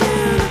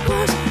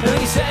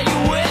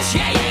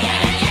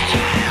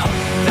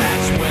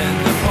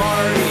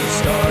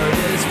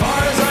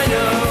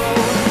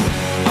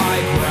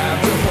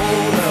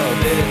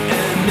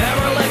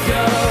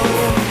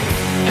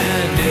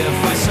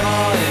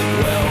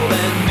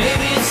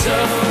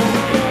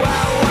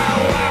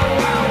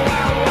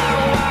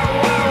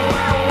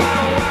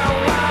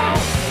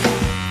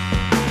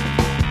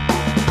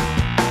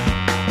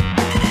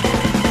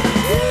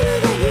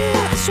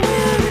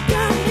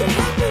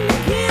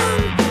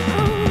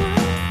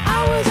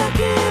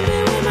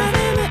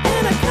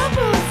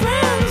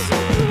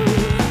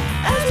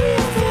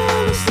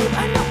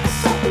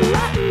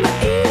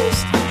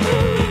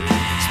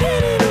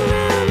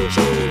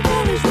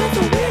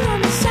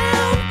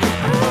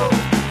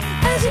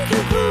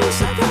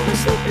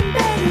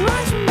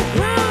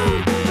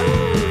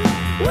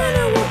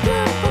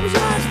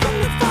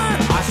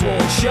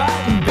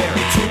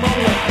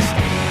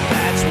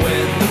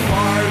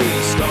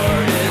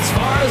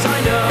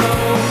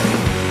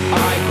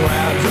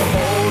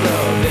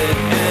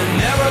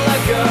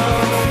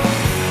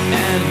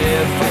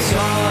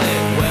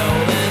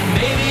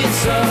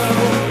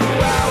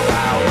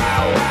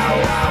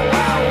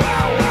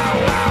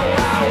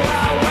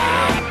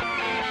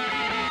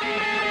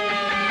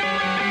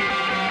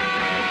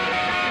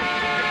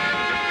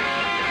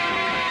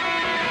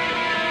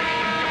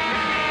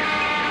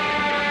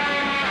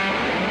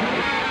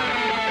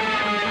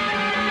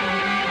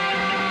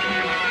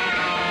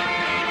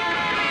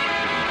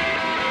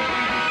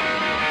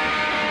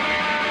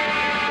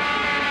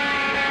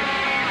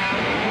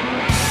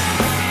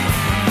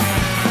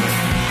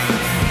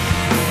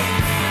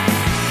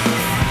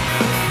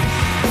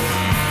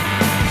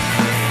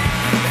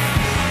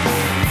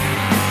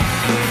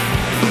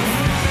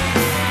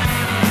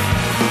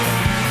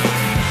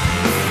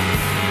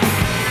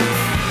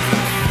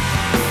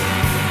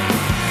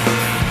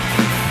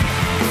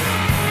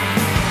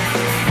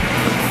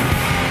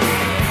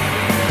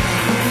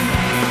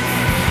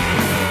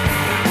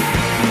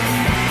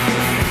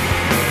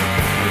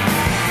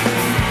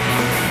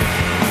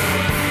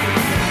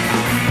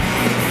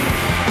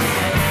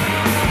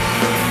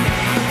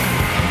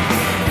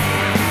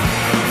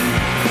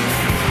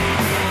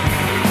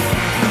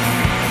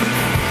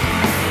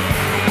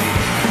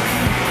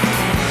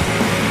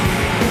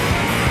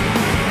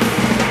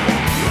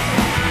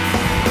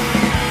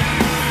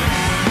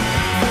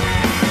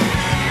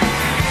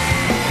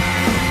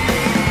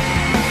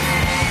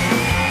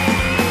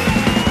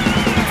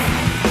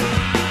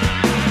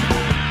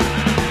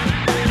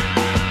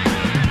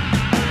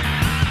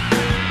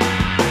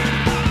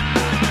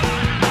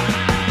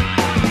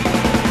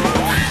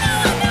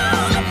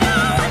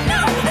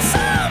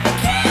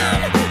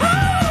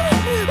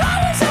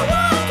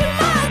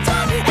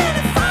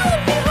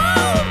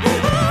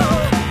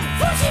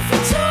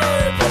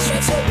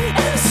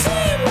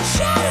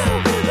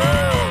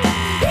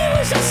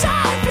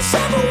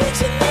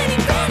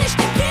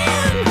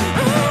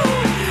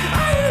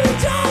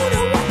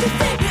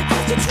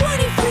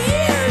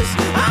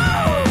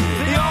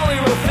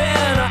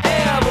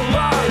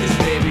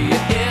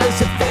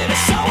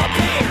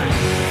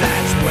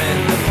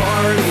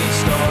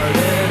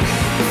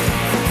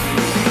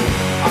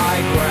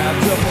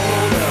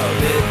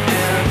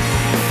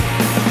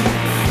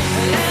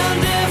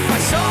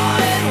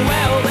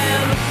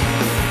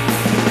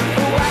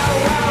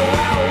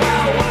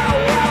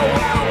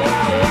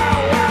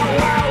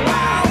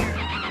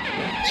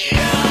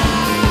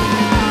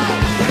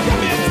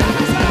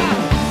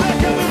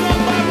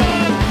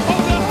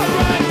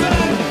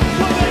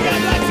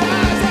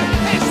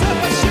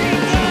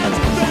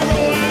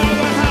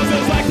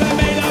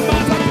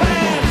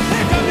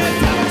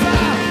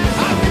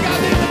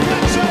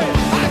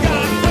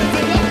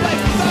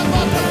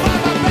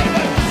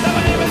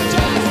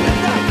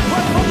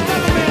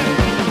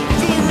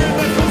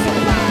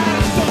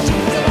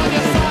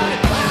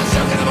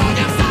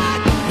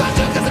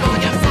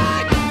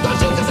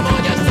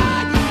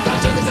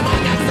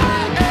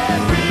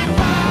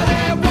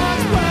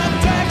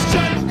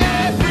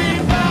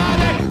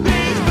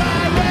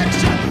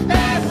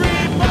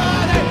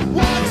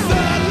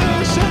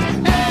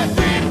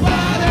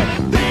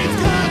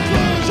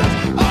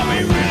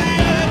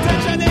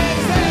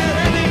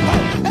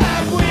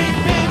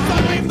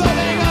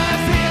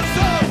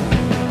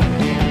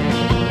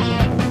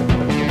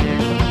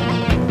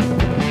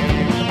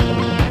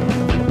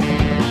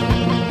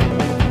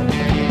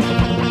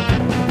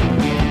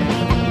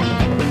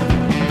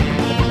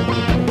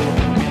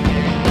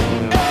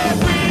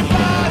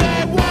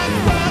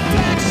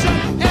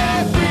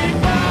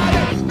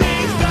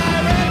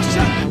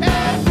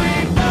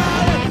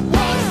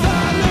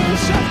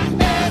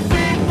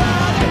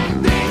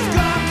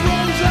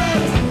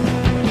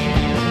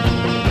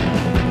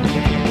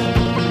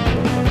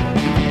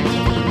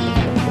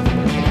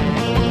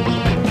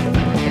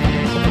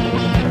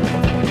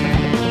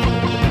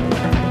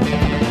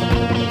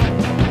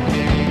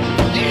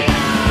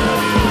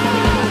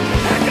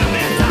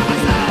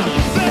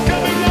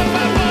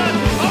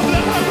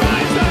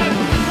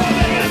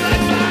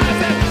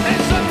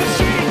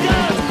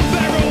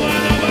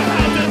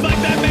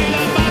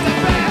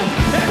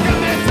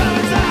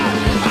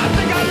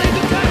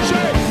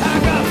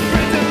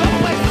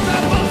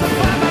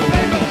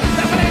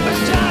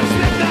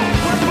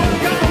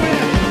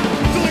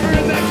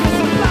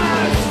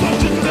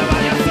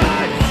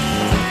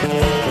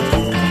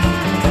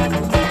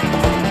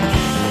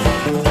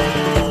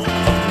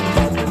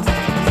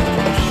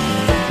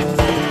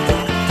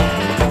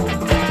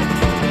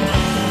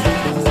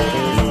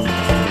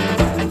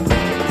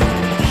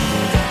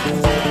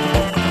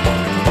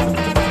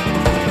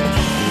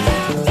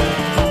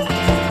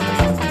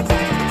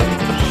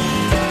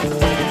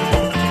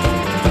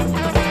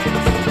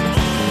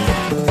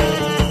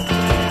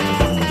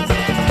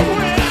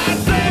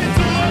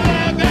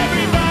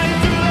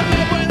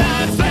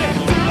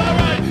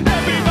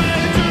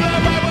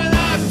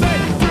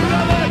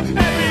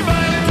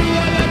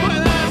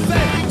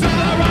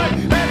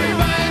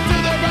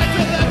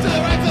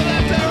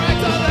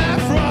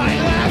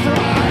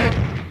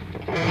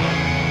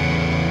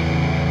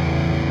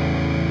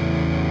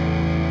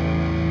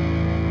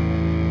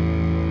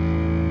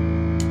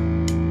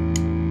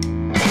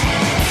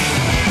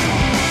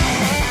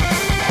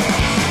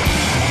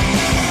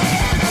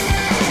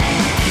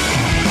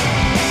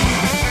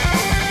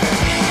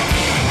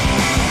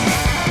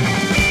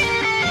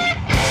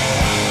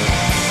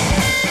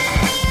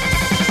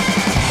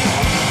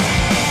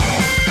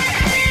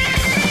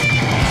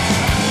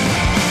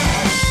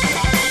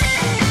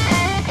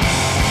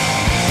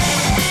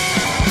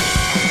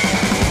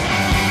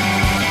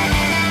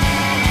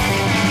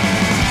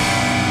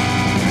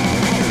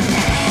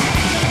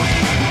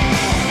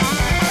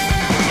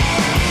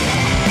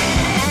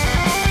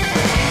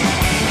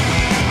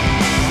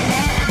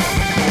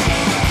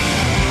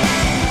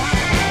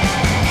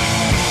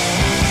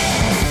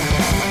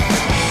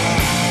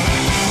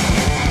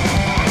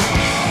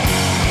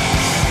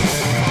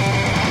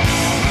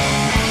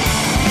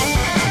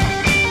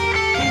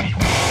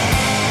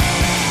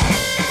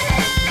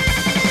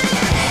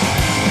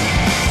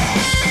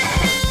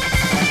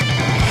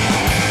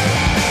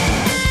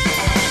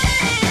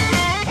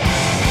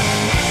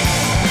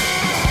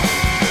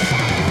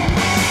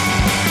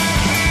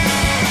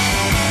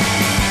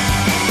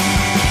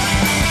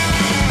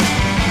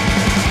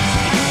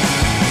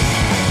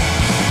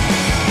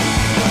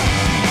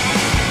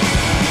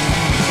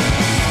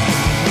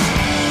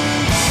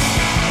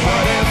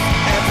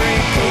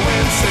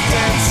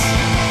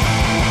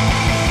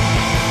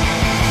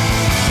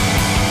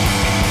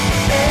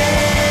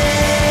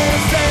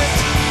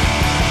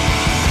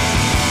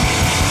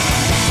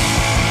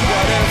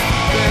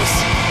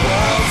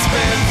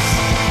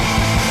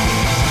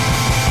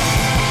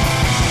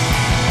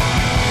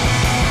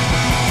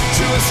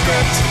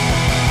 script.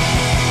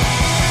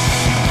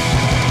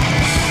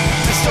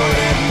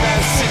 Distorted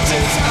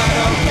messages I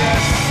don't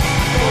get.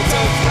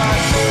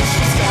 Multiplied moves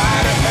from sky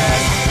to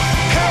head.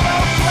 Hello,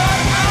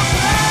 blood, I'm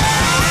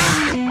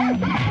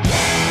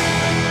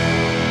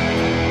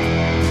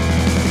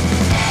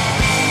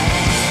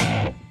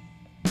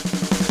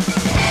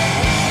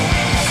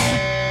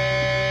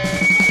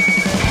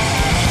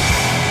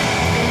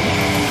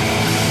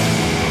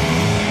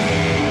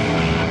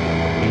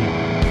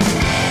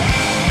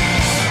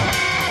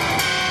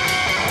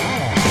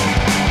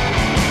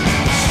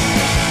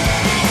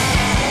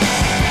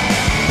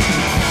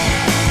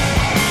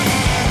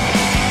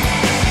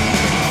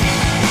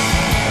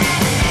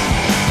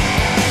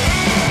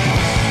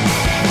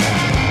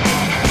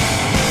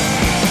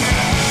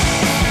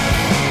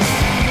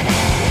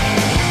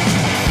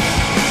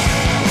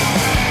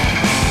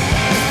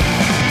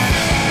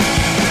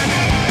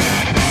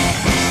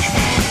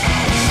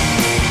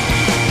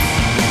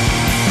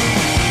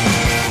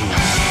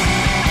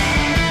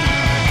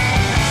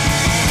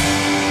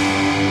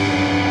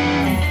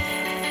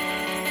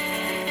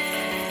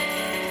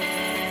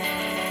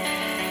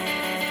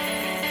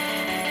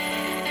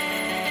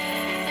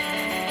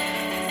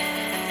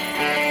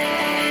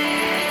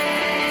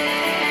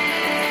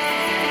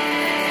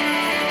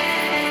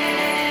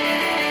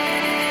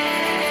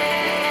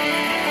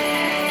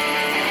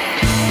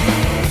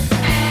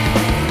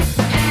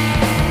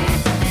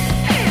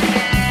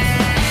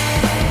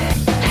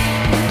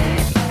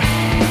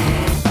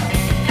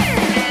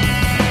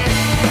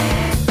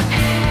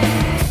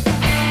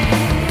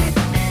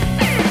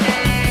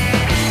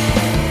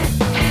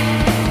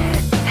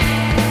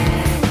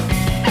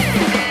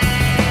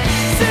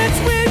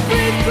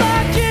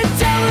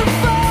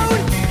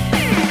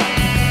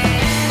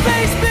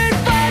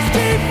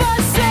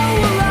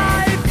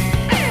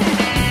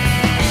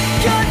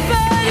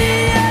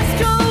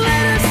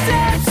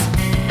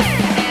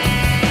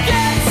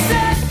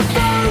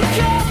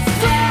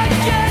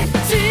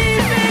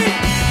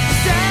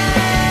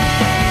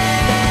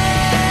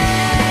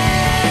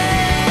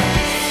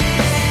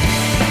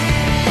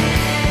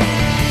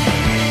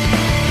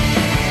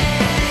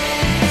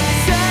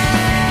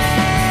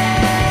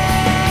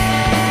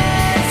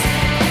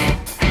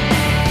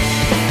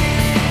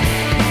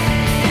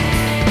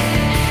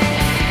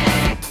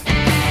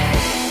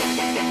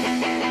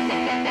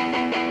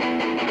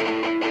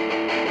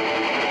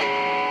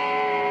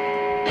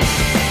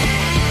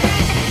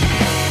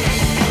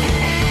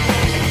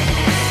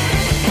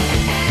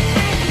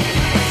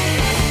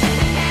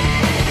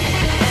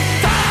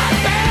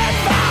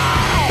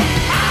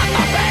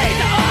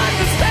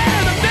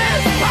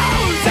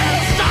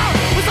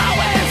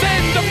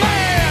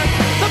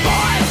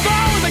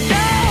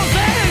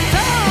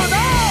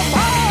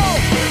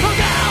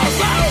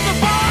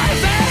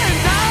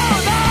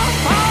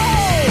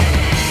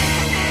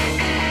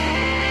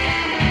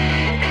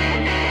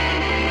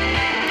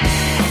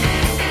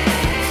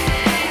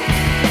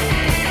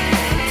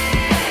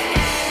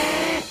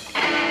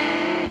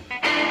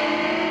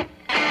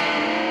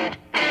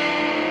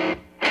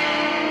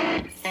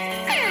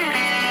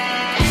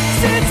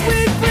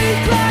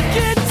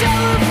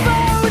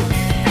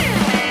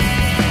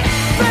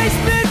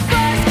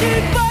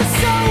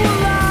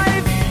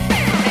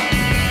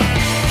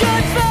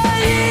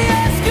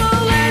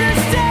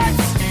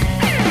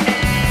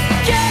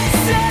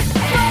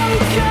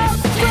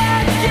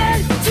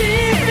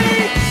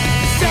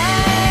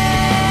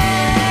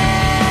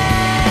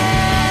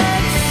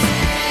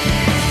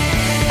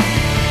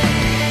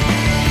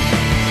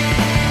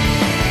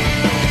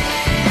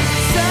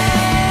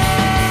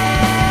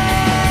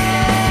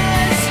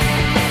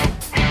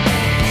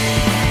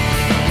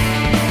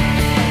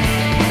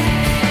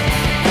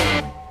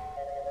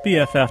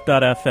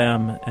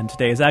BFF.FM, and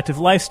today is Active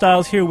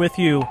Lifestyles here with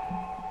you,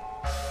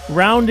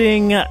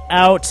 rounding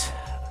out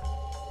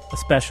a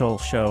special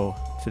show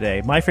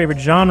today. My favorite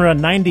genre,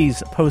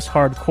 90s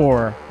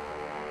post-hardcore.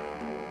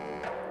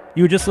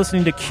 You were just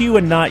listening to Q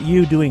and Not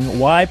You doing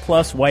Y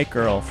plus White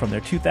Girl from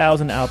their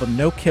 2000 album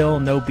No Kill,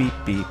 No Beep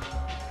Beep.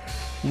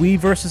 We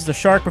versus the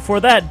Shark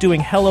before that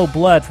doing Hello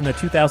Blood from their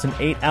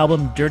 2008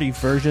 album Dirty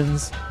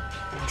Versions.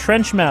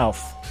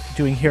 Trenchmouth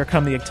doing Here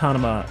Come the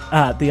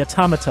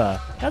Automata.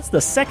 That's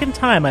the second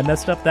time I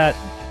messed up that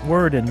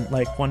word in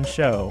like one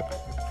show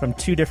from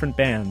two different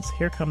bands.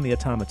 Here Come the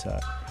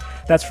Automata.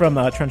 That's from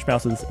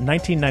Trenchmouth's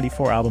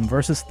 1994 album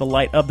Versus the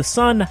Light of the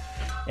Sun,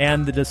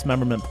 and the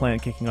Dismemberment Plan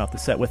kicking off the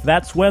set with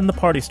That's When the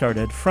Party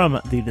Started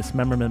from the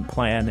Dismemberment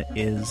Plan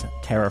is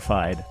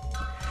Terrified.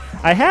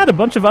 I had a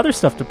bunch of other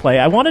stuff to play.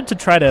 I wanted to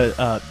try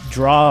to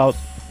draw,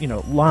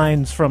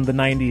 lines from the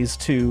 90s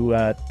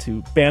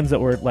to bands that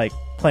were like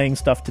playing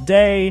stuff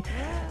today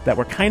that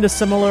were kind of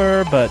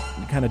similar but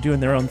kind of doing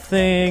their own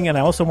thing, and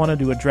I also wanted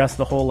to address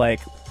the whole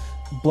like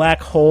black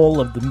hole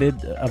of the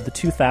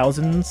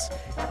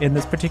 2000s in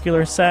this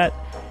particular set.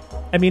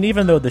 I mean,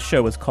 even though the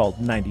show was called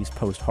 90s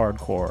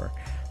post-hardcore,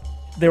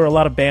 there were a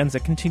lot of bands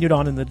that continued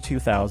on in the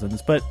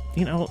 2000s, but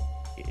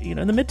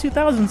in the mid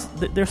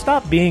 2000s there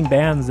stopped being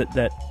bands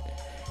that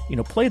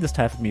play this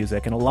type of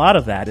music, and a lot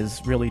of that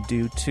is really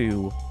due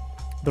to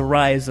the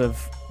rise of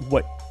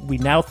what we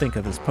now think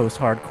of as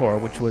post-hardcore,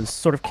 which was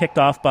sort of kicked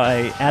off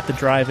by At the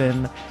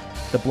Drive-In,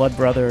 the Blood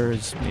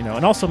Brothers,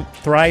 and also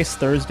Thrice,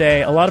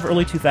 Thursday, a lot of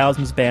early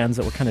 2000s bands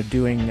that were kind of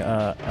doing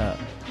a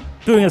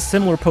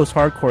similar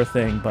post-hardcore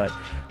thing, but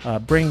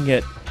bringing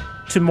it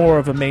to more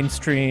of a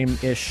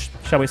mainstream-ish,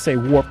 shall we say,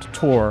 Warped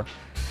Tour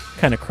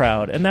kind of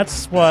crowd. And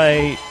that's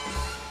why,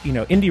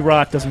 indie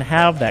rock doesn't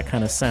have that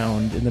kind of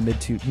sound in the mid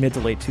to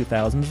late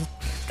 2000s,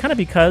 kind of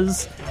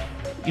because,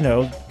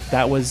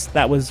 that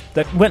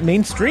went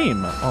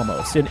mainstream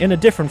almost in a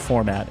different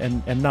format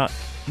and not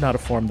a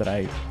form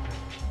that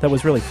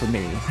was really for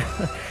me.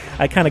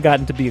 I kind of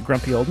gotten to be a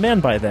grumpy old man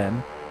by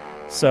then,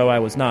 so I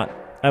was not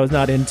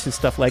into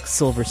stuff like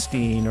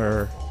Silverstein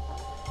or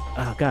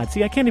oh god,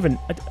 see I can't even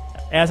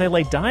As I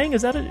Lay Dying,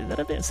 is that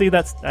a see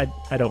that's I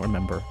don't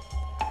remember.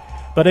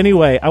 But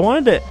anyway, I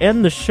wanted to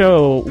end the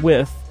show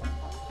with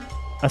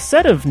a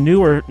set of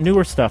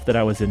newer stuff that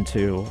I was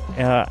into.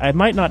 I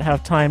might not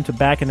have time to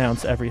back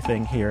announce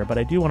everything here, but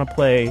I do want to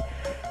play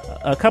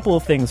a couple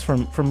of things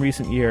from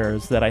recent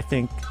years that I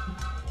think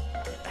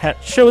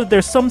show that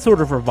there's some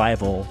sort of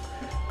revival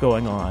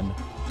going on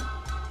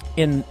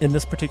in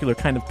this particular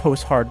kind of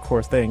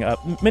post-hardcore thing.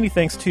 Many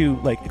thanks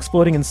to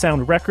Exploding in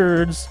Sound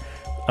Records,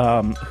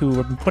 who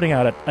have been putting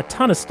out a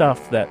ton of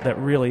stuff that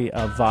really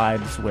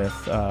vibes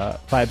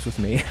with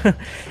me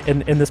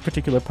in this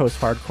particular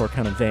post-hardcore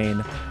kind of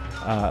vein.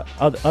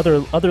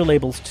 Other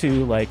labels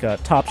too, like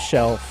Top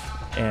Shelf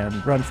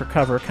and Run for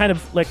Cover, kind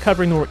of like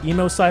covering the more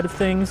emo side of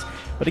things.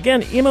 But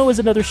again, emo is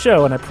another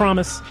show, and I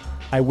promise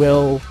I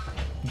will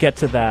get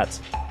to that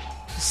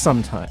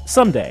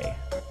someday,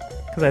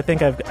 because I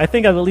think I've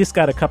at least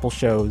got a couple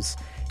shows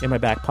in my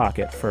back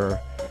pocket for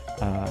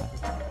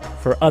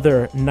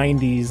other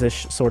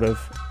 90s-ish sort of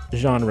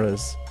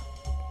genres.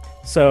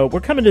 So we're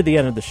coming to the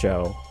end of the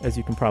show, as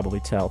you can probably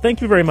tell.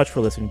 Thank you very much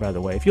for listening, by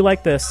the way. If you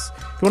like this,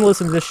 if you want to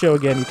listen to this show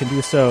again, you can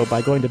do so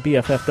by going to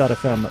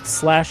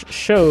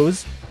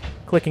bff.fm/shows,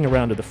 clicking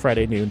around to the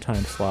Friday noon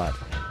time slot,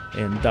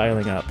 and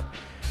dialing up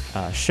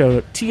show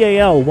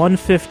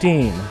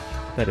TAL115.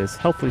 That is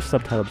helpfully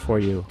subtitled for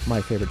you, my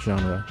favorite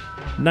genre,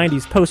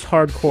 90s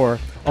post-hardcore.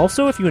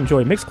 Also, if you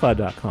enjoy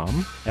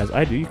Mixcloud.com, as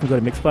I do, you can go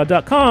to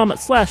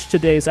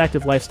Mixcloud.com/today's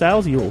active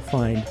lifestyles. You will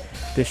find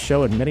this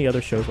show and many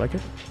other shows like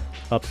it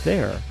up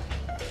there.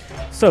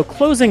 So,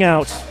 closing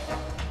out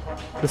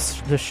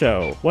the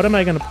show, what am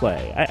I going to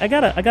play? I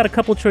got a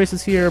couple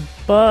choices here,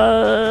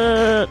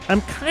 but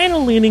I'm kind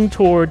of leaning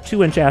toward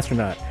 2-Inch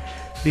Astronaut,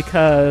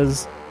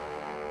 because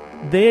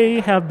they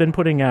have been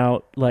putting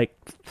out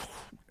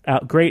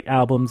great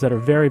albums that are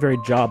very, very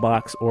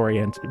Jawbox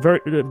oriented, very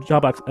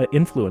Jawbox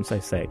influence, I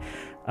say.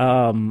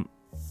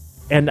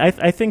 And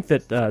I think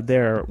that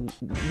they're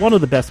one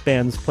of the best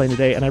bands playing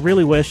today, and I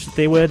really wish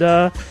they would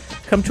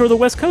come tour the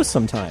West Coast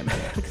sometime,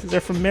 because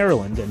they're from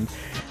Maryland,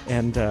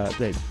 and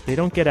they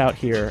don't get out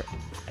here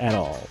at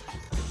all.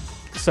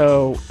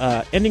 So,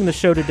 ending the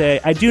show today,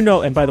 I do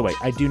know, and by the way,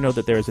 I do know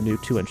that there is a new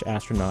 2-Inch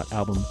Astronaut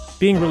album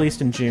being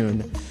released in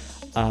June.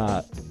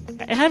 I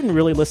haven't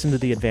really listened to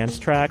the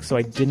advanced track, so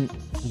I didn't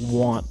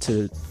want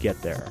to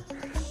get there.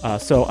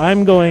 So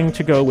I'm going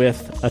to go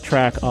with a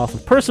track off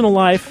of Personal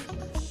Life,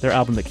 their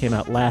album that came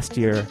out last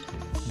year.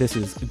 This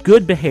is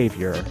Good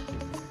Behavior,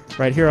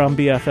 right here on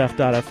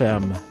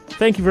BFF.FM.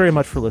 Thank you very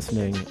much for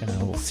listening, and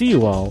I will see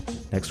you all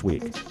next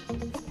week.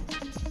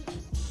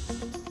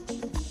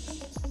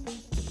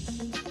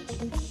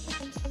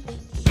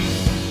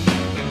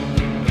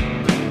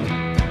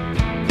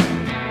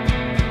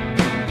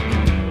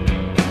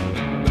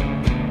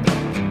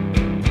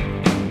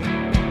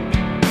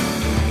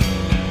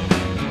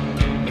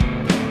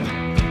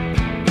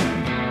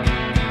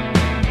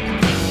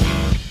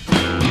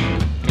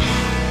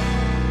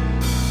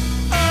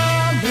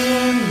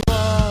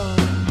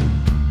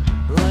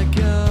 Like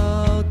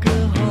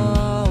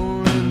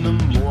alcohol in the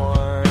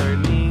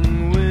morning.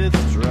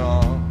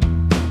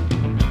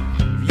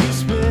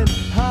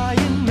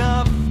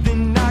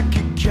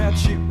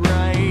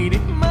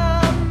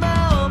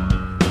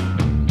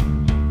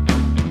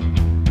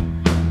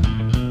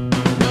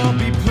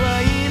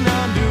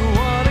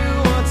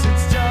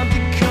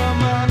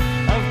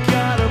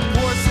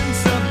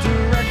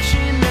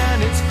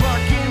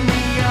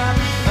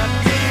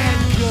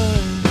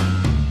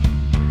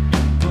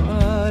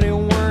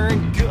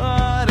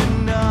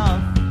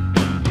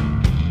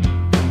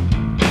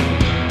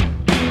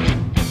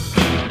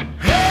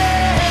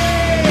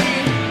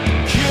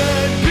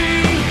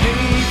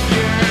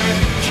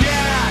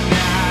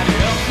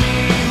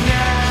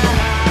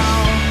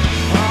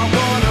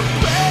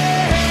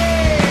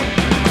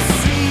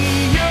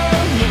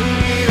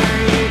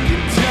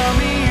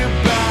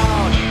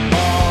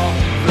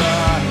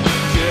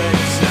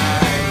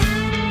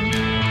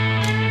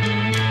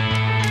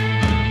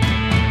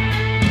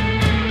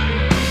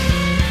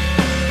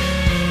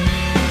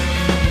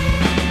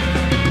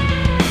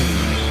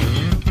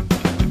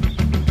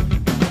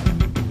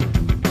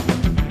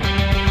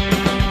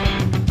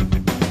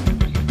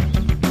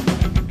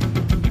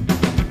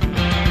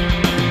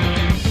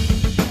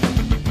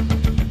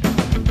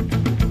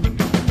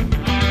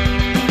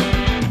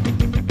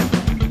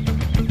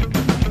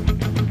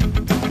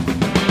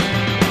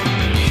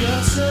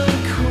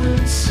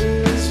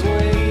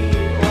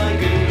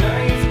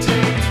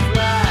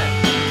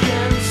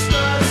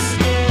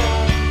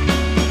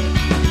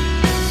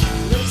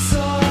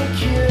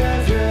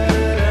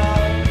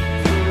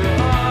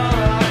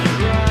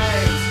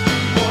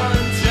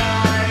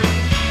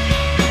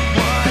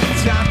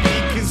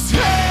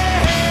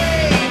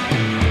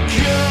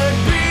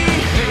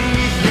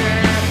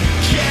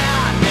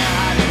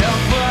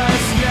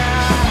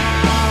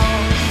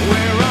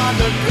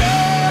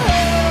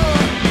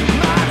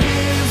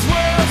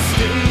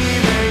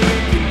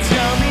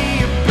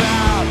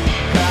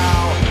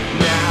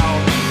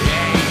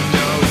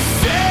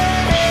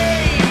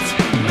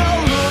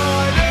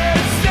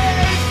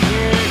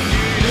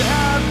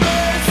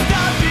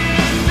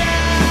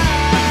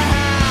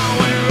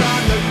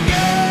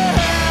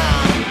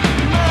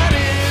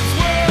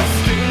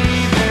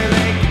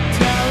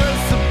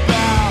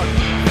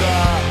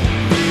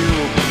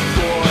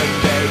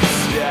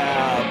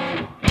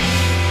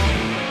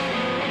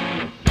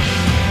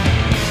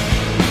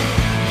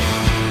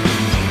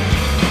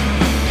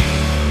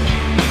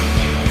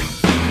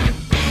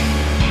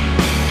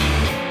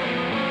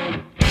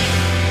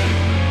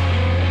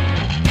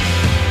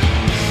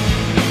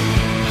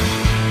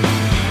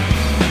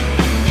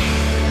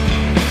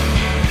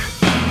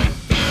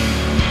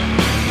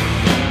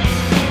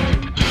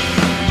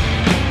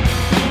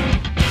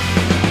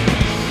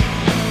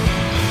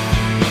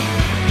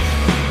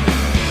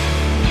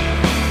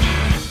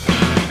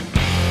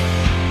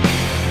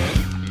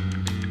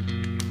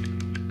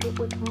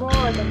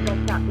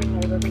 not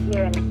being able to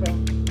hear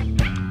anything,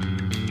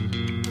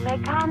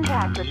 make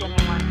contact with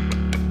anyone.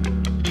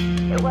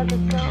 It was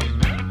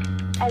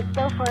as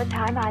though for a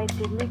time I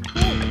didn't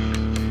exist.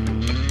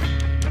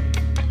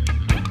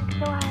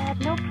 So I had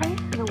no place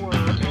in the world,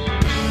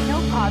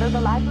 no part of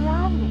the life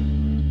around me.